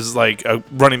as like a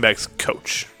running backs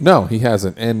coach. No, he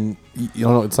hasn't. And you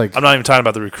know, it's like I'm not even talking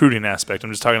about the recruiting aspect. I'm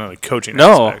just talking about the coaching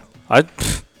No,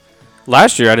 aspect.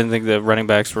 last year I didn't think the running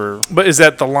backs were. But is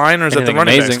that the line or is that the Anything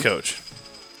running amazing. backs coach?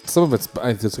 some of it's.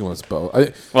 I just think it's both.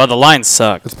 Well, the line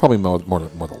sucked. It's probably more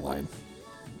the line.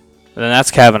 And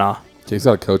that's Kavanaugh. He's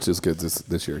got a coach as good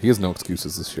this year. He has no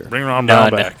excuses this year. Bring Ron Brown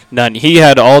None. back. None. He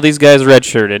had all these guys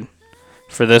redshirted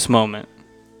for this moment.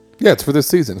 Yeah, it's for this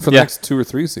season. For the Yeah. next 2 or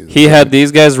 3 seasons. He had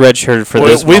these guys redshirted for Boy,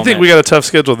 this we moment. think we got a tough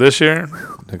schedule this year.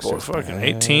 Next Boy, year. fucking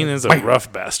 18 is a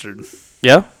rough bastard.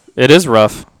 Yeah, it is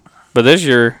rough. But this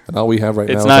year, And all we have right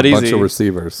It's now not is a bunch easy. of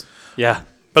receivers. yeah.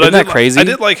 But Isn't I that did crazy? I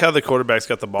did like how the quarterbacks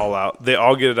got the ball out. They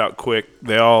all get it out quick.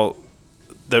 They're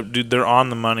on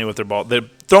the money with their ball. They're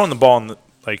throwing the ball in the,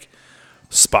 like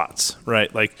spots,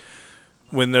 right? Like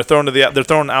when they're throwing they're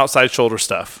throwing outside shoulder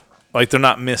stuff. Like they're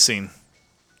not missing.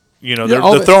 You know, Yeah,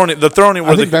 all they're throwing it. They're throwing it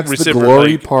where I think the that's the receiver.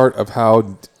 glory like, part of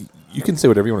how you can say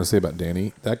whatever you want to say about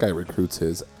Danny. That guy recruits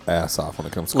his ass off when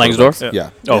it comes to Langsdorff? quarterbacks. Yeah.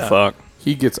 Oh, Yeah. fuck.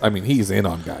 He gets. I mean, he's in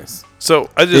on guys. So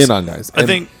I just In on guys. I And-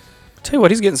 think Tell you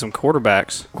what, he's getting some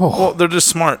quarterbacks. well they're just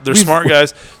smart. They're smart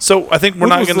guys. So I think we're when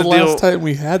not was going to the deal. last time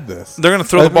we had this? They're going to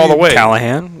throw I the ball mean, away.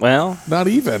 Callahan? Well, Not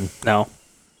even. no.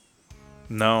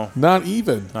 No, Not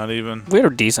even. not even. We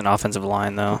had a decent offensive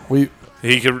line, though.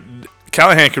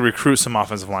 Callahan could recruit some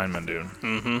offensive linemen,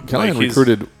 dude. Callahan he's-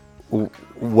 recruited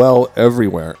well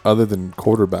everywhere other than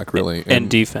quarterback, really. And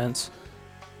defense.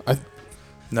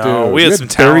 No, Dude, we you had had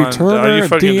some Barry talent. Turner, you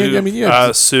fucking Dean- do. I mean,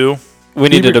 yeah. Sue. We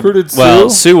needed recruited Well,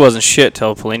 Sue? Sue wasn't shit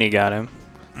till Pelini got him.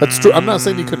 That's true. I'm not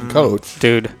saying he couldn't coach.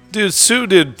 Dude, Dude, Sue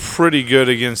did pretty good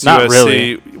against Not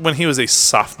USC when he was a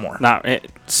sophomore.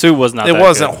 Sue was not It that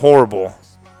wasn't good. horrible.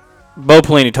 Bo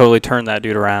Pelini totally turned that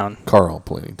dude around. Carl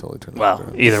Pelini totally turned that Well,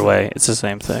 around. either way, it's the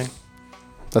same thing.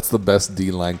 That's the best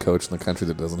D-line coach in the country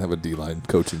that doesn't have a D-line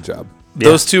coaching job.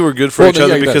 Those two were good for Well, each no,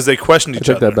 other yeah, he because does. they questioned I each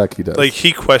take other. that back, he does. Like,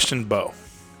 he questioned Bo.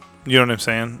 You know what I'm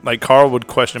saying? Like, Carl would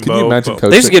question Can Bo. you imagine Bo. coaching?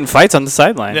 They used to get in fights on the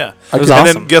sideline. Yeah. It was could- And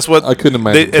awesome. then guess what? I couldn't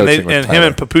imagine and coaching with him Tyler.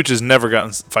 and Papuch has never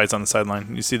gotten fights on the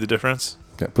sideline. You see the difference?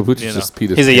 Yeah, Papucci you know. just peed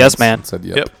his He's a pants yes man. and said,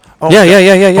 yep. Yep. Oh, yeah, God.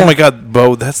 yeah. Oh my God,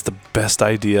 Bo, that's the best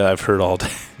idea I've heard all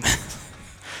day.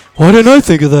 Why didn't I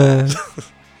think of that?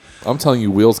 I'm telling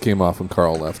you, wheels came off when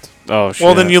Carl left. Oh, shit.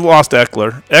 Well, then you lost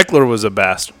Eckler. Eckler was a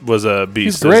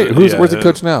beast. He's great. Where's he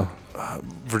coach now?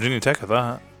 Virginia Tech, I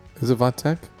thought. Is it Von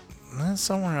Tech?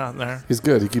 Somewhere out there. He's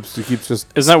good. He keeps just.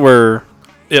 Isn't that where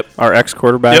Yep. our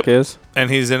ex-quarterback Yep. is? And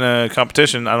he's in a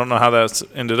competition. I don't know how that's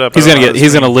ended up. He's I don't gonna know get. how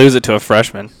He's this gonna thing- lose it to a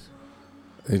freshman.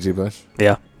 AJ Bush.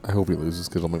 Yeah, I hope he loses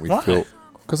because it'll make me Why? feel.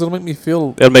 Because it'll make me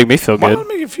feel. it'll make me feel Why good. would it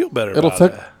make you feel better It'll about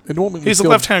take. it? It won't make me He's a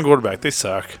feel. left-hand quarterback. They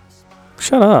suck.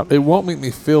 Shut up. It won't make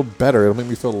me feel better. It'll make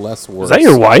me feel less worse. Is that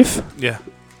your wife? Yeah.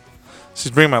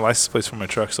 She's bringing my license plates for my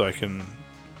truck so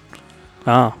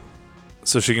Oh,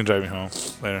 she can drive me home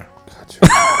later.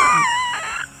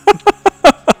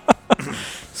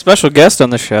 special guest on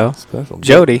the show, Special.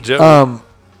 Jody. Joe,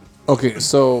 Okay,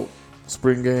 so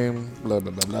spring game. Blah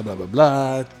blah blah blah blah blah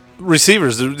blah.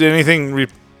 receivers, did anything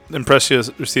impress you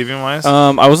receiving-wise?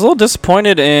 I was a little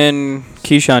disappointed in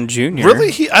Keyshawn Jr.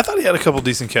 Really? I thought he had a couple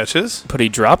decent catches. But he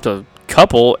dropped a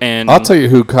couple, and I'll tell you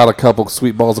who caught a couple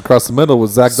sweet balls across the middle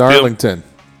was Zach Spiel- Darlington.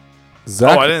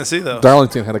 Zach I didn't see those.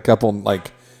 Darlington had a couple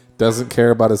doesn't care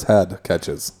about his head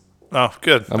catches. Oh,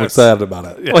 good. I'm excited about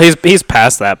it Yeah. well, he's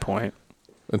past that point.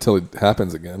 until it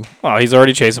happens again. Oh, he's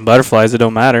already chasing butterflies. It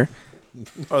don't matter.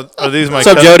 Are these my What's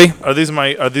up, Jody? Are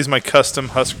these my custom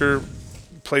Husker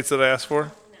plates that I asked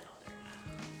for?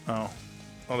 Oh,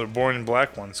 they're boring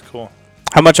black ones. Cool.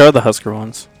 How much are the Husker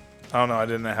ones? I don't know. I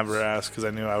didn't have her ask because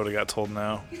I knew I would have got told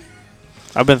no.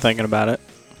 I've been thinking about it.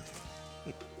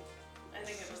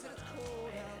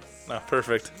 No,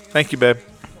 perfect. Thank you, babe.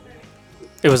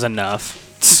 It was enough.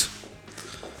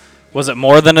 Was it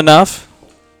more than enough?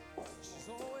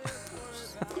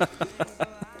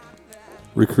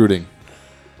 Recruiting.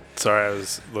 Sorry, I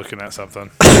was looking at something.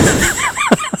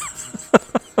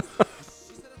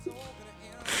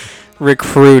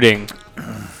 Recruiting.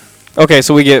 Okay,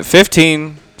 so we get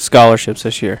 15 scholarships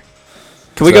this year.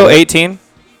 Can we Is that go it? 18?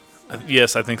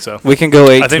 Yes, I think so. We can go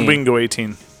 18. I think we can go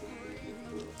 18,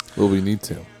 Well, we need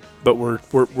to. but we're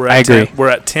at I agree. 10. We're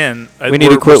at 10. We need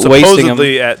to quit we're wasting 'em.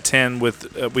 supposedly at 10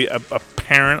 with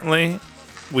apparently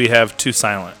we have 2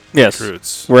 silent Yes.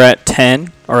 recruits. We're at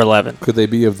 10 or 11. Could they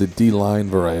be of the D-line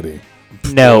variety?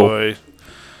 No. Boy.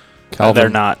 They're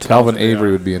not. Calvin They Avery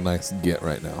are. would be a nice get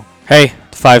right now. Hey,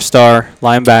 5-star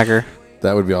linebacker.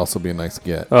 That would also be a nice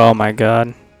get. Oh, my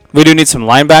God. We do need some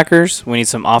linebackers. We need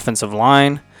some offensive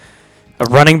line. A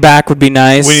running back would be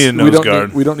nice. We need a nose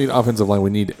guard. We don't need offensive line.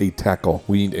 We need a tackle.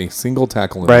 We need a single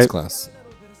tackle in Right. this class.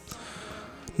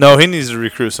 No, he needs to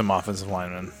recruit some offensive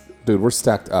linemen. Dude, we're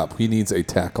stacked up. He needs a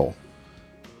tackle.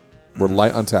 We're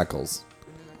light on tackles.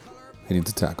 He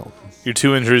needs a tackle. You're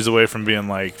 2 injuries away from being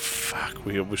like, fuck,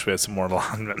 we wish we had some more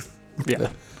linemen. Yeah.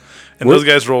 And those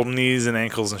guys roll knees and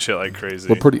ankles and shit like crazy.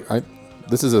 We're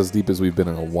this is as deep as we've been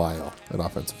in a while at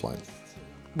offensive line.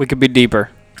 We could be deeper.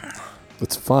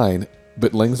 It's fine,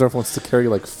 but Langsdorff wants to carry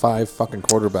 5 fucking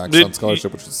quarterbacks Dude, on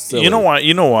scholarship, which is silly. You know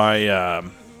why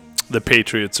the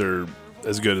Patriots are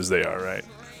as good as they are, right?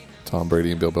 Tom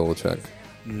Brady and Bill Belichick.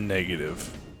 Negative.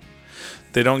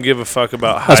 They don't give a fuck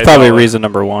about high That's probably dollar. reason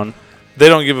number one. They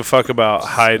don't give a fuck about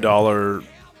high dollar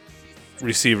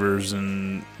receivers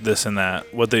and this and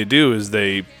that. What they do is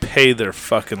they pay their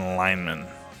fucking linemen.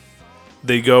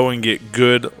 They go and get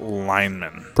good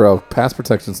linemen, Bro, pass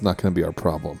protection's not going to be our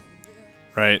problem.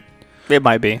 right? It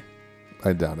might be.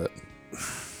 I doubt it.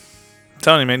 I'm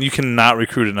telling you, man, you cannot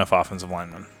recruit enough offensive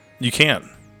linemen. You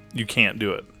can't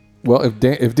do it. Well, if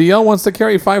DL wants to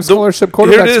carry 5 scholarship Here it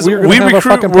quarterbacks, is. we're going to have a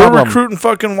fucking We're problem. recruiting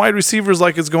fucking wide receivers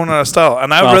like it's going out of style,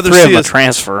 and I would rather 3 of see them us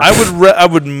transfer. I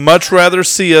would much rather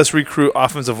see us recruit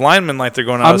offensive linemen like they're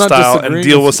going out I'm of not style and disagreeing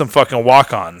deal with with some fucking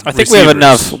walk-on. I think we have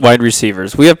enough wide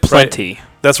receivers. We have plenty.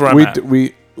 That's where I'm at.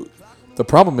 The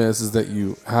problem is that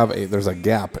you have there's a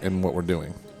gap in what we're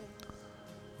doing.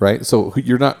 Right? So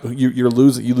you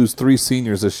lose 3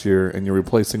 seniors this year and you're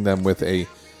replacing them with a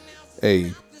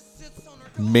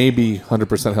maybe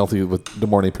 100% healthy with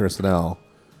DeMornay Pearsonell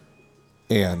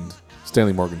and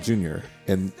Stanley Morgan Jr.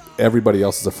 And everybody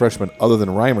else is a freshman other than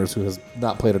Reimers, who has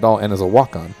not played at all and is a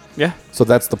walk-on. Yeah. So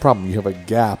that's the problem. You have a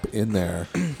gap in there.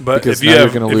 But because if you now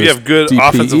have you're gonna lose good DPE.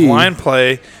 offensive line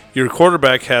play, your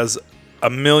quarterback has a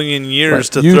million years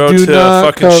Right. to You throw do to a not,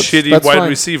 fucking Coach. shitty That's wide fine.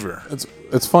 receiver.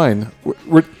 It's fine.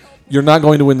 You're not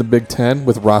going to win the Big Ten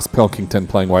with Ross Pilkington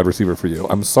playing wide receiver for you.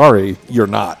 I'm sorry, you're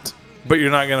not. But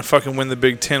you're not going to fucking win the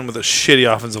Big Ten with a shitty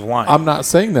offensive line. I'm not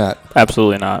saying that.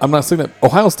 Absolutely not. I'm not saying that.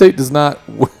 Ohio State does not.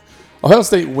 Ohio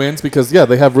State wins because,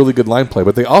 they have really good line play,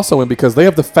 but they also win because they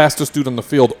have the fastest dude on the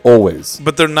field always.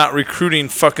 But they're not recruiting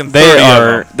fucking 30 They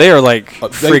of them. are like they-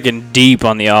 freaking deep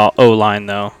on the O-line,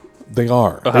 though. They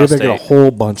are. Ohio They got a State.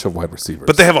 whole bunch of wide receivers.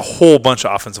 But they have a whole bunch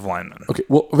of offensive linemen. Okay,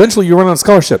 well, eventually you run out of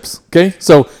scholarships, okay?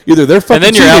 So either they're fucking And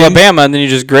then you're cheating, Alabama, and then you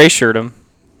just gray shirt them.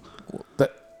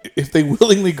 that if they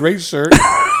willingly gray shirt,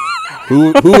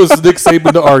 who was Nick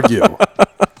Saban to argue?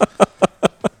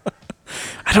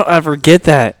 I don't ever get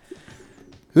that.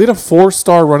 They had a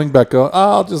 4-star running back go,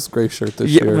 I'll just gray shirt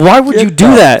this Yeah, year. why would Get you do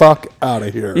the that? Fuck out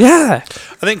of here. Yeah.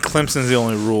 I think Clemson's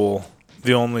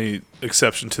the only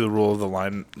exception to the rule of the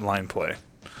line play.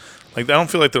 Like, I don't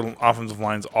feel like their offensive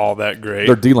line's all that great.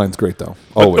 Their D-line's great, though.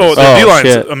 But- Always. their D-line's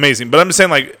shit. amazing. But I'm just saying,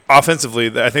 like,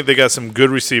 offensively, I think they got some good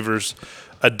receivers,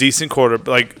 a decent quarter.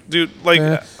 Like, dude, like,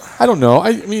 I don't know.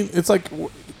 I mean, it's like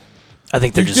I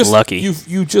think they're you just lucky.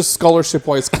 You just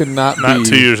scholarship-wise cannot be. not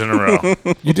 2 years in a row.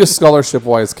 You just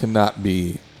scholarship-wise cannot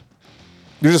be.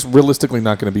 You're just realistically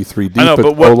not going to be 3 deep. I know, but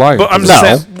O-line I'm is-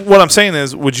 just saying, what I'm saying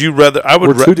is, would you rather? I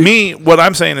would. We're too deep. What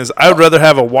I'm saying is, I would rather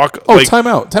have a walk. Oh, like, time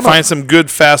out. Find some good,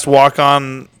 fast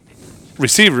walk-on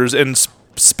receivers and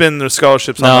spin their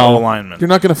scholarships on No. the linemen. You're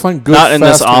not going to find good, Not in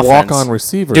this fast offense. walk-on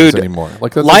receivers Dude, anymore.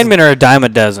 Like that Linemen are a dime a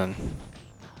dozen.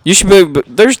 You should be. But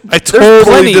there's. I there's totally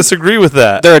plenty. disagree with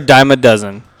that. They're a dime a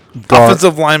dozen.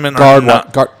 Offensive linemen are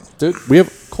not. Dude, we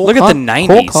have Cole Look at the Cole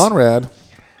 90s. Conrad.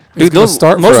 Dude, gonna those,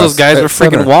 start most for of those us guys at were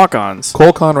freaking center. walk-ons.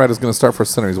 Cole Conrad is going to start for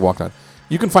center. He's a walk-on.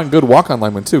 You can find good walk-on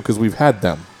linemen, too, because we've had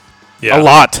them. Yeah. A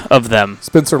lot of them.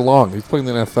 Spencer Long, he's playing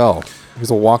in the NFL. He's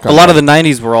a walk-on. A lot of the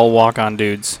 90s were all walk-on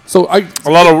dudes. So A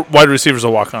lot of wide receivers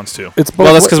are walk-ons too. it's both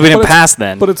Well, that's because we but didn't it's- pass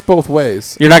then. But it's both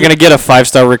ways. You're not going to get a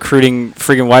 5-star recruiting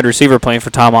freaking wide receiver playing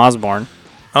for Tom Osborne.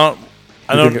 I You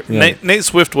don't. think it- yeah. Nate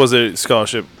Swift was a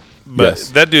scholarship, but Yes.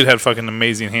 that dude had fucking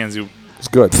amazing hands. It's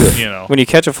good, too. You know. When you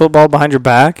catch a football behind your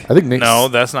back, I think Nate. No,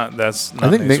 that's not. That's. Not I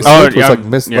think Nate Swift. Oh, Swift was yeah, like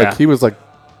missed. yeah. Like he was like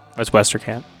that's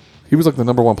Westerkamp. the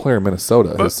number 1 player in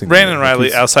Minnesota. But his senior Brandon year. Like, Riley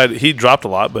he's- outside, he dropped a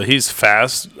lot, but he's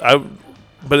fast.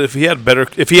 But if he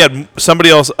had somebody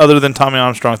else other than Tommy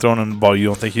Armstrong throwing him the ball, you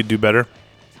don't think he'd do better?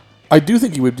 I do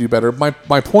think he would do better. My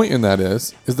point in that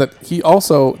is that he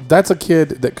also that's a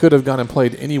kid that could have gone and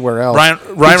played anywhere else. Ryan He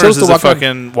Reimers chose to is a walk on-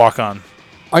 fucking walk-on.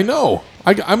 I know.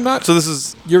 I'm not. So this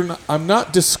is You're not. I'm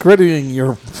not discrediting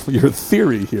your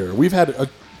theory here. We've had a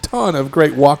ton of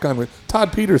great walk-on.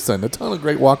 Todd Peterson, a ton of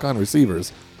great walk-on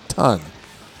receivers, ton.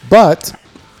 But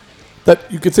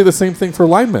that you could say the same thing for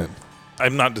linemen.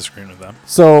 I'm not disagreeing with them.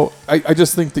 So I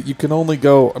just think that you can only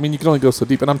go. I mean, you can only go so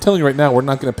deep. And I'm telling you right now, we're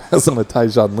not going to pass on a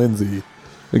Tyjon Lindsey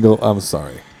and go. I'm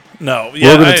sorry. No, yeah,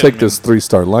 We're going I to take mean- this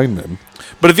 3-star lineman.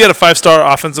 But if you had a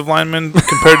 5-star offensive lineman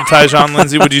compared to Tyjon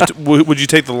Lindsey, would you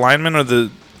take the lineman or the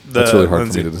That's really hard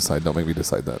Lindsey? for me to decide. Don't make me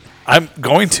decide that. I'm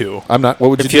going to. I'm not. What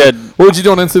would If you you do? had- What would you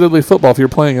do on NCAA football if you're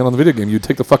playing it on the video game? You'd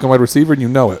take the fucking wide receiver and you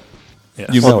know it. Yes.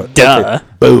 You know it. duh. Okay.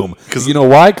 Boom. Because you know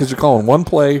why? Because you're calling one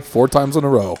play 4 times in a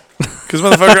row. Because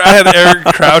motherfucker, I had Eric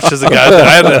Crouch as a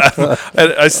guy.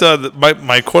 I saw that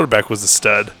my quarterback was a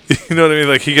stud. You know what I mean?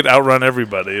 Like he could outrun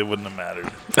everybody. It wouldn't have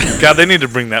mattered. God, they need to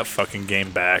bring that fucking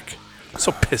game back. I'm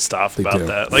so pissed off They about do.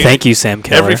 that. Like Thank you, Sam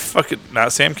Keller. every fucking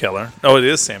not Sam Keller. Oh, it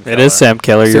is Sam Keller. It is Sam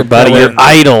Keller, your Sam buddy, Keller. your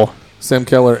idol. Sam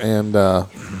Keller and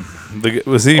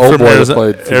Was he old from boy that Arizona?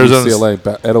 played for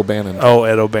UCLA, Ed O'Bannon. Oh,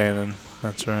 Ed O'Bannon.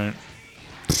 That's right.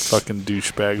 Fucking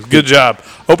douchebags. Good job.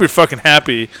 Hope you're fucking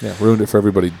happy. Yeah, ruined it for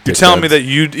everybody. You're telling me that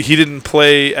he didn't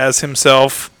play as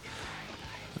himself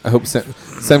I hope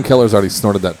Sam Keller's already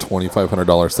snorted that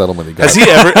 $2,500 settlement he got.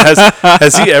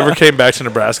 Has he ever came back to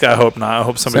Nebraska? I hope not. I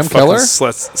hope somebody Sam fucking Keller?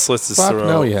 slits his Fuck throat.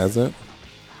 no, he hasn't.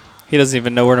 He doesn't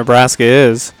even know where Nebraska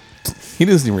is. He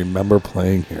doesn't even remember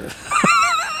playing here.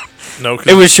 No, 'cause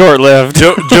It was short-lived.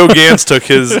 Joe Gans took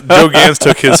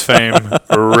his fame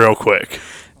real quick.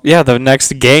 Yeah, the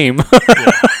next game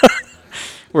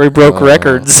where he broke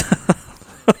records.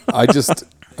 I just,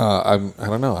 I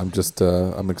don't know. I'm just,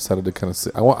 I'm excited to kind of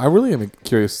see. I really am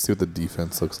curious to see what the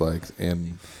defense looks like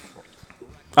and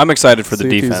I'm excited for the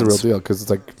see if he's the real defense. deal because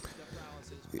it's like,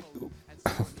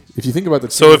 if you think about the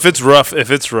team, So if it's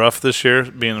rough this year,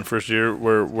 being the first year,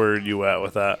 where are you at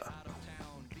with that?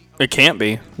 It can't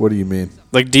be. what do you mean?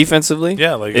 Like defensively?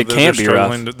 Yeah, like it they're can't be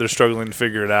rough. They're struggling to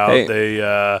figure it out. Hey.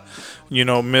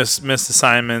 They, miss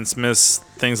assignments, miss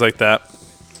things like that.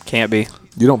 Can't be.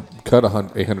 You don't cut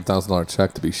 $800,000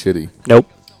 check to be shitty. Nope.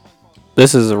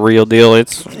 This is a real deal.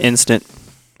 It's instant.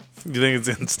 You think it's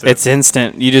instant? It's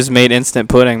instant. You just made instant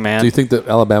pudding, man. Do you think that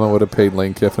Alabama would have paid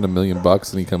Lane Kiffin $1 million and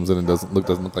he comes in and doesn't look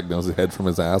like knows his head from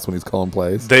his ass when he's calling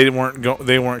plays? They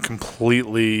weren't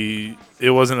completely.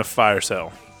 It wasn't a fire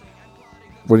sale.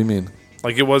 What do you mean?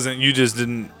 Like it wasn't. You just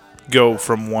didn't go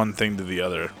from one thing to the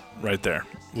other right there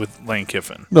with Lane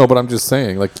Kiffin. No, but I'm just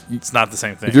saying, like, It's not the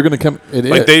same thing. if you're gonna come,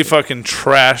 They fucking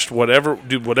trashed whatever we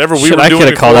Shit, were I doing. could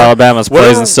have called before. Alabama's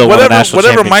plays and still won a national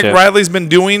whatever Mike championship. Riley's been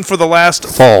doing for the last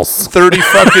false. 30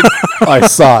 fucking. I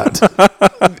saw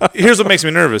it. Here's what makes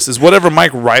me nervous: is whatever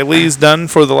Mike Riley's done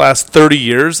for the last 30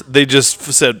 years. They just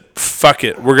said, "Fuck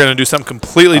it, we're gonna do something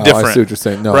completely different." I see what you're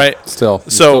saying. No, right? Still,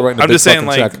 you're So still writing a I'm big just saying,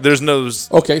 fucking like, check. there's no.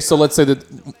 Okay, so let's say that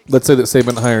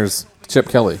Saban hires Chip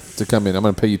Kelly to come in. I'm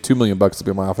going to pay you $2 million to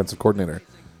be my offensive coordinator.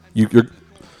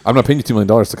 I'm not paying you $2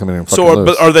 million to come in here and fucking So,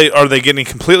 lose. but are they getting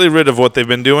completely rid of what they've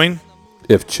been doing?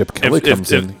 If Chip Kelly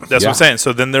comes in, That's what yeah. I'm saying.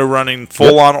 So then they're running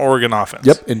full on Oregon offense.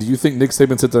 Yep. And do you think Nick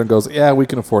Saban sits there and goes, "Yeah, we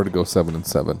can afford to go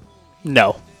 7-7"?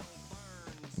 No.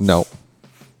 No.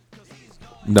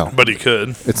 No. But he could.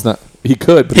 It's not. He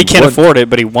could. But He can't wouldn't. afford it,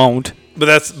 but he won't. But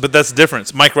that's the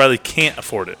difference. Mike Riley can't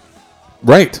afford it.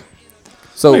 Right.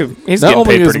 So Wait, he's not getting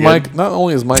only paid is pretty Mike, good. not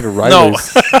only is Mike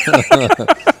Riley's,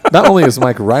 not only is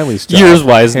Mike Riley's job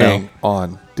Years-wise, no. hang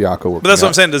on Diaco working But that's what I'm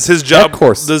out. saying. Does his job? Of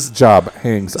course, Does job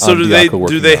hangs so? on Do Diaco they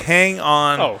working out. hang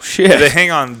on? Oh, shit. Do they hang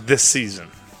on this season?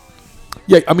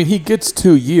 Yeah, I mean he gets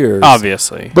 2 years,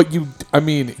 Obviously. But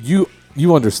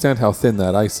you understand how thin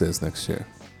that ice is next year.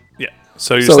 Yeah.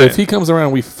 So you're So saying. if he comes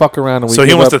around, we fuck around and we. so he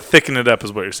give wants up, to thicken it up,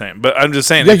 is what you're saying. But I'm just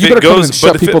saying. Yeah, if you it better come in goes, and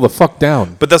shut but if people it, the fuck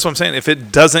down. But that's what I'm saying. If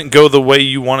it doesn't go the way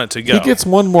you want it to go, He gets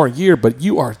one more year, but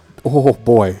you are oh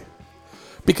boy,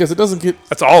 because it doesn't get.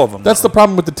 that's all of them. That's the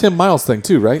problem with the Tim Miles thing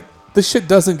too, right? This shit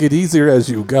doesn't get easier as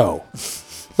you go.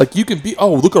 Like you can be,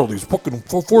 oh look at all these fucking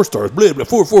four stars, blah blah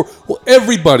 4. Well,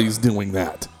 everybody's doing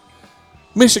that.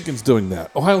 Michigan's doing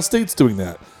that. Ohio State's doing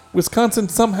that. Wisconsin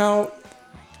somehow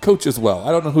coaches well.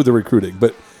 I don't know who they're recruiting,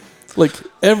 but like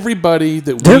everybody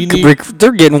that we need,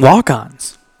 They're getting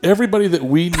walk-ons. everybody that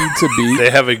we need to beat, They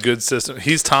have a good system.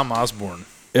 He's Tom Osborne.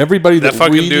 everybody That that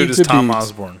fucking we dude need is to Tom beat,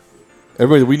 Osborne.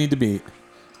 everybody that we need to beat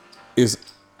is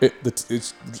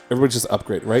it's everybody's just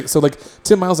upgrade, right? So like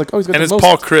Tim Miles, like, oh, he's got And the it's most.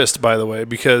 Paul Christ, by the way,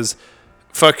 because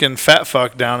fucking fat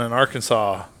fuck down in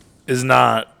Arkansas is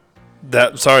not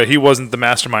that. Sorry, he wasn't the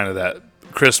mastermind of that.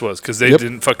 Chris was, because they Yep.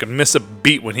 didn't fucking miss a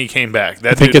beat when he came back.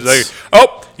 That think dude is like, it's-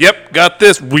 oh, yep, got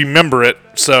this. Remember it.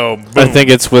 So boom. I think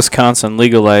it's Wisconsin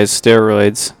legalized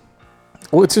steroids.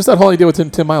 Well, it's just that whole idea with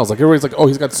Tim Miles. Like everybody's like, oh,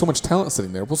 he's got so much talent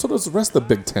sitting there. Well, so does the rest of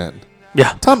the Big Ten.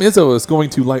 Yeah. Tom Izzo is going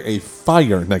to light a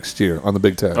fire next year on the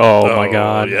Big Ten. Oh, my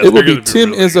God. yeah, it will they're be gonna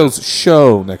Tim really Izzo's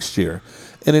show next year,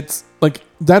 and it's like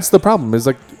that's the problem. Is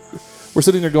like we're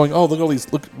sitting there going, oh, look at all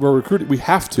these. Look, we're recruiting. We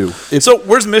have to. If good. So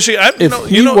where's Michigan? if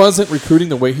he wasn't recruiting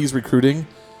the way he's recruiting,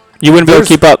 You wouldn't be able to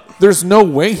keep up. there's no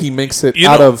way he makes it You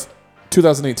out know- of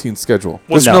 2018 schedule.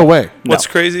 There's No. no way. What's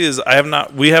crazy is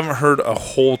we haven't heard a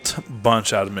whole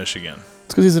bunch out of Michigan.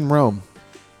 It's because he's in Rome.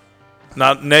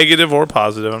 Not negative or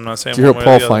positive. I'm not saying. Did you hear one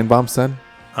what way Paul or the other. Feinbaum said?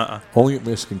 Uh-uh. Only at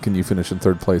Michigan can you finish in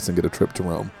third place and get a trip to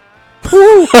Rome.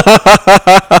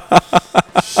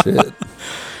 Shit.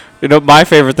 You know, my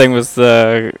favorite thing was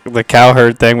the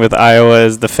cowherd thing with Iowa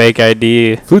is the fake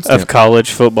ID Food stamp. of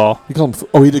college football. He called him.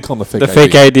 Oh, he did call him the fake. The ID.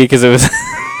 fake ID because it was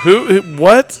Who?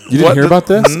 What? You didn't What hear the- about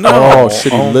this? No. Oh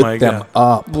shit! He Oh my lit them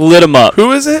God. up. lit them up.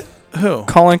 Who is it? Who?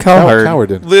 Colin Howard Cowherd. Coward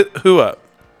did. Lit who up?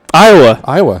 Iowa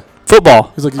Iowa.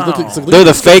 football. He's like, look, he's like, look They're at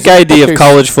the this. fake ID Okay, of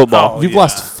college football. Oh, You've yeah.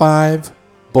 lost 5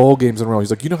 bowl games in a row. He's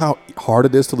like, you know how hard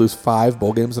it is to lose 5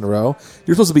 bowl games in a row?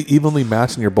 You're supposed to be evenly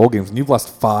matched in your bowl games, and you've lost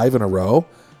 5 in a row.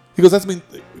 He goes,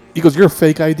 he goes, you're a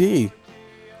fake ID.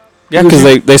 Yeah, because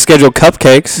they schedule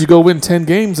cupcakes. You go win 10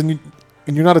 games and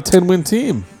you're not a 10-win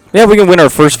team. Yeah, we can win our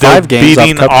first 5 games off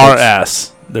beating cupcakes. our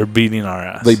ass. They're beating our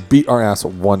ass. They beat our ass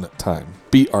one time.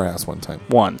 Beat our ass one time.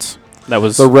 Once. That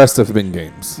was The rest have been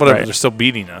games. Whatever. Right. They're still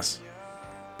beating us.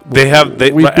 They have.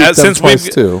 We beat them twice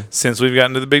too. Since we've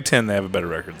gotten to the Big Ten, they have a better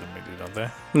record than we do, don't they?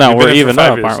 no, We've we're been in for even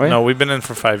 5 up, years. aren't we? No, we've been in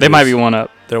for 5 years. They might be one up.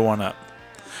 They're one up.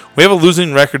 We have a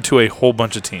losing record to a whole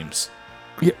bunch of teams.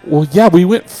 Yeah, well, yeah, we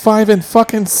went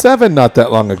 5-7 not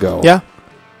that long ago. Yeah.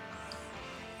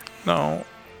 No.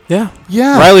 Yeah.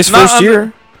 Yeah. Riley's Not first under-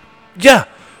 year. Yeah,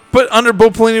 but under Bo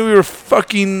Pelini, we were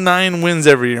fucking 9 wins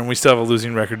every year, and we still have a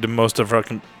losing record to most of our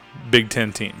Big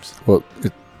Ten teams. Well,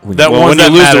 That Well, ones when you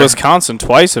that lose matter. to Wisconsin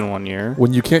twice in 1 year.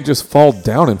 when you can't just fall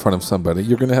down in front of somebody,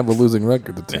 you're going to have a losing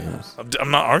record to teams.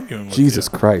 I'm not arguing with Jesus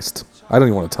you. Christ. I don't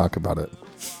even want to talk about it.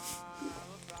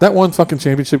 That one fucking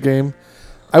championship game,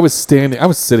 I was sitting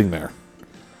there.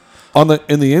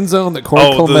 In the end zone that Corey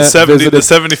Oh, Clement the 70, visited. the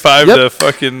 75 Yep. to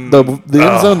fucking... The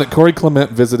end zone that Corey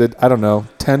Clement visited, I don't know,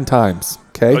 10 times.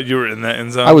 Okay? Oh, you were in that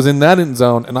end zone? I was in that end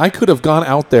zone, and I could have gone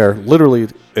out there literally,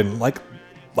 and like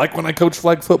when I coached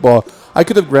flag football, I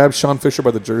could have grabbed Sean Fisher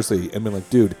by the jersey and been like,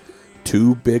 dude,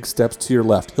 2 big steps to your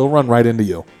left. He'll run right into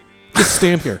you. Just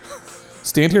stand here.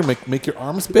 Stand here, make your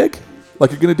arms big,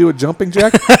 like you're going to do a jumping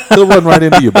jack. He'll run right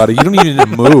into you, buddy. You don't even need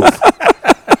to move.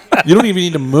 You don't even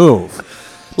need to move.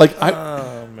 Like,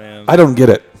 Oh, man. I don't get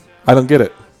it. I don't get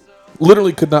it.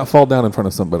 Literally could not fall down in front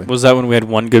of somebody. Was that when we had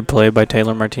one good play by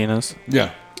Taylor Martinez?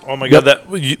 Yeah. Oh, my God.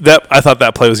 That I thought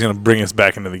that play was going to bring us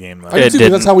back into the game, though. I It do, but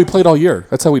that's didn't. how we played all year.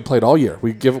 That's how we played all year.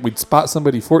 We'd spot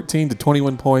somebody 14 to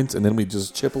 21 points, and then we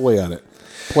just chip away at it.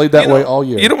 Played that way all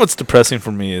year. You know what's depressing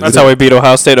for me is... That's how we beat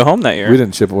Ohio State at home that year. we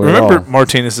didn't chip away Remember at all.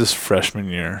 Martinez's freshman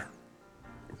year,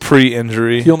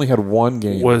 pre-injury, He only had one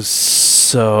game. was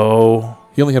so...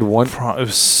 He only had one. It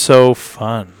was so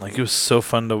fun. Like, it was so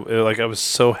fun to... Like, I was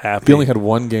so happy. He only had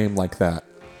one game like that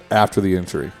after the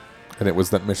injury, and it was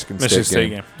that Michigan State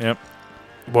game. Yep.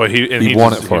 Boy, He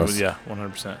won it for us. Yeah,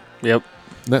 100%. Yep.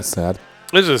 Isn't that sad?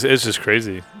 It's just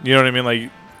crazy. You know what I mean?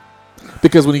 Like,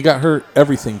 Because when he got hurt,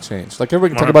 everything changed. Like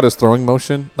everybody can talk Right. about his throwing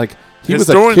motion. Like he His was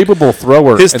a capable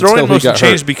thrower. his until throwing he motion got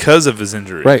changed hurt. because of his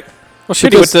injury. Right. Well,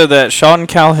 shit, he went Because- to that Sean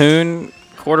Calhoun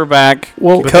quarterback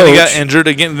Well, But coach. then he got injured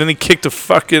again. Then he kicked something.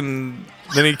 And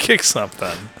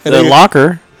The then-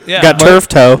 locker. Yeah. Got turf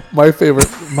toe. My favorite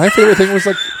thing was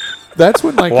like that's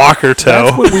when like Walker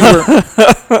toe. That's when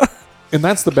we were. And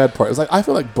that's the bad part. It's like I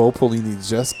feel like Bo Pelini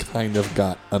just kind of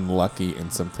got unlucky in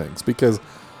some things because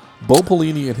Bo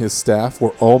Pelini and his staff were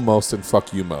almost in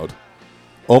fuck you mode.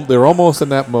 They were almost in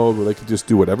that mode where they could just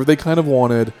do whatever they kind of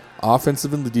wanted,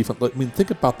 offensive and the defense. I mean, think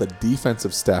about the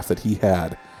defensive staff that he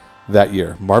had that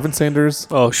year. Marvin Sanders,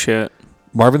 Oh, shit.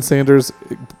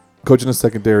 coaching the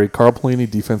secondary. Carl Pelini,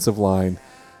 defensive line.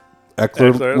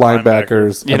 Eckler, Eckler,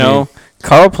 linebackers. You I know, mean,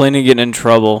 Carl Pelini getting in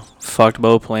trouble fucked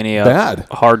Bo Pelini up. bad.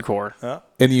 Hardcore.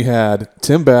 And you had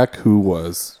Tim Beck, who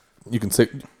was you can say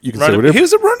whatever. He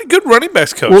was a good running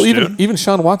backs coach. Well, dude. even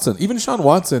Sean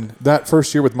Watson, that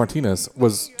first year with Martinez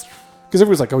was because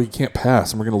everybody's like, oh, he can't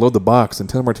pass, and we're going to load the box, and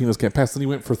Taylor Martinez can't pass. Then he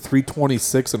went for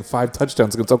 326 and 5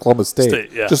 touchdowns against Oklahoma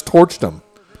State. Yeah. Just torched them.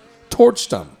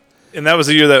 And that was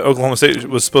the year that Oklahoma State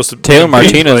was supposed to. Taylor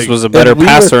compete, Martinez like- was a better and we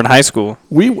passer were- in high school.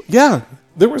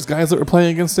 There was guys that were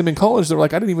playing against him in college that were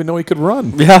like, I didn't even know he could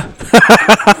run. Yeah.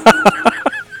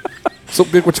 So,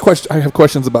 which question? I have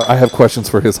questions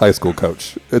for his high school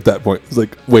coach at that point. It's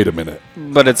like, wait a minute.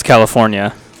 But it's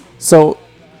California. So,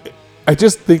 I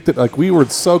just think that like we were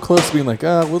so close to being like,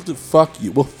 we'll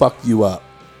fuck you up,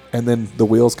 and then the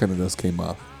wheels kind of just came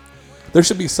off. There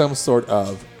should be some sort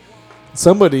of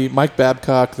somebody, Mike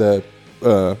Babcock, the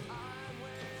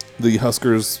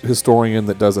Huskers historian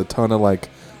that does a ton of like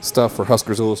stuff for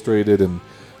Huskers Illustrated and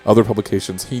other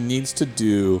publications. He needs to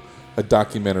do a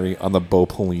documentary on the Bo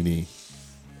Pelini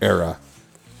era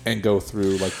and go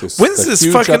through like this. When's the this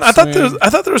huge fucking? I thought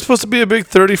upswing. there was supposed to be a big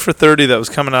 30 for 30 that was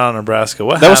coming out of Nebraska.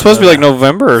 What That was supposed to be like happened?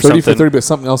 November or 30 something. for 30, but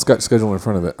something else got scheduled in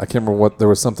front of it. I can't remember what. There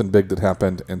was something big that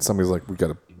happened, and somebody's like,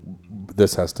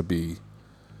 this has to be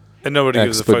And nobody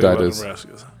gives a fuck about expedited.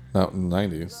 Nebraska. out in the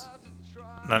 90s.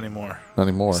 Not anymore. Not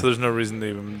anymore. So there's no reason to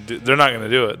even. They're not going to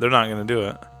do it. They're not going to do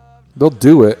it. They'll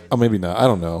do it. Oh, maybe not. I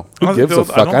don't know. I Who don't gives a think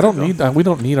fuck? they'll- I don't need. We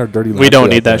don't need our dirty. We don't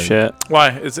laundry need out that there. shit. Why?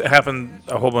 It happened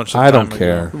a whole bunch of I time don't ago.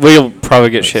 care. We'll probably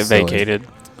get shit silly. vacated.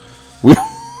 We,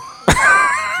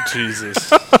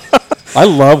 Jesus. I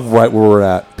love right where we're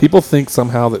at. People think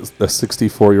somehow that the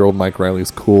 64-year-old Mike Riley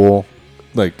is cool.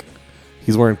 Like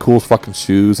he's wearing cool fucking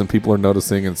shoes, and people are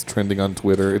noticing, and it's trending on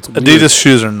Twitter. It's weird. Adidas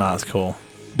shoes are not cool.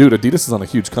 Dude, Adidas is on a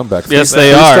huge comeback. Yes,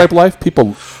 they Three are. Stripe Life,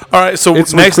 people. All right, so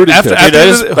It's next recruiting after, kit. after Dude, I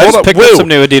this, just hold up, picked up whoa. some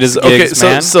new Adidas Okay, gigs,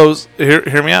 man. so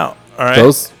hear me out. All right.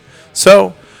 Those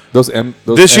So those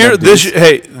this year,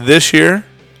 NMDs. this year,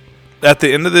 at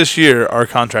the end of this year, our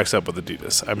contract's up with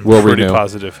Adidas. I'm We'll pretty renew.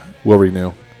 positive. will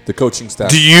renew. The coaching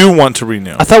staff. Do you want to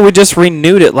renew? I thought we just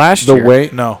renewed it last the year. way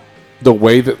No. the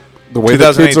way that kids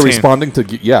are 2018. responding to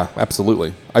yeah,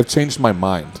 absolutely. I've changed my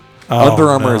mind. Oh, Under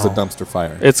Armour is a no. dumpster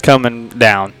fire. It's coming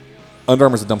down. Under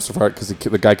Armour is a dumpster fire because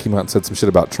the guy came out and said some shit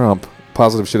about Trump,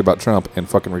 positive shit about Trump, and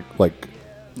fucking people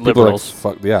are Liberals.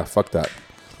 like, fuck that.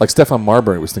 Like Stefan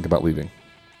Marbury was thinking about leaving,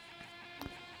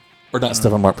 or not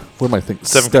Stefan Marbury. What am I thinking?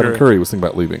 Stephen Stephen Curry. Curry was thinking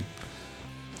about leaving.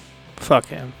 Fuck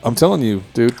him. I'm telling you,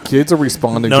 dude, kids are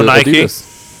responding No to Nike?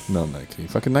 Adidas. No Nike.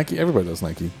 Fucking Nike. Everybody does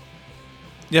Nike.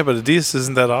 Yeah, but Adidas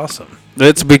isn't that awesome.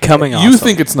 It's becoming awesome. You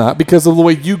think it's not because of the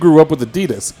way you grew up with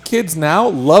Adidas. Kids now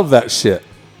love that shit.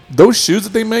 Those shoes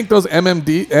that they make, those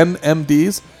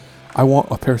NMDs, I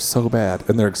want a pair so bad,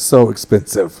 and they're so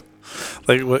expensive.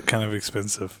 Like what kind of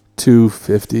expensive?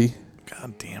 $250.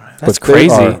 God damn it. That's But they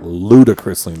crazy. are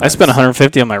ludicrously nice. I spent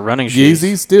 $150 on my running shoes.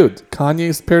 Yeezys, dude.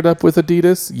 Kanye's paired up with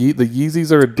Adidas. The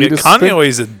Yeezys are Yeah, Adidas. Kanye fit.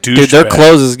 always a douche. Dude, their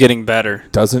clothes is getting better.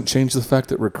 Doesn't change the fact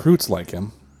that recruits like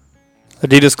him.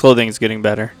 Adidas clothing is getting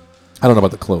better. I don't know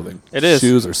about the clothing. It is.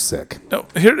 Shoes are sick. No,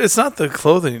 here it's not the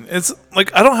clothing. It's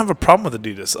like I don't have a problem with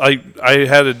Adidas. I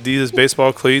had Adidas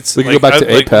baseball cleats. We can like, go back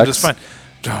to Apex. Just fine.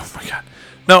 Oh my god.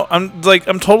 No, I'm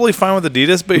totally fine with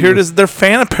Adidas, but here it is. Their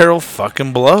fan apparel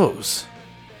fucking blows.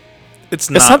 It's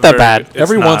not that very bad. good. It's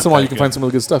Every not once in a while, that you can good. find some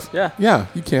really good stuff. Yeah. Yeah,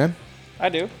 you can. I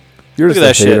do. You're Look just at a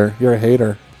that shit. hater. You're a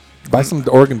hater. Buy some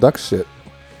Oregon Ducks shit.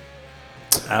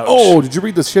 Ouch. Oh, did you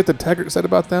read the shit that Taggart said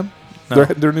about them? No.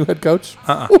 Their new head coach?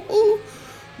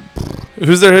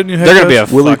 Who's their new head They're gonna be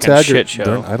coach? a Willie fucking Taggart. shit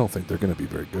show. I don't think they're going to be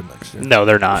very good next year. No,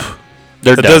 they're not.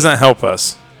 They're That done. doesn't help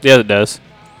us. Yeah, it does.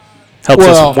 Helps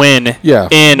Well, us win Yeah.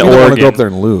 in we don't want to go Oregon, up there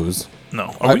and lose.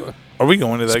 No. I- Are we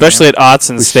going to that especially game? at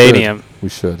Autzen We Stadium. We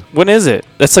should. When is it?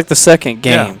 That's like the second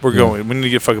game. Yeah, we're going. We need to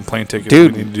get fucking plane tickets.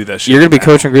 Dude, we need to do that shit. You're gonna be now.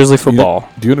 coaching Grizzly football.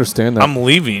 Do you understand that? I'm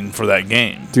leaving for that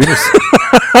game. do you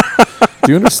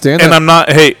do you understand And that? I'm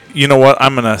not. Hey, you know what?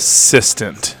 I'm an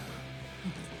assistant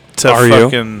to Are you?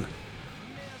 fucking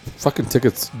Fucking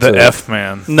tickets. the to, F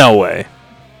man. No way.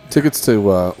 Tickets to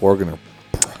Oregon are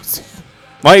pricey.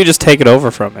 Why don't you just take it over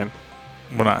from him?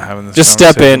 We're not having this. Just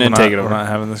step conversation. in and We're take not- it over. We're not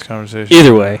having this conversation.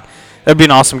 Either way, that'd be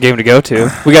an awesome game to go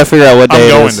to. We gotta figure out what day I'm it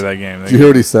going is. to that game. Do you hear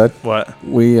what he said? What?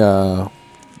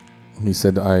 He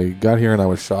said, I got here and I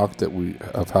was shocked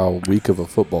of how weak of a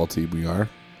football team we are.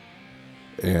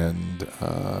 And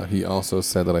he also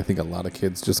said that I think a lot of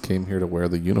kids just came here to wear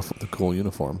the cool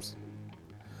uniforms.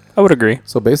 I would agree.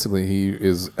 So basically, he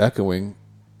is echoing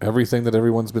everything that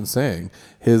everyone's been saying.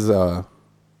 His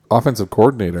offensive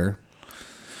coordinator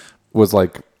was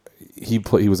like, he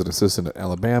was an assistant at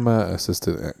Alabama,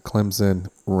 assistant at Clemson,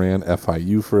 ran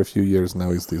FIU for a few years.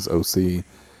 Now he's this OC.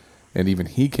 And even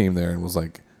he came there and was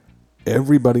like,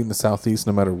 everybody in the Southeast,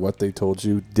 no matter what they told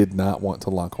you, did not want to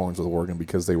lock horns with Oregon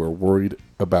because they were worried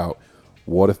about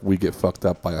what if we get fucked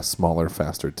up by a smaller,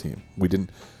 faster team.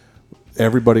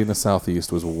 Everybody in the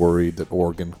Southeast was worried that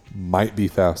Oregon might be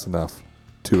fast enough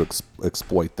to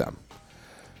exploit them.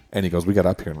 And he goes, we got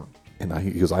up here, and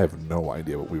he goes, I have no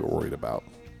idea what we were worried about.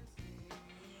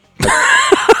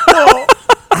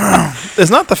 It's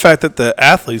not the fact that the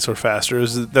athletes were faster;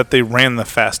 is that they ran the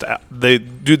fast. They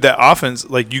dude that offense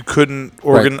like you couldn't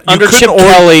organize. Right. Under Chip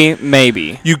Kelly,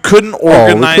 maybe. You couldn't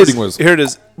organize. recruiting was- Here it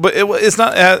is, but it's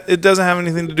not. It doesn't have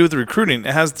anything to do with the recruiting.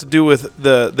 It has to do with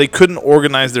they couldn't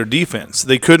organize their defense.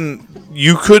 They couldn't.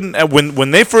 You couldn't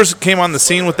when they first came on the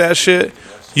scene with that shit.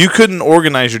 You couldn't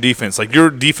organize your defense. Like your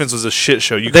defense was a shit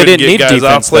show. You They couldn't didn't get need guys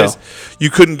defense, off plays. You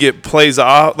couldn't get plays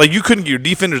off. Like you couldn't get your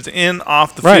defenders in,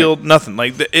 off the Right. field. Nothing.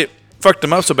 Like it fucked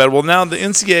them up so bad. Well, now the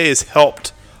NCAA has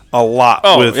helped a lot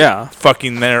with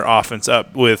fucking their offense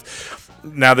up. With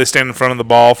now they stand in front of the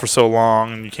ball for so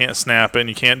long, and you can't snap it, and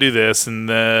you can't do this, and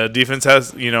the defense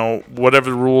has whatever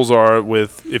the rules are.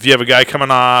 With if you have a guy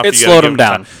coming off, It you gotta slowed give him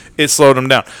down. time. It slowed them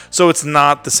down. So it's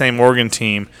not the same Oregon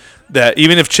team. That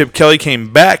even if Chip Kelly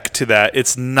came back to that,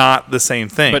 it's not the same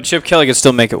thing. But Chip Kelly could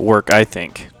still make it work, I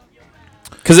think.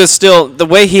 Because it's still, the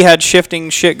way he had shifting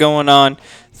shit going on,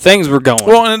 things were going.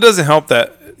 Well, and it doesn't help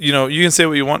that, you can say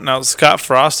what you want now. Scott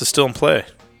Frost is still in play.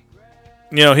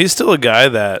 He's still a guy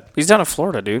that, He's down in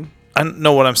Florida, dude. I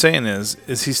know what I'm saying is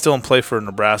he's still in play for a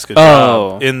Nebraska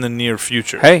Oh. job in the near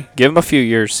future. Hey, give him a few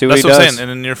years. See what That's he what does. I'm saying.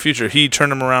 In the near future, he turned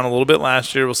him around a little bit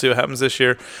last year. We'll see what happens this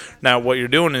year. Now, what you're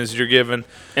doing is you're giving.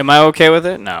 Am I okay with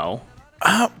it? No.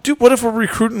 Dude, what if we're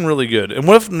recruiting really good? And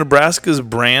what if Nebraska's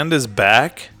brand is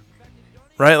back?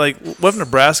 Right? Like, what if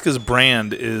Nebraska's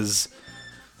brand is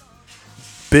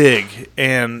big,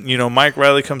 and Mike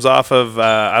Riley comes off of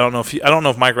I don't know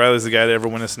if Mike Riley's the guy to ever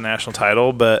win us a national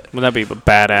title, but Would that be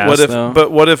badass? what if? though?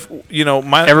 But what if Everybody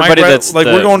Mike Riley, that's like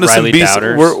the we're going to Riley some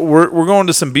doubters. we're going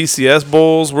to some BCS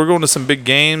bowls, we're going to some big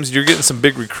games. You're getting some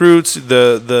big recruits.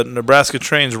 The Nebraska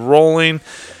train's rolling.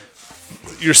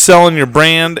 You're selling your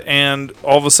brand, and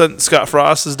all of a sudden Scott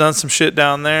Frost has done some shit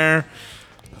down there.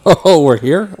 Oh, we're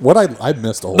here. What I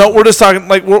missed a whole. No, we're just talking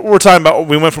like we're talking about.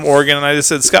 We went from Oregon, and I just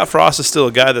said Scott Frost is still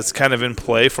a guy that's kind of in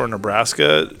play for a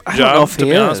Nebraska I don't job. know if to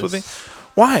he be honest is. with you,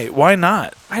 why? Why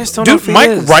not? I just don't know Dude, if he Mike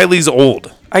is. Riley's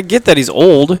old. I get that he's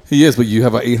old. He is, but you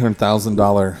have a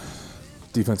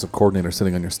 $800,000 defensive coordinator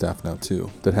sitting on your staff now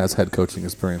too that has head coaching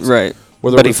experience. Right.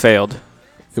 Whether But it he was- failed.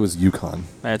 It was UConn.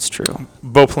 That's true.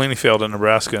 Bo Pelini failed in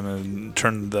Nebraska and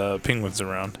turned the Penguins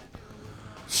around.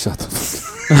 Shut the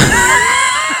fuck.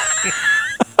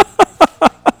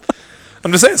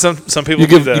 I'm just saying, some people You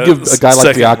give need a guy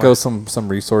like second Diaco one. some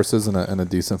resources and a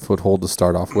decent foothold to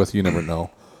start off with. You never know,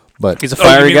 but He's a Oh, you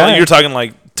fiery mean, guy. like, you're talking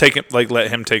like let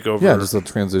him take over. yeah, just a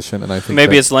transition. And I think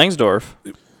Maybe that- it's Langsdorff.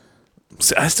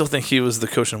 See, I still think he was the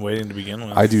coach in waiting to begin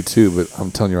with. I do too, but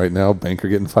I'm telling you right now, Banker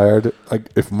getting fired. Like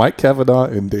if Mike Kavanaugh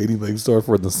and Danny Langsdorff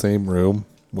were in the same room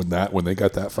when they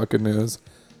got that fucking news,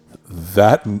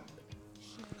 that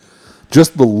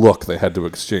just the look they had to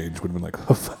exchange would have been like,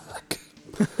 oh fuck.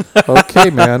 Okay,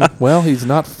 man. Well, he's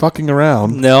not fucking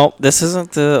around. No, this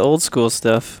isn't the old school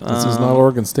stuff. This is not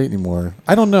Oregon State anymore.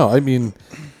 I don't know. I mean,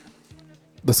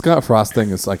 the Scott Frost thing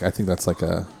is like, I think that's like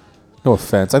a, no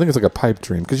offense, I think it's like a pipe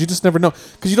dream because you just never know.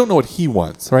 Because you don't know what he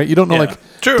wants, right? You don't know, Yeah,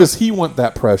 like, true. does he want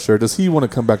that pressure? Does he want to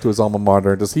come back to his alma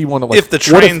mater? Does he want to, like, if the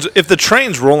what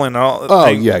train's rolling, Oh,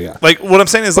 yeah. Like what I'm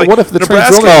saying is, But like, what if the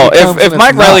train's Nebraska? rolling? Oh, Becomes if and Mike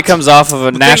it's Riley not. comes off of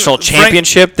a national Frank-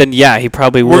 championship, then yeah, he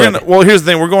probably would. Well, here's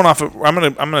the thing. We're going off of. I'm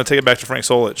gonna take it back to Frank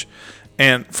Solich,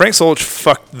 and Frank Solich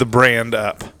fucked the brand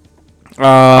up.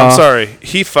 I'm sorry,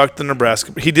 he fucked the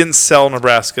Nebraska. He didn't sell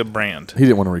Nebraska brand, He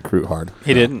didn't want to recruit hard.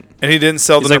 He didn't. and he didn't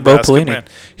sell He's the like Bo Nebraska Pelini. brand.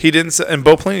 He didn't, and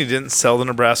Bo Pelini didn't sell the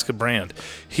Nebraska brand.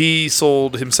 He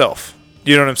sold himself.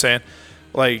 You know what I'm saying?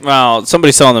 Like Well,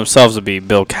 somebody selling themselves would be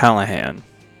Bill Callahan.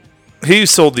 he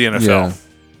sold the NFL.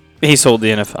 Yeah. He sold the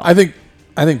NFL. I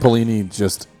think Pelini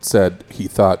just said he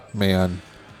thought, man,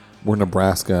 we're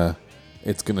Nebraska.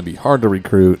 It's going to be hard to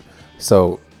recruit.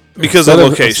 So Because of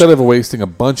location. Instead of wasting a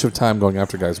bunch of time going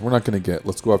after guys, we're not going to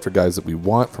let's go after guys that we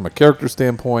want from a character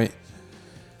standpoint.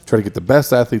 Try to get the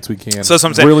best athletes we can. So that's what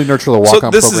I'm saying. Really nurture the walk-on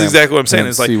So this program is exactly what I'm saying. and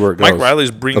It's like see where it Mike goes. Riley's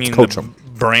Let's bringing coach the 'em.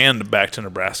 brand back to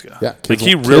Nebraska. Yeah, like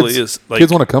he kids- really is. Like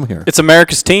kids want to come here. it's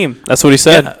America's team. That's what he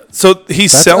said. Yeah. So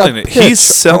he's That's selling a it. pitch. He's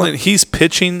selling. He's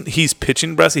pitching. He's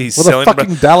pitching Nebraska. He's Well, the selling. fucking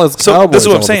Nebraska. Dallas So Cowboys. this is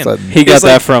what I'm all of a saying. sudden. He got It's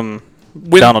that like from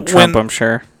when- Donald Trump, when- I'm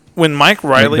sure. When Mike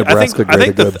Riley, Nebraska I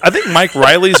think greater good. Mike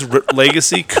Riley's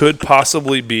legacy could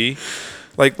possibly be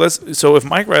like So if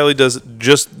Mike Riley does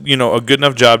just a good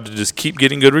enough job to just keep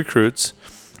getting good recruits,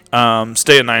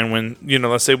 stay a 9-win.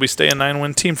 Let's say we stay a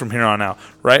 9-win team from here on out,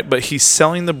 right? But he's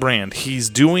selling the brand. He's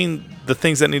doing the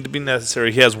things that need to be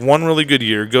necessary. He has one really good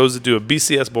year, goes to do a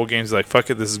BCS bowl game. He's like, fuck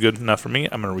it, this is good enough for me.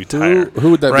 I'm gonna retire.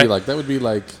 Who would that be Right? like? That would be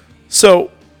like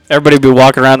So Everybody would be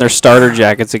walking around their starter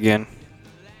jackets again.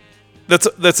 that's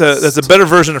a better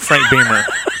version of Frank Beamer.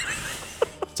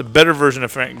 It's a better version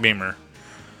of Frank Beamer.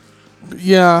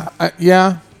 yeah.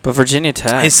 But Virginia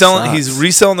Tech. He's selling. sucks. He's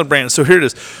reselling the brand. So here it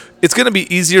is. It's going to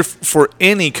be easier for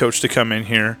any coach to come in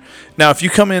here. Now, if you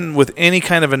come in with any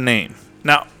kind of a name,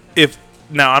 now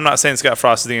I'm not saying Scott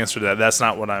Frost is the answer to that. That's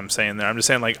not what I'm saying there. I'm just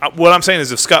saying what I'm saying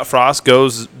is if Scott Frost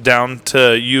goes down to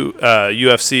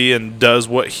UFC and does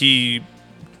what he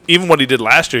did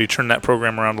last year, he turned that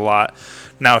program around a lot.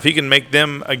 Now, if he can make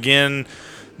them again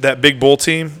that big bowl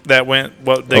team that went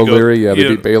O'Leary, they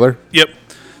beat Baylor. Yep.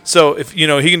 So if he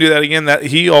can do that again, that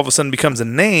he all of a sudden becomes a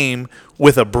name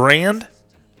with a brand,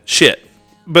 shit.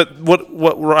 But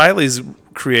what Riley's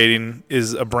creating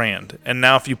is a brand, and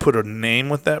now if you put a name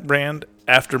with that brand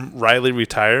after Riley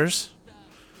retires,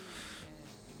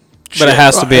 But it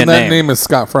has to be a and that name. name is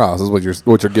Scott Frost. Is what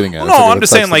you're getting at. No, I'm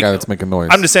just saying, the like, guy that's making noise.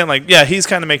 I'm just saying, like, yeah, he's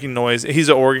kind of making noise. He's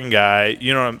an Oregon guy,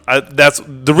 that's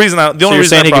the reason. The So only you're reason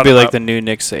saying I he brought could be him like up- the new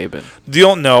Nick Saban.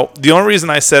 The only reason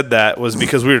I said that was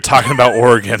because we were talking about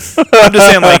Oregon. I'm just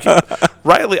saying, like,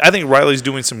 Riley. I think Riley's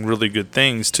doing some really good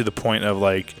things to the point of,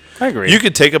 like, I agree. you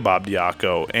could take a Bob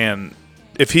Diaco, and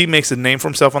if he makes a name for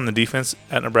himself on the defense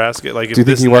at Nebraska, like, if Do you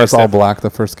think this he is wears next all step- black the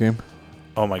first game?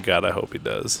 Oh my God, I hope he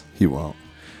does. He won't.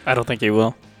 I don't think he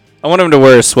will. I want him to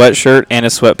wear a sweatshirt and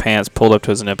his sweatpants pulled up to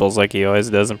his nipples like he always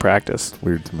does in practice.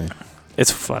 Weird to me.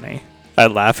 It's funny. I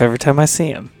laugh every time I see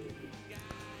him.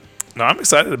 No, I'm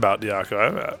excited about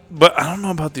Diaco, but I don't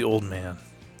know about the old man.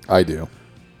 I do.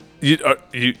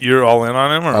 You're all in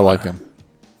on him, or I like him.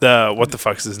 What the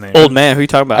fuck's his name? Old man, who you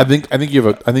talking about? I think you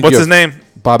have a. I think What's you his have name?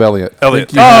 Bob Elliott. Elliott.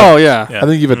 I think you have, yeah. I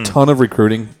think you have a ton of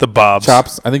recruiting The Bobs.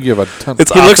 chops. I think you have a ton.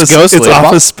 It's He looks office, ghostly. It's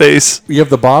Office Space. You have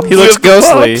the Bobs. He looks You have the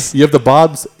ghostly. Bobs. You have the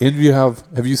Bobs, and you have.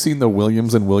 Have you seen the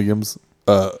Williams and Williams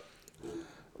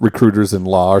recruiters in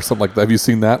law or something like that? Have you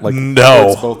seen that? Like No.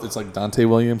 It's both. It's like Dante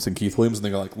Williams and Keith Williams, and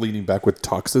they're like leaning back with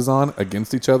tuxes on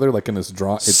against each other, like in this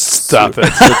draw. It's Stop sweet.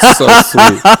 it. It's so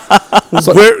sweet.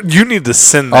 So Where you need to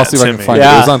send that I'll see if I to can me. find it.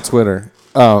 Yeah. It was on Twitter.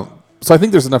 So I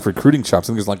think there's enough recruiting chops.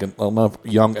 I think there's like enough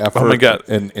young effort Oh my God.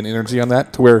 and energy on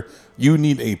that to where you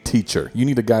need a teacher. You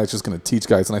need a guy that's just going to teach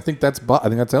guys, and I think that's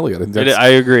Elliott. I think that's I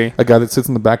agree. a guy that sits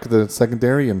in the back of the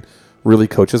secondary and really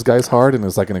coaches guys hard and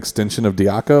is like an extension of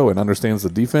Diaco and understands the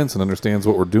defense and understands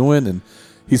what we're doing. And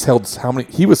he's held how many?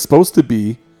 He was supposed to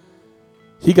be.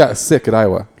 He got sick at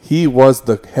Iowa. He was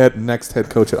the next head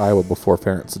coach at Iowa before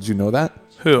Ferentz. Did you know that?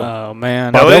 Who? Oh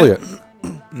man. Bob Elliott? Elliott.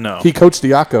 No. He coached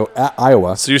Diaco at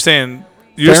Iowa. So you're saying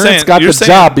Ferentz got the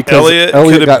job because Elliott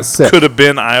could've- got sick. Could have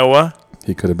been Iowa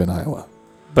He could have been Iowa.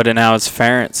 But now it's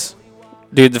Ferentz.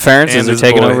 Dude, the Ferentzes and are his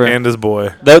taking boy, over. and his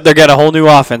boy. They're got a whole new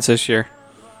offense this year.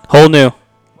 Whole new.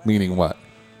 Meaning what?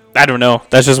 I don't know.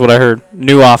 That's just what I heard.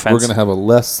 New offense. We're going to have a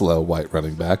less slow white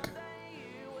running back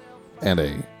and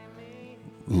a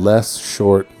less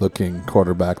short-looking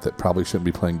quarterback that probably shouldn't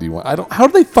be playing D1. How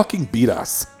do they fucking beat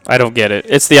us? I don't get it.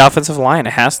 It's the offensive line.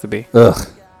 It has to be. Ugh.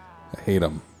 I hate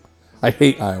them. I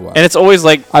hate Iowa. And it's always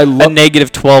like I a love.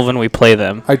 -12 when we play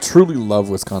them. I truly love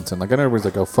Wisconsin. Like I know everybody's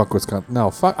like, "Oh fuck Wisconsin."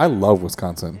 No, fuck. I love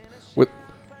Wisconsin.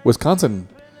 Wisconsin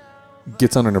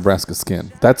gets under Nebraska's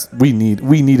skin. We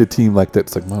need a team like that.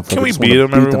 It's like, motherfucker, Can we just wanna beat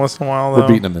them every them. once in a while, We're though?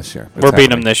 beating them this year. It's We're beating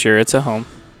them happening. this year. It's at home.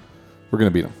 We're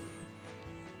gonna beat them.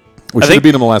 We I should have think-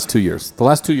 beat them the last 2 years. The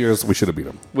last 2 years, we should have beat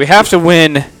them. We have to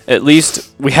win at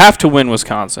least. We have to win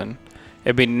Wisconsin.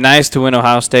 It'd be nice to win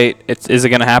Ohio State. Is it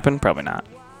going to happen? Probably not.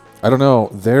 I don't know.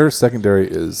 Their secondary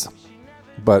is,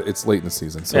 but it's late in the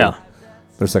season, so Yeah.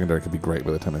 their secondary could be great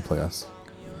by the time they play us.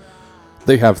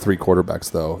 They have 3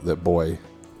 quarterbacks though. That boy.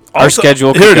 Our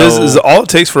schedule could Here it is. go- Is all it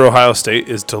takes for Ohio State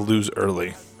is to lose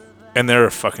early, and they're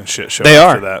a fucking shit show. They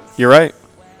after are. that. You're right.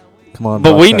 Come on,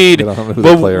 But we Bobcat, need. get on who they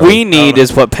What play we early. need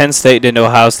is what Penn State did to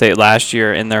Ohio State last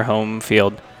year in their home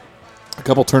field. a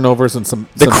couple turnovers and some.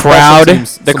 The some crowd. special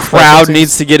teams- The some special crowd teams.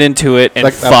 needs to get into it and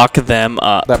Like that- fuck them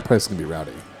up. That place can be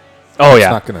rowdy. Oh It's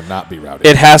yeah. not going to not be rowdy.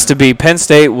 It has to be. Penn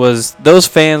State was. Those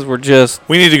fans were just.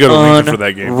 We need to go to Lincoln for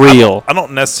that game. Unreal. I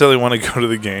don't necessarily want to go to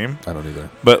the game, I don't either.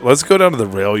 but let's go down to the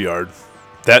rail yard.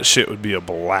 That shit would be a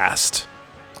blast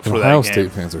for Ohio that game.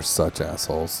 State fans are such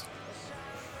assholes.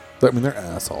 I mean, they're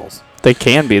assholes. They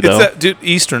can be It's though. that, dude.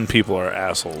 Eastern people are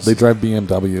assholes. They drive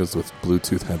BMWs with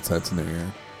Bluetooth headsets in their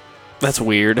ear. That's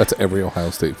weird. That's every Ohio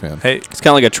State fan. hey, It's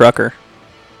kind of like a trucker.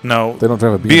 no, They don't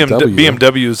drive a BMW.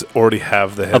 BMWs already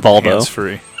have the head Volvo. hands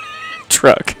free.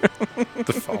 Truck.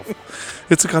 The Volvo.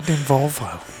 It's a goddamn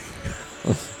Volvo.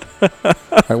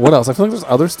 All right, what else? I feel like there's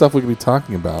other stuff we could be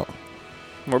talking about.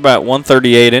 We're about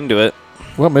 138 into it.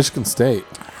 What about Michigan State?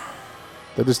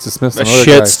 They just dismissed A another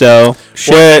shit guy. stow.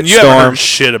 Shit Well, you haven't storm. heard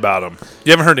shit about them.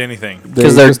 You haven't heard anything. They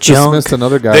 'Cause they're just junk. dismissed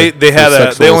another guy. They had for a they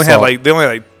sexual only had assault.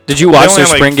 like Did you they watch only their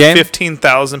had, spring like game?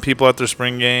 15,000 people at their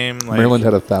spring game. Like, Maryland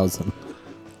had 1,000.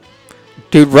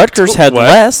 Dude, Rutgers had What?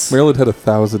 less. Maryland had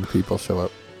 1,000 people show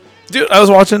up. dude, I was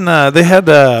watching. They had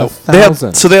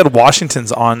 1,000. so they had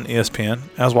Washington's on ESPN.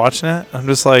 I was watching it. I'm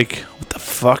just like, what the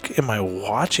fuck am I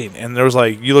watching? And there was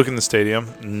like, you look in the stadium,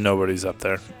 nobody's up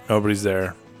there, nobody's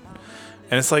there,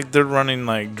 and it's like they're running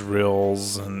like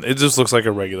drills, and it just looks like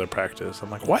a regular practice.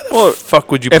 I'm like, why the Well, fuck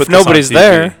would you if put this on nobody's TV?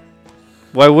 there-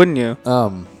 Why wouldn't you?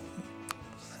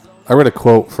 I read a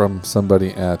quote from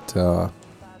somebody at, I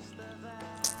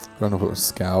don't know if it was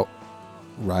Scout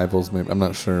Rivals, maybe, I'm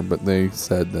not sure, but they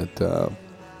said that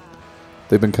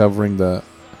they've been covering the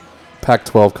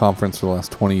Pac-12 conference for the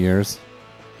last 20 years,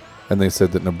 and they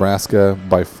said that Nebraska,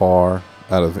 by far,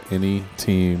 out of any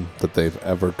team that they've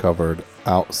ever covered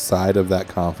outside of that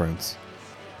conference,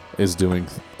 is doing,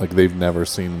 like, they've never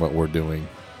seen what we're doing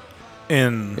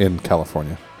in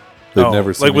California. They've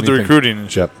never seen like with the anything- recruiting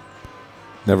and shit. Yep.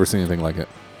 Never seen anything like it.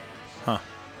 Huh.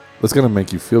 That's gonna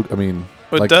make you feel. I mean,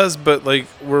 It like, does, but like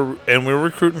we're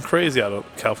recruiting crazy out of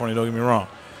California. Don't get me wrong,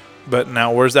 but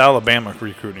now where's Alabama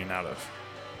recruiting out of?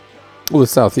 well, the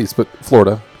Southeast, but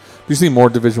Florida. You see more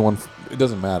Division I it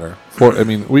doesn't matter. I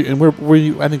think we were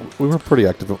pretty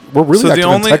active. We're really active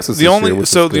in Texas this year, which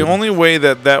is the good. only way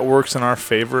that works in our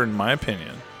favor, in my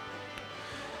opinion,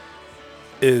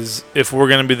 is if we're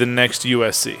going to be the next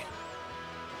USC.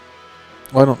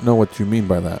 Well, I don't know what you mean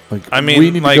by that. Like, I mean,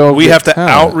 we need like to go we get have to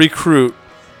talent. out recruit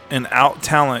and out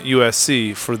talent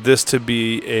USC for this to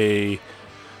be a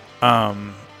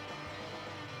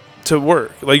to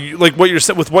work. Like what you're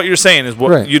saying is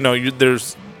what Right.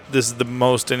 this is the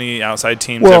most any outside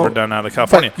team's Well, ever done out of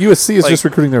California. But USC is Like- just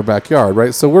recruiting their backyard,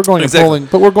 right? So we're going Exactly. and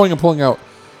pulling out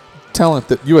talent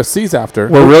that USC's after.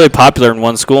 We're really popular in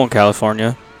one school in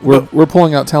California. We're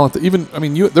pulling out talent that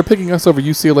they're picking us over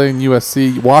UCLA and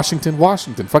USC, Washington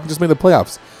fucking just made the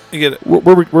playoffs. You get it.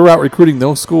 We're out recruiting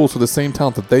those schools for the same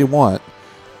talent that they want,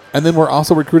 and then we're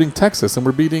also recruiting Texas, and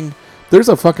we're beating. There's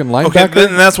a fucking linebacker. Okay,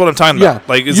 then that's what I'm talking about. Yeah.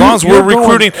 Like as You- long as you're we're going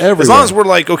recruiting, as long everywhere. as we're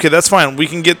like, okay, that's fine. We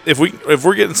can get if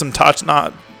we're getting some top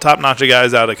notch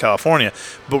guys out of California,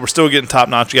 but we're still getting top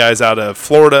notch guys out of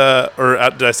Florida.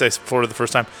 Did I say Florida the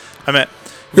first time? I meant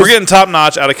if we're getting top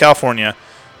notch out of California.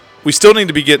 We still need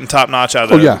to be getting top notch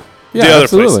out of Yeah, the other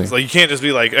absolutely. places. Like you can't just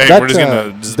be like, hey, we're just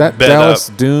gonna just that bed Dallas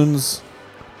up. Dunes.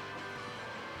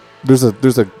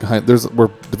 We're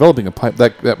developing a pipe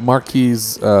that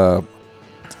Marquise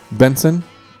Benson,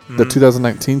 the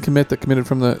 2019 commit that committed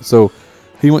from so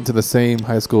he went to the same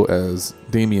high school as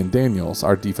Damian Daniels,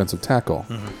 our defensive tackle,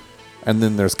 and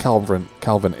then there's Calvin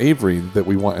Avery that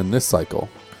we want in this cycle.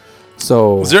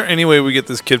 So Is there any way we get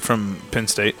this kid from Penn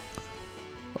State?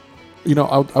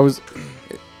 I was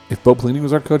if Bo Pelini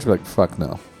was our coach, I'd be like, fuck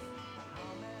no.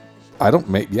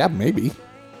 Maybe.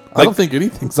 I don't think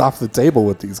anything's off the table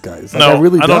with these guys. Like, No, I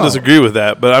really don't. I don't disagree with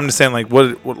that, but I'm just saying, like,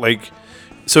 what like,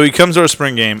 so he comes to our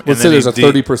spring game. Let's say there's a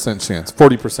 30% chance,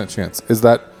 40% chance. Is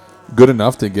that good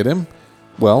enough to get him?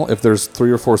 Well, if there's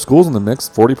 3 or 4 schools in the mix,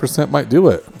 40% might do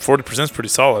it. 40% is pretty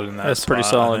solid in that. That's pretty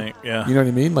spot, I solid. think. Yeah. You know what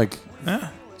I mean? Like, Yeah.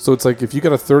 so it's like if you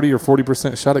got a 30 or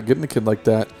 40% shot at getting a kid like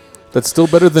that, that's still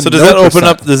better than. So does that open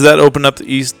up? Does that open up the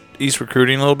East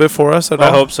recruiting a little bit for us at all?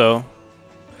 I hope so.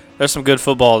 There's some good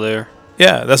football there.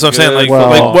 Yeah, that's what I'm saying. Like, Well-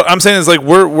 like what I'm saying is like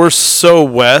we're so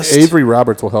west. Avery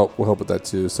Roberts will help with that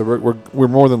too. So we're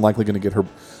more than likely going to get her.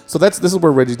 So this is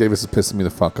where Reggie Davis is pissing me the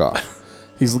fuck off.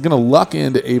 He's going to luck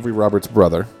into Avery Roberts'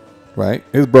 brother, right?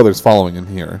 His brother's following him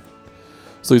here,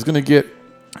 so he's going to get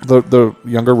the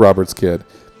younger Roberts kid.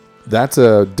 That's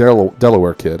a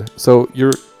Delaware kid. So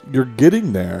you're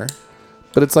getting there,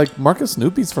 but it's like Marcus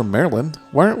Snoopy's from Maryland.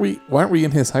 Why aren't we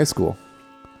in his high school?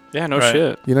 Yeah, no Right.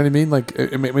 shit. You know what I mean? Like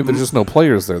maybe there's just no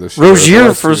players there this year. Rozier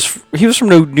Last year. he was from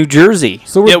New Jersey.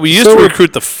 So Yeah, we used to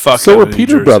recruit the fuck. So out were of New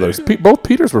Peter Jersey. brothers. Both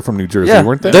Peters were from New Jersey, Yeah,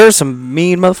 weren't they? there's some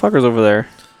mean motherfuckers over there.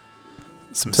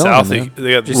 Some telling you, Southie. man.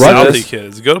 They got Did you see Southie this?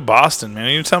 kids. Go to Boston, man.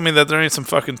 You tell me that there ain't some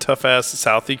fucking tough ass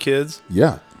Southie kids.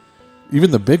 Yeah.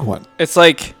 Even the big one. It's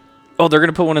like, oh, they're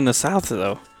gonna put one in the south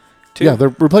though. Too. Yeah,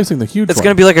 they're replacing the huge It's one.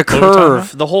 gonna be like a What are we talking curve.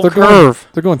 about? The whole They're curve.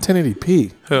 They're going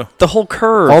 1080p. Who? The whole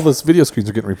curve. All those video screens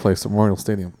are getting replaced at Memorial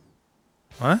Stadium.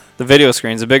 What? the video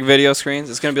screens, the big video screens.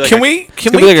 It's gonna be like Can a, we it's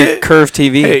gonna be like a curved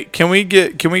TV. Hey, can we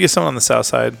get someone on the south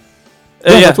side?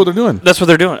 Yeah, that's what they're doing. That's what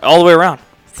they're doing all the way around.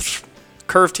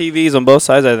 Curved TVs on both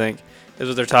sides, I think, is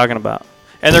what they're talking about.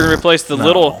 And they're gonna replace the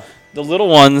No. little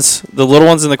ones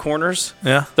in the corners.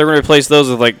 Yeah. They're gonna replace those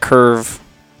with like curve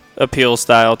appeal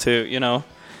style too. You know,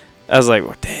 I was like,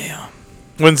 well, damn.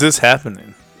 When's this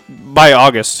happening? By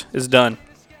August, it's done.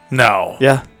 No.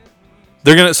 Yeah.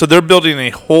 They're building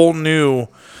a whole new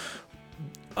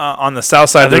on the south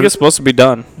side. I think it's supposed to be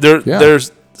done. Yeah.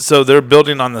 They're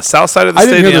building on the south side of the I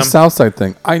didn't stadium. hear the south side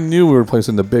thing. I knew we were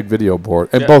replacing the big video board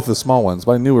and Yeah. both the small ones,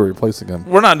 but I knew we were replacing them.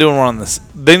 We're not doing one on this.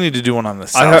 They need to do one on the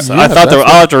south I side. Yeah, thought that's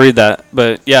I'll have to read that,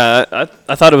 but yeah,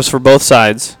 I thought it was for both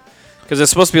sides because it's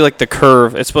supposed to be like the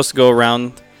curve. It's supposed to go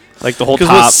around like the whole Because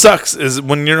top. what sucks is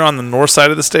when you're on the north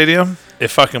side of the stadium, it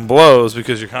fucking blows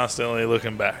because you're constantly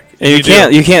looking back. And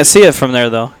you can't see it from there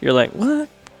though. You're like, what?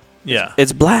 Yeah.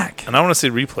 It's black. And I want to see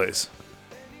replays.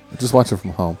 Just watch it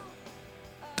from home.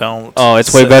 Don't. Oh,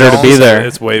 it's way better to be say there.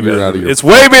 It's way You're out better. of your It's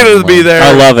way better to be mind. there.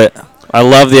 I love it. I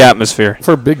love the atmosphere.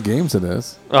 For big games, it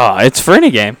is. Oh, it's for any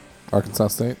game. Arkansas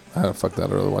State. Fuck that.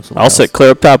 I'd rather watch it. I'll sit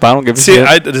clear up top. I don't give a See,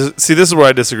 shit. see, this is where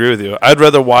I disagree with you. I'd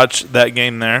rather watch that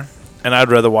game there, and I'd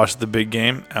rather watch the big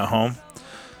game at home.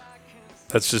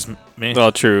 That's just me.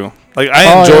 Well, true. Like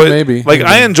I enjoy, maybe. like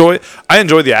I Maybe.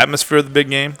 enjoy the atmosphere of the big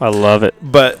game. I love it.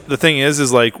 But the thing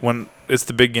is like when it's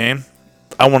the big game,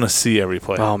 I want to see every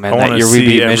play. Oh, man, I that wanna year we see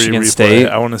beat every Michigan replay. State.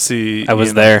 I want to see. I was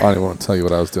you know, I there. don't even want to tell you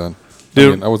what I was doing. Dude.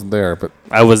 I mean, I wasn't there, but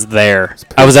I was there.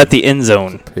 I was at the end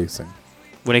zone pacing.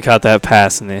 when he caught that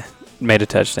pass in the made a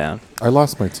touchdown. I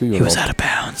lost my 2-year-old. He was out of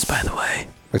bounds, by the way.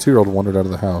 My 2-year-old wandered out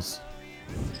of the house.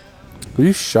 Will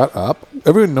you shut up?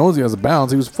 Everyone knows he has a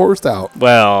bounce. He was forced out.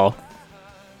 Well,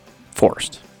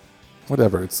 forced.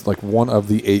 Whatever. It's like one of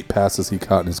the 8 passes he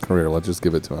caught in his career. Let's just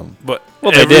give it to him. But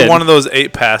Well, they every did. one of those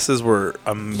 8 passes were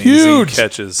amazing Huge.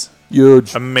 catches.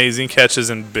 Huge. Amazing catches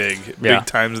and big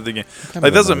times of the game.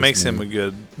 Like that's what makes him a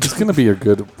good. He's going to be a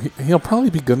good... He'll probably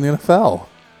be good in the NFL.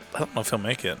 I don't know if he'll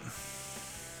make it.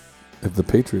 If the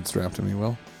Patriots draft him, he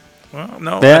will. Well,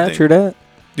 no. Yeah, I think, true that.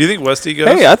 Do you think Westy goes?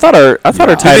 Hey, I thought our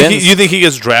tight ends. You think he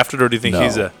gets drafted, or do you think No.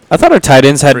 he's a? I thought our tight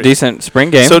ends had Great. decent spring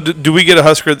game. So do we get a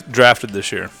Husker drafted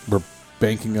this year? We're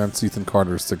banking on Ethan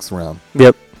Carter's 6th round.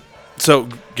 yep. So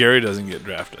Gary doesn't get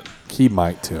drafted. He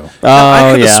might, too.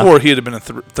 I Oh could have yeah. swore he'd have been a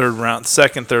third round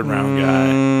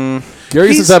guy.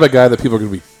 Gary's He's- the type of guy that people are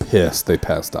going to be pissed they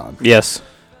passed on. Yes.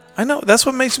 I know. That's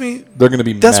what makes me. They're going to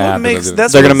be That's mad. what that makes. didn't-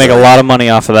 That's They're what gonna make a lot of money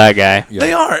off of that guy. Yeah.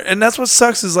 They are, and that's what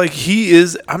sucks. Is like he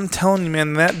is. I'm telling you,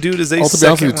 man. That dude is a Oh, to be honest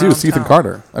second with you, round too, Ethan talent.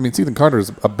 Carter. I mean, Ethan Carter is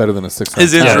better than a 6th round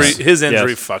His talent. injury. His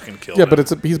injury Yes. fucking killed. Yeah, him.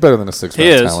 but he's better than a 6th He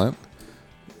round is. talent.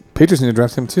 Patriots need to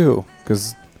draft him, too,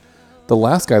 because the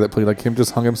last guy that played like him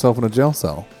just hung himself in a jail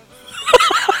cell.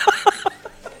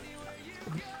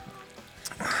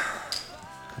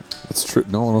 That's true.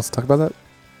 No one wants to talk about that?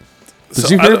 Did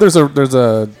So you I hear don't- there's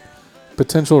a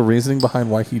potential reasoning behind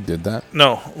why he did that?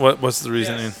 No. What's the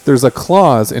reasoning? There's a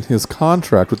clause in his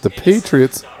contract with the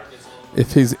Patriots.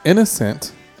 If he's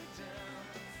innocent,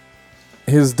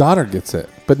 his daughter gets it,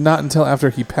 but not until after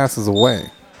he passes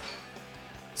away.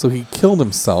 So he killed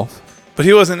himself. But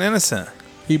he wasn't innocent.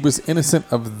 He was innocent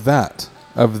of that.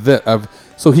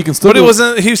 So he can still. But he do-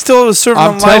 wasn't. He still was serving I'm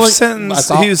a life telling-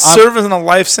 sentence. I thought- He was I'm- serving a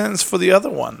life sentence for the other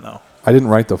one, though. I didn't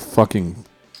write the fucking.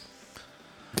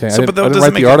 Okay, So, I but didn't, that I didn't doesn't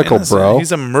write make the him article, innocent. bro.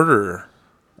 He's a murderer.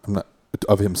 I'm not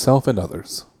of himself and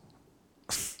others.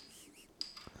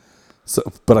 So,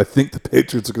 but I think the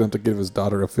Patriots are going to have to give his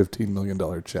daughter a $15 million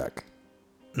check.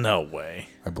 No way.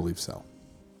 I believe so.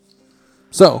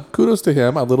 So kudos to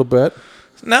him a little bit.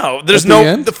 No, there's At the no.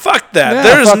 end? Fuck that. Yeah,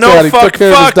 There's fuck no that. He fuck. took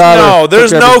care of his Fuck daughter. no. Took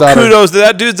There's care of no his daughter. kudos.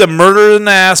 That dude's a murderer in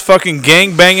the ass, fucking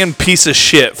gang banging piece of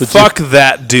shit. Fuck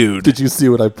that dude. Did you see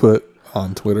what I put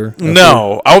on Twitter?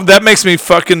 No, that makes me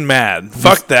fucking mad.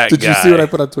 Fuck that Did guy. you see what I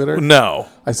put on Twitter? No.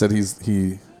 I said he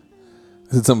said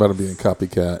something about him being a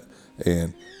copycat,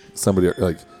 and somebody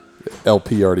like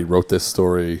LP already wrote this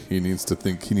story. He needs to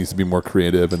be more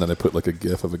creative, and then I put like a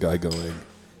GIF of a guy going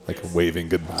like waving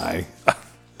goodbye.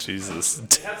 Jesus.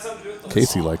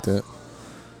 Casey liked it.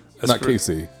 Not pretty-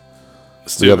 Casey. The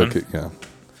Steven. other kid,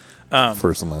 yeah.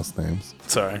 First and last names.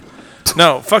 Sorry.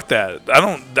 No, fuck that.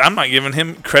 I'm not giving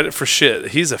him credit for shit.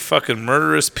 He's a fucking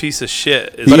murderous piece of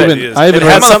shit. is He what even- he is. I even That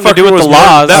read- had something to do motherfucker with the was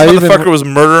laws. That I even motherfucker re- was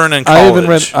murdering in I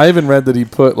college. even read that he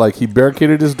put like he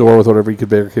barricaded his door with whatever he could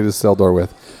barricade his cell door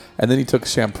with, and then he took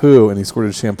shampoo and he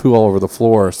squirted shampoo all over the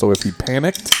floor. So if he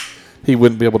panicked, he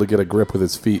wouldn't be able to get a grip with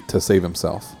his feet to save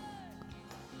himself.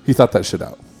 He thought that shit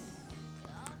out.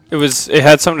 It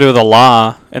had something to do with the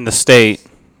law in the state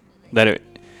that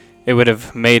it would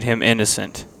have made him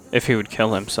innocent if he would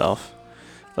kill himself.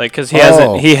 Like, because he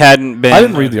hadn't been. I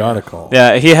didn't read the article.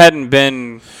 Yeah, he hadn't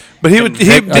been. But he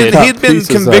convicted. had been Pieces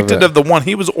of convicted it. of the one.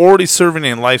 He was already serving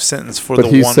a life sentence for But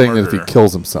the he's one saying that murder. if he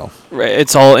kills himself,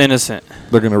 It's all innocent.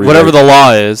 they're gonna Whatever the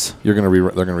law is. they're gonna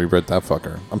rewrite that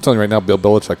fucker. I'm telling you right now, Bill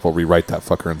Belichick will rewrite that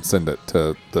fucker and send it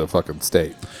to the fucking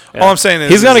state. Yeah. All I'm saying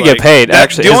is he's gonna is get like, paid. that-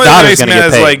 Actually, the his only thing that daughter's makes me gonna mad get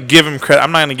is paid. like give him credit.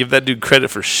 I'm not gonna give that dude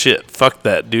credit for shit. Fuck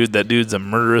that dude. That dude's a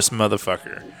murderous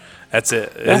motherfucker. That's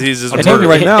it. He's just a I'm telling you murderer.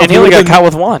 right now, and if he he only got would've caught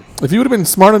with one. If he would have been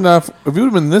smart enough, if he would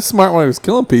have been this smart when he was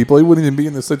killing people, he wouldn't even be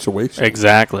in this situation.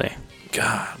 Exactly.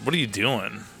 God, what are you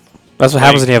doing? That's what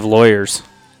happens when you have lawyers.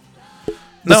 The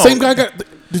No. same guy got.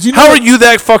 Did you know? How are you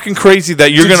that fucking crazy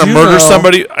that you're Did gonna you murder know-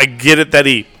 somebody? I get it that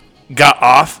he got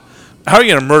off. How are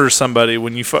you gonna murder somebody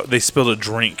when they spilled a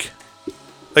drink?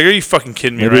 Like, are you fucking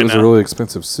kidding me Maybe right it was now? a really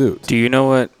expensive suit. Do you know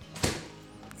what?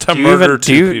 To Do you, murder even, do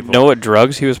two you people. know what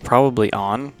drugs he was probably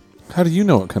on? How do you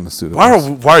know what kind of suit it Why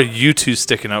was? are you two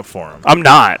sticking up for him? I'm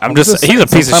not. I'm just. He's a saying,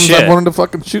 piece of sometimes shit. I wanted to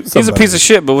fucking shoot somebody. He's a piece of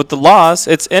shit. But with the laws,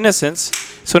 it's innocence.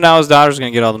 So now his daughter's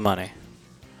gonna get all the money.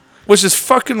 Which is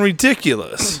fucking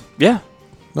ridiculous. Yeah.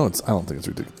 No, I don't think it's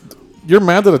ridiculous. You're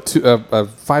mad that a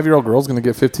 5-year-old girl's going to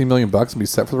get $15 million and be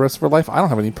set for the rest of her life? I don't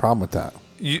have any problem with that.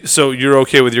 So you're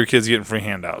okay with your kids getting free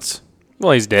handouts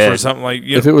Well, he's or dead. something like?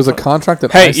 If it was a contract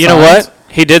that Hey, I you know signed- what?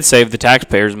 He did save the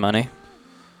taxpayers' money.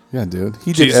 Yeah, dude.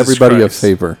 He did Jesus everybody Christ. a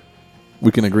favor.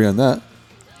 We can agree on that.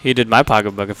 He did my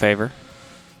pocketbook a favor.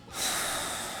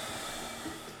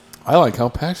 I like how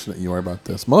passionate you are about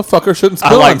this. Motherfucker shouldn't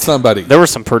spill on somebody. There were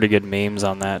some pretty good memes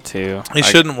on that too. He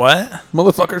shouldn't what?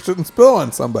 Motherfucker shouldn't spill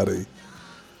on somebody.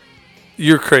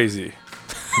 You're crazy.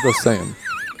 I'm just saying.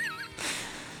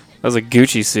 That was a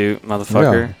Gucci suit,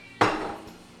 motherfucker.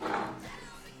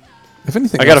 If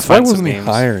anything, I gotta else, why find some wasn't he memes.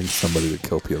 hiring somebody to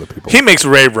kill other people? He makes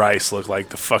Ray Rice look like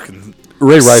the fucking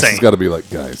Ray Rice has saint. got to be like,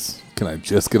 guys, can I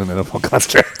just get an NFL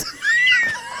contract?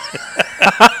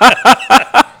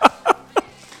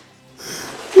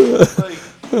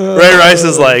 Ray Rice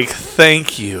is like,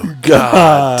 thank you.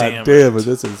 God damn it.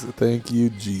 This is thank you,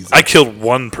 Jesus. I killed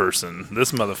one person.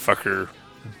 This motherfucker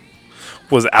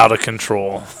was out of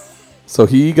control. So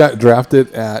he got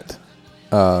drafted at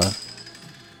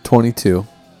 22,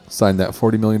 signed that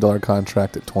 $40 million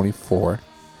contract at 24,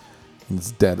 and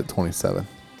is dead at 27.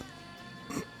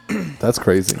 That's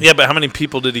crazy. Yeah, but how many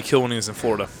people did he kill when he was in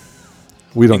Florida?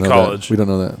 We don't in know college. that. We don't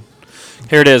know that.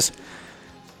 Here it is.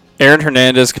 Aaron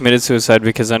Hernandez committed suicide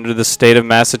because under the state of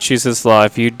Massachusetts law,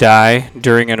 if you die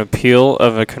during an appeal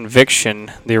of a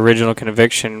conviction, the original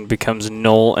conviction becomes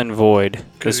null and void.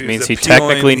 This he was means he appealing-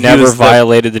 technically he never was the-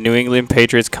 violated the New England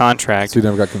Patriots contract. So he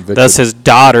never got convicted. Thus, his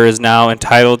daughter is now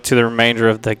entitled to the remainder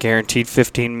of the guaranteed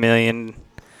 $15 million,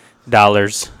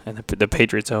 and the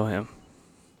Patriots owe him.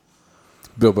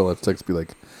 Bill Belichick's be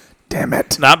like, damn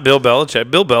it. Not Bill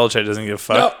Belichick. Bill Belichick doesn't give a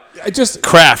fuck. No, I just...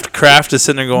 Kraft is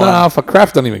sitting there going, No, fuck,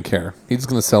 Kraft don't even care. He's just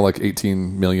going to sell like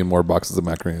 18 million more boxes of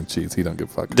macaroni and cheese. He don't give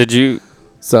a fuck. Did you?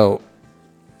 So,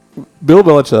 Bill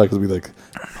Belichick would be like,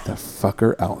 that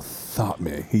fucker outthought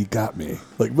me. He got me.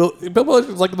 Like, Bill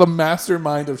Belichick's like the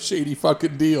mastermind of shady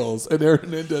fucking deals. And Aaron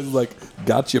Hernandez is like,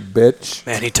 got you, bitch.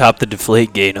 Man, he topped the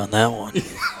deflate gate on that one.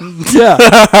 Yeah.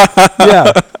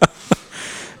 Yeah.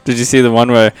 Did you see the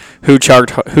one where who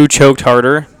choked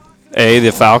harder? A,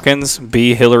 the Falcons,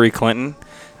 B, Hillary Clinton,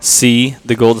 C,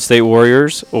 the Golden State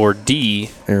Warriors, or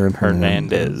D, Aaron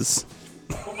Hernandez?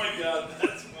 oh my God,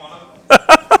 that's one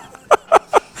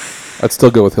of I'd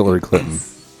still go with Hillary Clinton.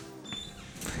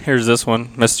 Here's this one,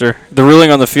 Mr. The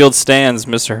ruling on the field stands.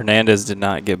 Mr. Hernandez did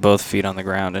not get both feet on the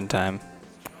ground in time.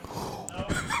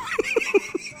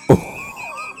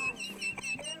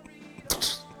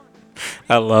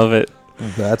 I love it.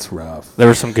 That's rough. There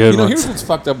were some good Here's ones. what's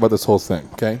fucked up about this whole thing,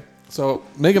 okay? So,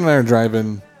 Megan and I are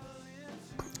driving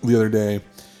the other day,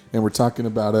 and we're talking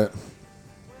about it.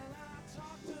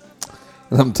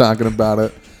 And I'm talking about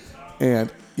it.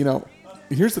 And,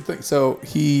 here's the thing. So,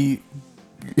 him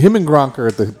and Gronk are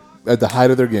at the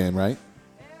height of their game, right?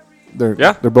 They're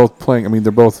both playing. I mean,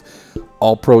 they're both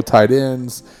all-pro tight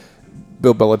ends.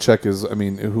 Bill Belichick is,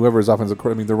 whoever is offensive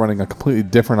coordinator, they're running a completely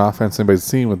different offense than anybody's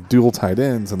seen with dual tight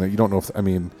ends, and you don't know if,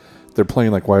 they're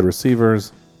playing like wide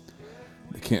receivers.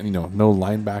 They can't, no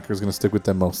linebacker is going to stick with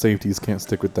them. Most safeties can't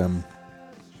stick with them.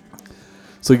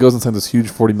 So he goes and signs this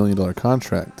huge $40 million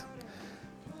contract.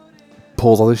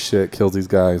 Pulls all this shit, kills these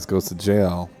guys, goes to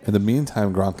jail. In the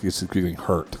meantime, Gronk is just getting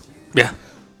hurt. Yeah.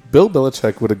 Bill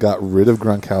Belichick would have got rid of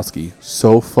Gronkowski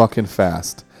so fucking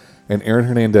fast, and Aaron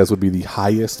Hernandez would be the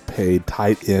highest paid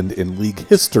tight end in league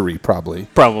history, probably,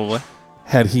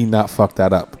 had he not fucked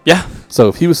that up. Yeah. So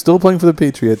if he was still playing for the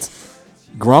Patriots,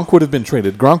 Gronk would have been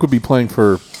traded. Gronk would be playing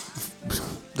for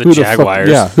The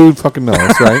Jaguars. who fucking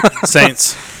knows, right?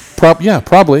 Saints.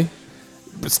 Probably.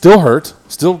 But still hurt.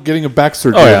 Still getting a back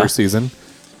surgery every season.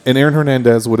 And Aaron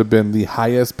Hernandez would have been the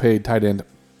highest paid tight end,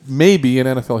 maybe in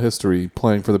NFL history,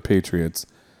 playing for the Patriots,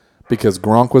 because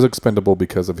Gronk was expendable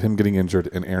because of him getting injured,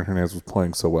 and Aaron Hernandez was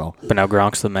playing so well. But now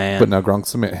Gronk's the man. But now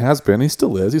Gronk's the man. Has been. He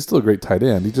still is. He's still a great tight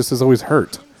end. He just is always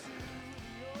hurt.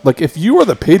 Like, if you are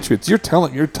the Patriots, you're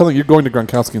going to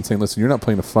Gronkowski and saying, listen, you're not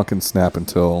playing a fucking snap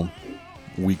until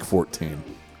week 14.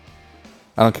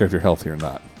 I don't care if you're healthy or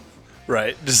not.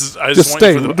 Right. I Just just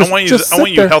stay. want you. I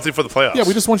want you healthy for the playoffs. Yeah,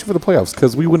 we just want you for the playoffs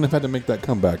because we wouldn't have had to make that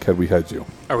comeback had we had you.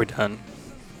 Are we done?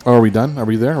 Oh, are we done? Are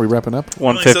we there? Are we wrapping up?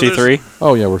 153.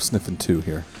 Oh, yeah, we're sniffing 2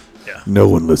 here. Yeah. No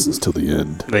one listens till the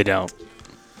end. They don't.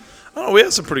 Oh, we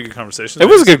had some pretty good conversations. It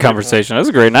was a good conversation. It was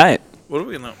a great night. What are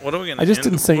we gonna? I just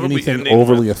didn't say anything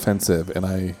overly offensive, and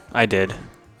I did.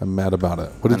 I'm mad about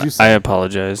it. What did you I say?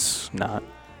 apologize. Not.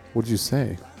 What did you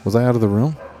say? Was I out of the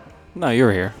room? No, you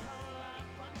were here.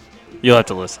 You'll have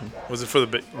to listen. Was it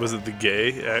the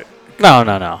gay?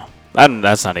 No.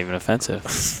 That's not even offensive.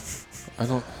 I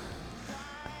don't.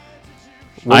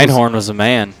 Einhorn was a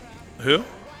man. Who?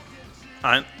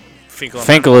 Finkel. And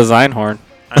Finkel is Einhorn.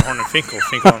 Einhorn and Finkel.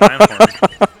 Finkel and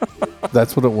Einhorn.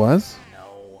 That's what it was?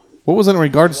 No. What was it in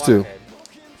regards to?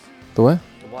 The what?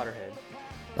 The waterhead.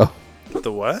 Oh,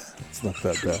 The what? it's not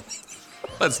that bad.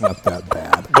 That's not that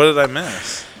bad. What did I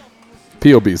miss?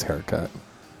 POB's haircut.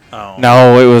 Oh.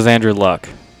 No, it was Andrew Luck.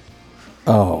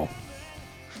 Oh.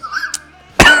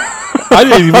 I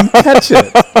didn't even catch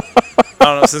it. I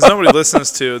don't know. Since nobody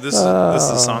listens to this, is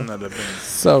a song that I've been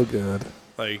So good.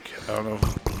 like. I don't know.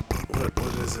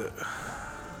 What is it?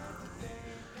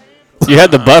 You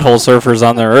had the Butthole Surfers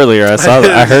on there earlier. I saw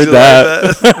that. I heard Did you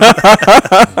like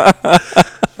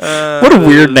that. What a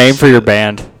weird name for your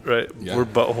band. Right, Yeah. we're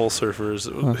butthole surfers.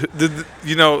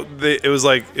 It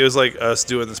was like us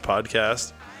doing this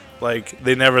podcast. Like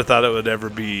they never thought it would ever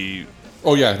be.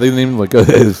 Oh yeah, they named like and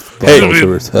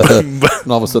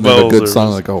all of a sudden they have a good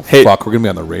song. Like, oh Hey. fuck, we're gonna be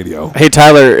on the radio. Hey,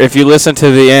 Tyler, if you listen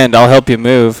to the end, I'll help you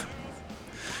move.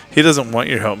 He doesn't want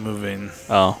your help moving.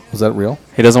 Oh, Was that real?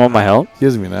 he doesn't want my help? He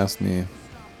hasn't even asked me.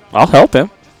 I'll help him.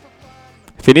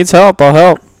 If he needs help, I'll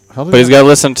help. How did But he's got to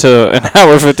listen to an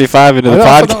hour 55 into the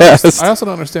I podcast. also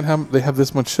don't understand how they have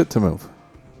this much shit to move.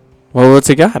 Well, what's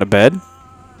he got? A bed?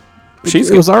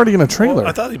 It was already in a trailer. Well,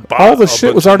 I thought he bought all the a shit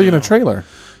bunch was of already in a new- trailer.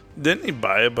 Didn't he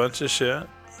buy a bunch of shit?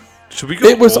 Should we go?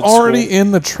 It was old already school?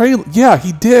 in the trailer. Yeah,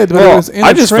 he did. But it Well, was in I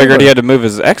a just trailer. figured he had to move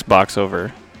his Xbox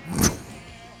over.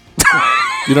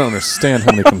 You don't understand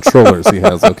how many controllers he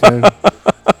has. Okay.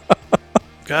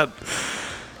 God,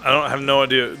 I don't have no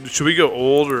idea. Should we go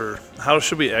old or how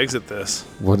should we exit this?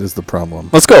 What is the problem?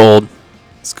 Let's go old.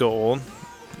 Let's go old.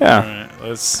 Yeah. All right,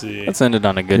 let's see. Let's end it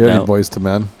on a good You have any note. Boys to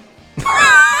Men?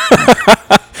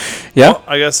 Yeah. Well,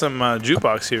 I got some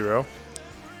Jukebox Hero,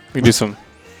 We can do some.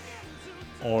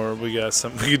 or we got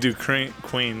some. We could do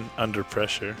Queen Under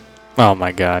Pressure. Oh,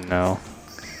 my God, no.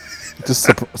 Just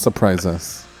surprise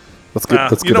us. Let's get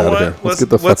You out know of what? here. Let's get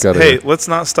the fuck out of Hey, here. let's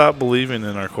not stop believing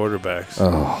in our quarterbacks.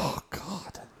 Oh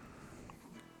God.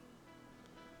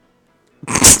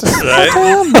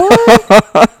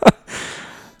 Right?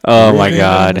 Oh, my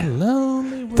God.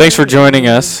 Thanks for joining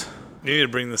us You need to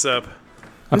bring this up.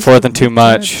 on Fourth and Too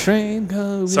Much. Sorry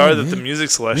that the music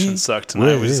selection sucked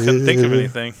tonight. We just couldn't think of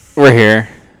anything. We're here.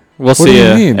 We'll What do see you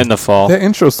you mean? in the fall. That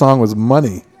intro song was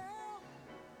money.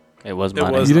 It was It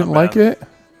money. was. You not didn't like bad. it?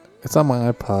 It's on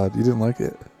my iPod. You didn't like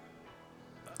it?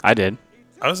 I did.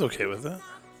 I was okay with it.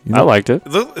 You I know- liked it.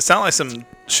 It sounded like some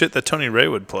shit that Tony Ray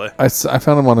would play. I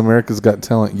found him on America's Got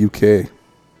Talent UK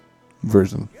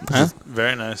version. Huh?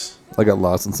 Very nice. I got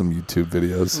lost in some YouTube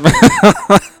videos.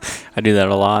 I do that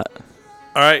a lot.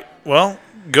 All right. Well,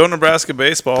 go Nebraska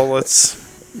baseball. Let's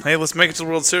make it to the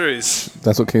World Series.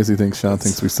 That's what Casey thinks. Sean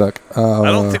thinks we suck. I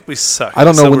don't think we suck. I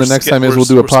don't know Except when we're the next sca- time is. we're- We'll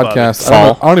do a we're spotty. podcast.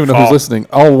 Fall. I don't even know Fall. who's listening.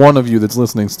 All one of you that's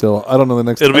listening still. I don't know the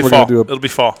next It'll time be we're fall. going to do It'll be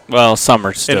fall. Well,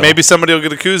 summer still. And maybe somebody will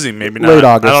get a koozie. Maybe a not. late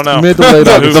August. I don't know. Mid to late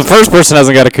the August. first person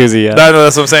hasn't got a koozie yet. No,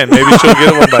 that's what I'm saying. Maybe she'll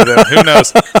get one by then. Who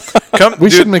knows? Come, We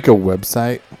dude, should make a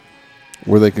website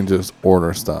where they can just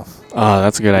order stuff. Oh,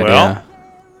 that's a good Well, idea.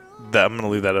 I'm going to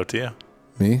leave that up to you.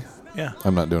 Me? Yeah.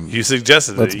 I'm not doing You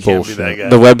suggested That's it. You can't be bullshit. that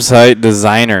The guy. website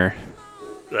designer.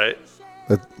 Right?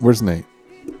 that. Where's Nate?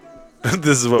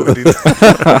 This is what we need.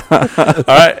 All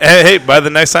right. Hey, by the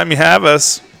next time you have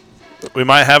us, we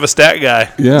might have a stat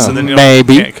guy. Yeah. So then you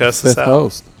Maybe. can't cuss us Fifth out.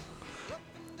 host.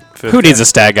 Who needs a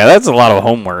stat guy? That's a lot of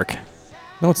homework.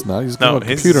 No, it's not. He's No, got a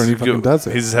computer and he fucking does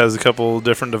it. He just has a couple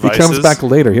different He devices. comes back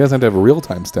later. He doesn't have to have a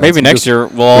real-time stats. Maybe He next just- year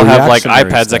we'll all have like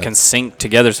reactionary iPads that stats. can sync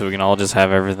together so we can all just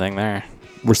have everything there.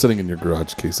 We're sitting in your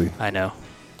garage, Casey. I know.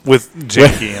 with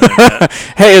janky internet.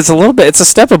 Hey, it's a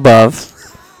step above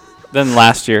than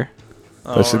last year.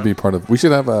 That should be part of. We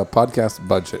should have a podcast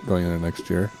budget going into next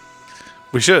year.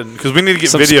 We should, because we need to get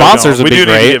Some video sponsors going. would We be do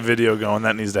need great. to get video going.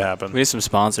 That needs to happen. We need some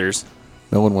sponsors.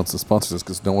 No one wants to sponsor this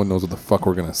because no one knows what the fuck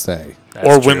we're gonna say. That's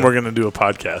Or when true. we're going to do a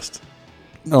podcast.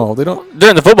 No, they don't.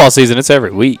 During the football season, it's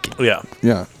every week. Yeah.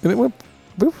 Yeah, and it went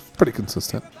pretty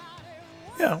consistent.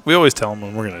 Yeah. We always tell them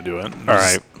when we're going to do it. All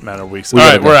right. Matter of weeks. We All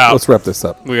gotta right. go. We're out. Let's wrap this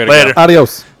up. We gotta Later. go.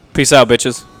 Adios. Peace out,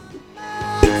 bitches.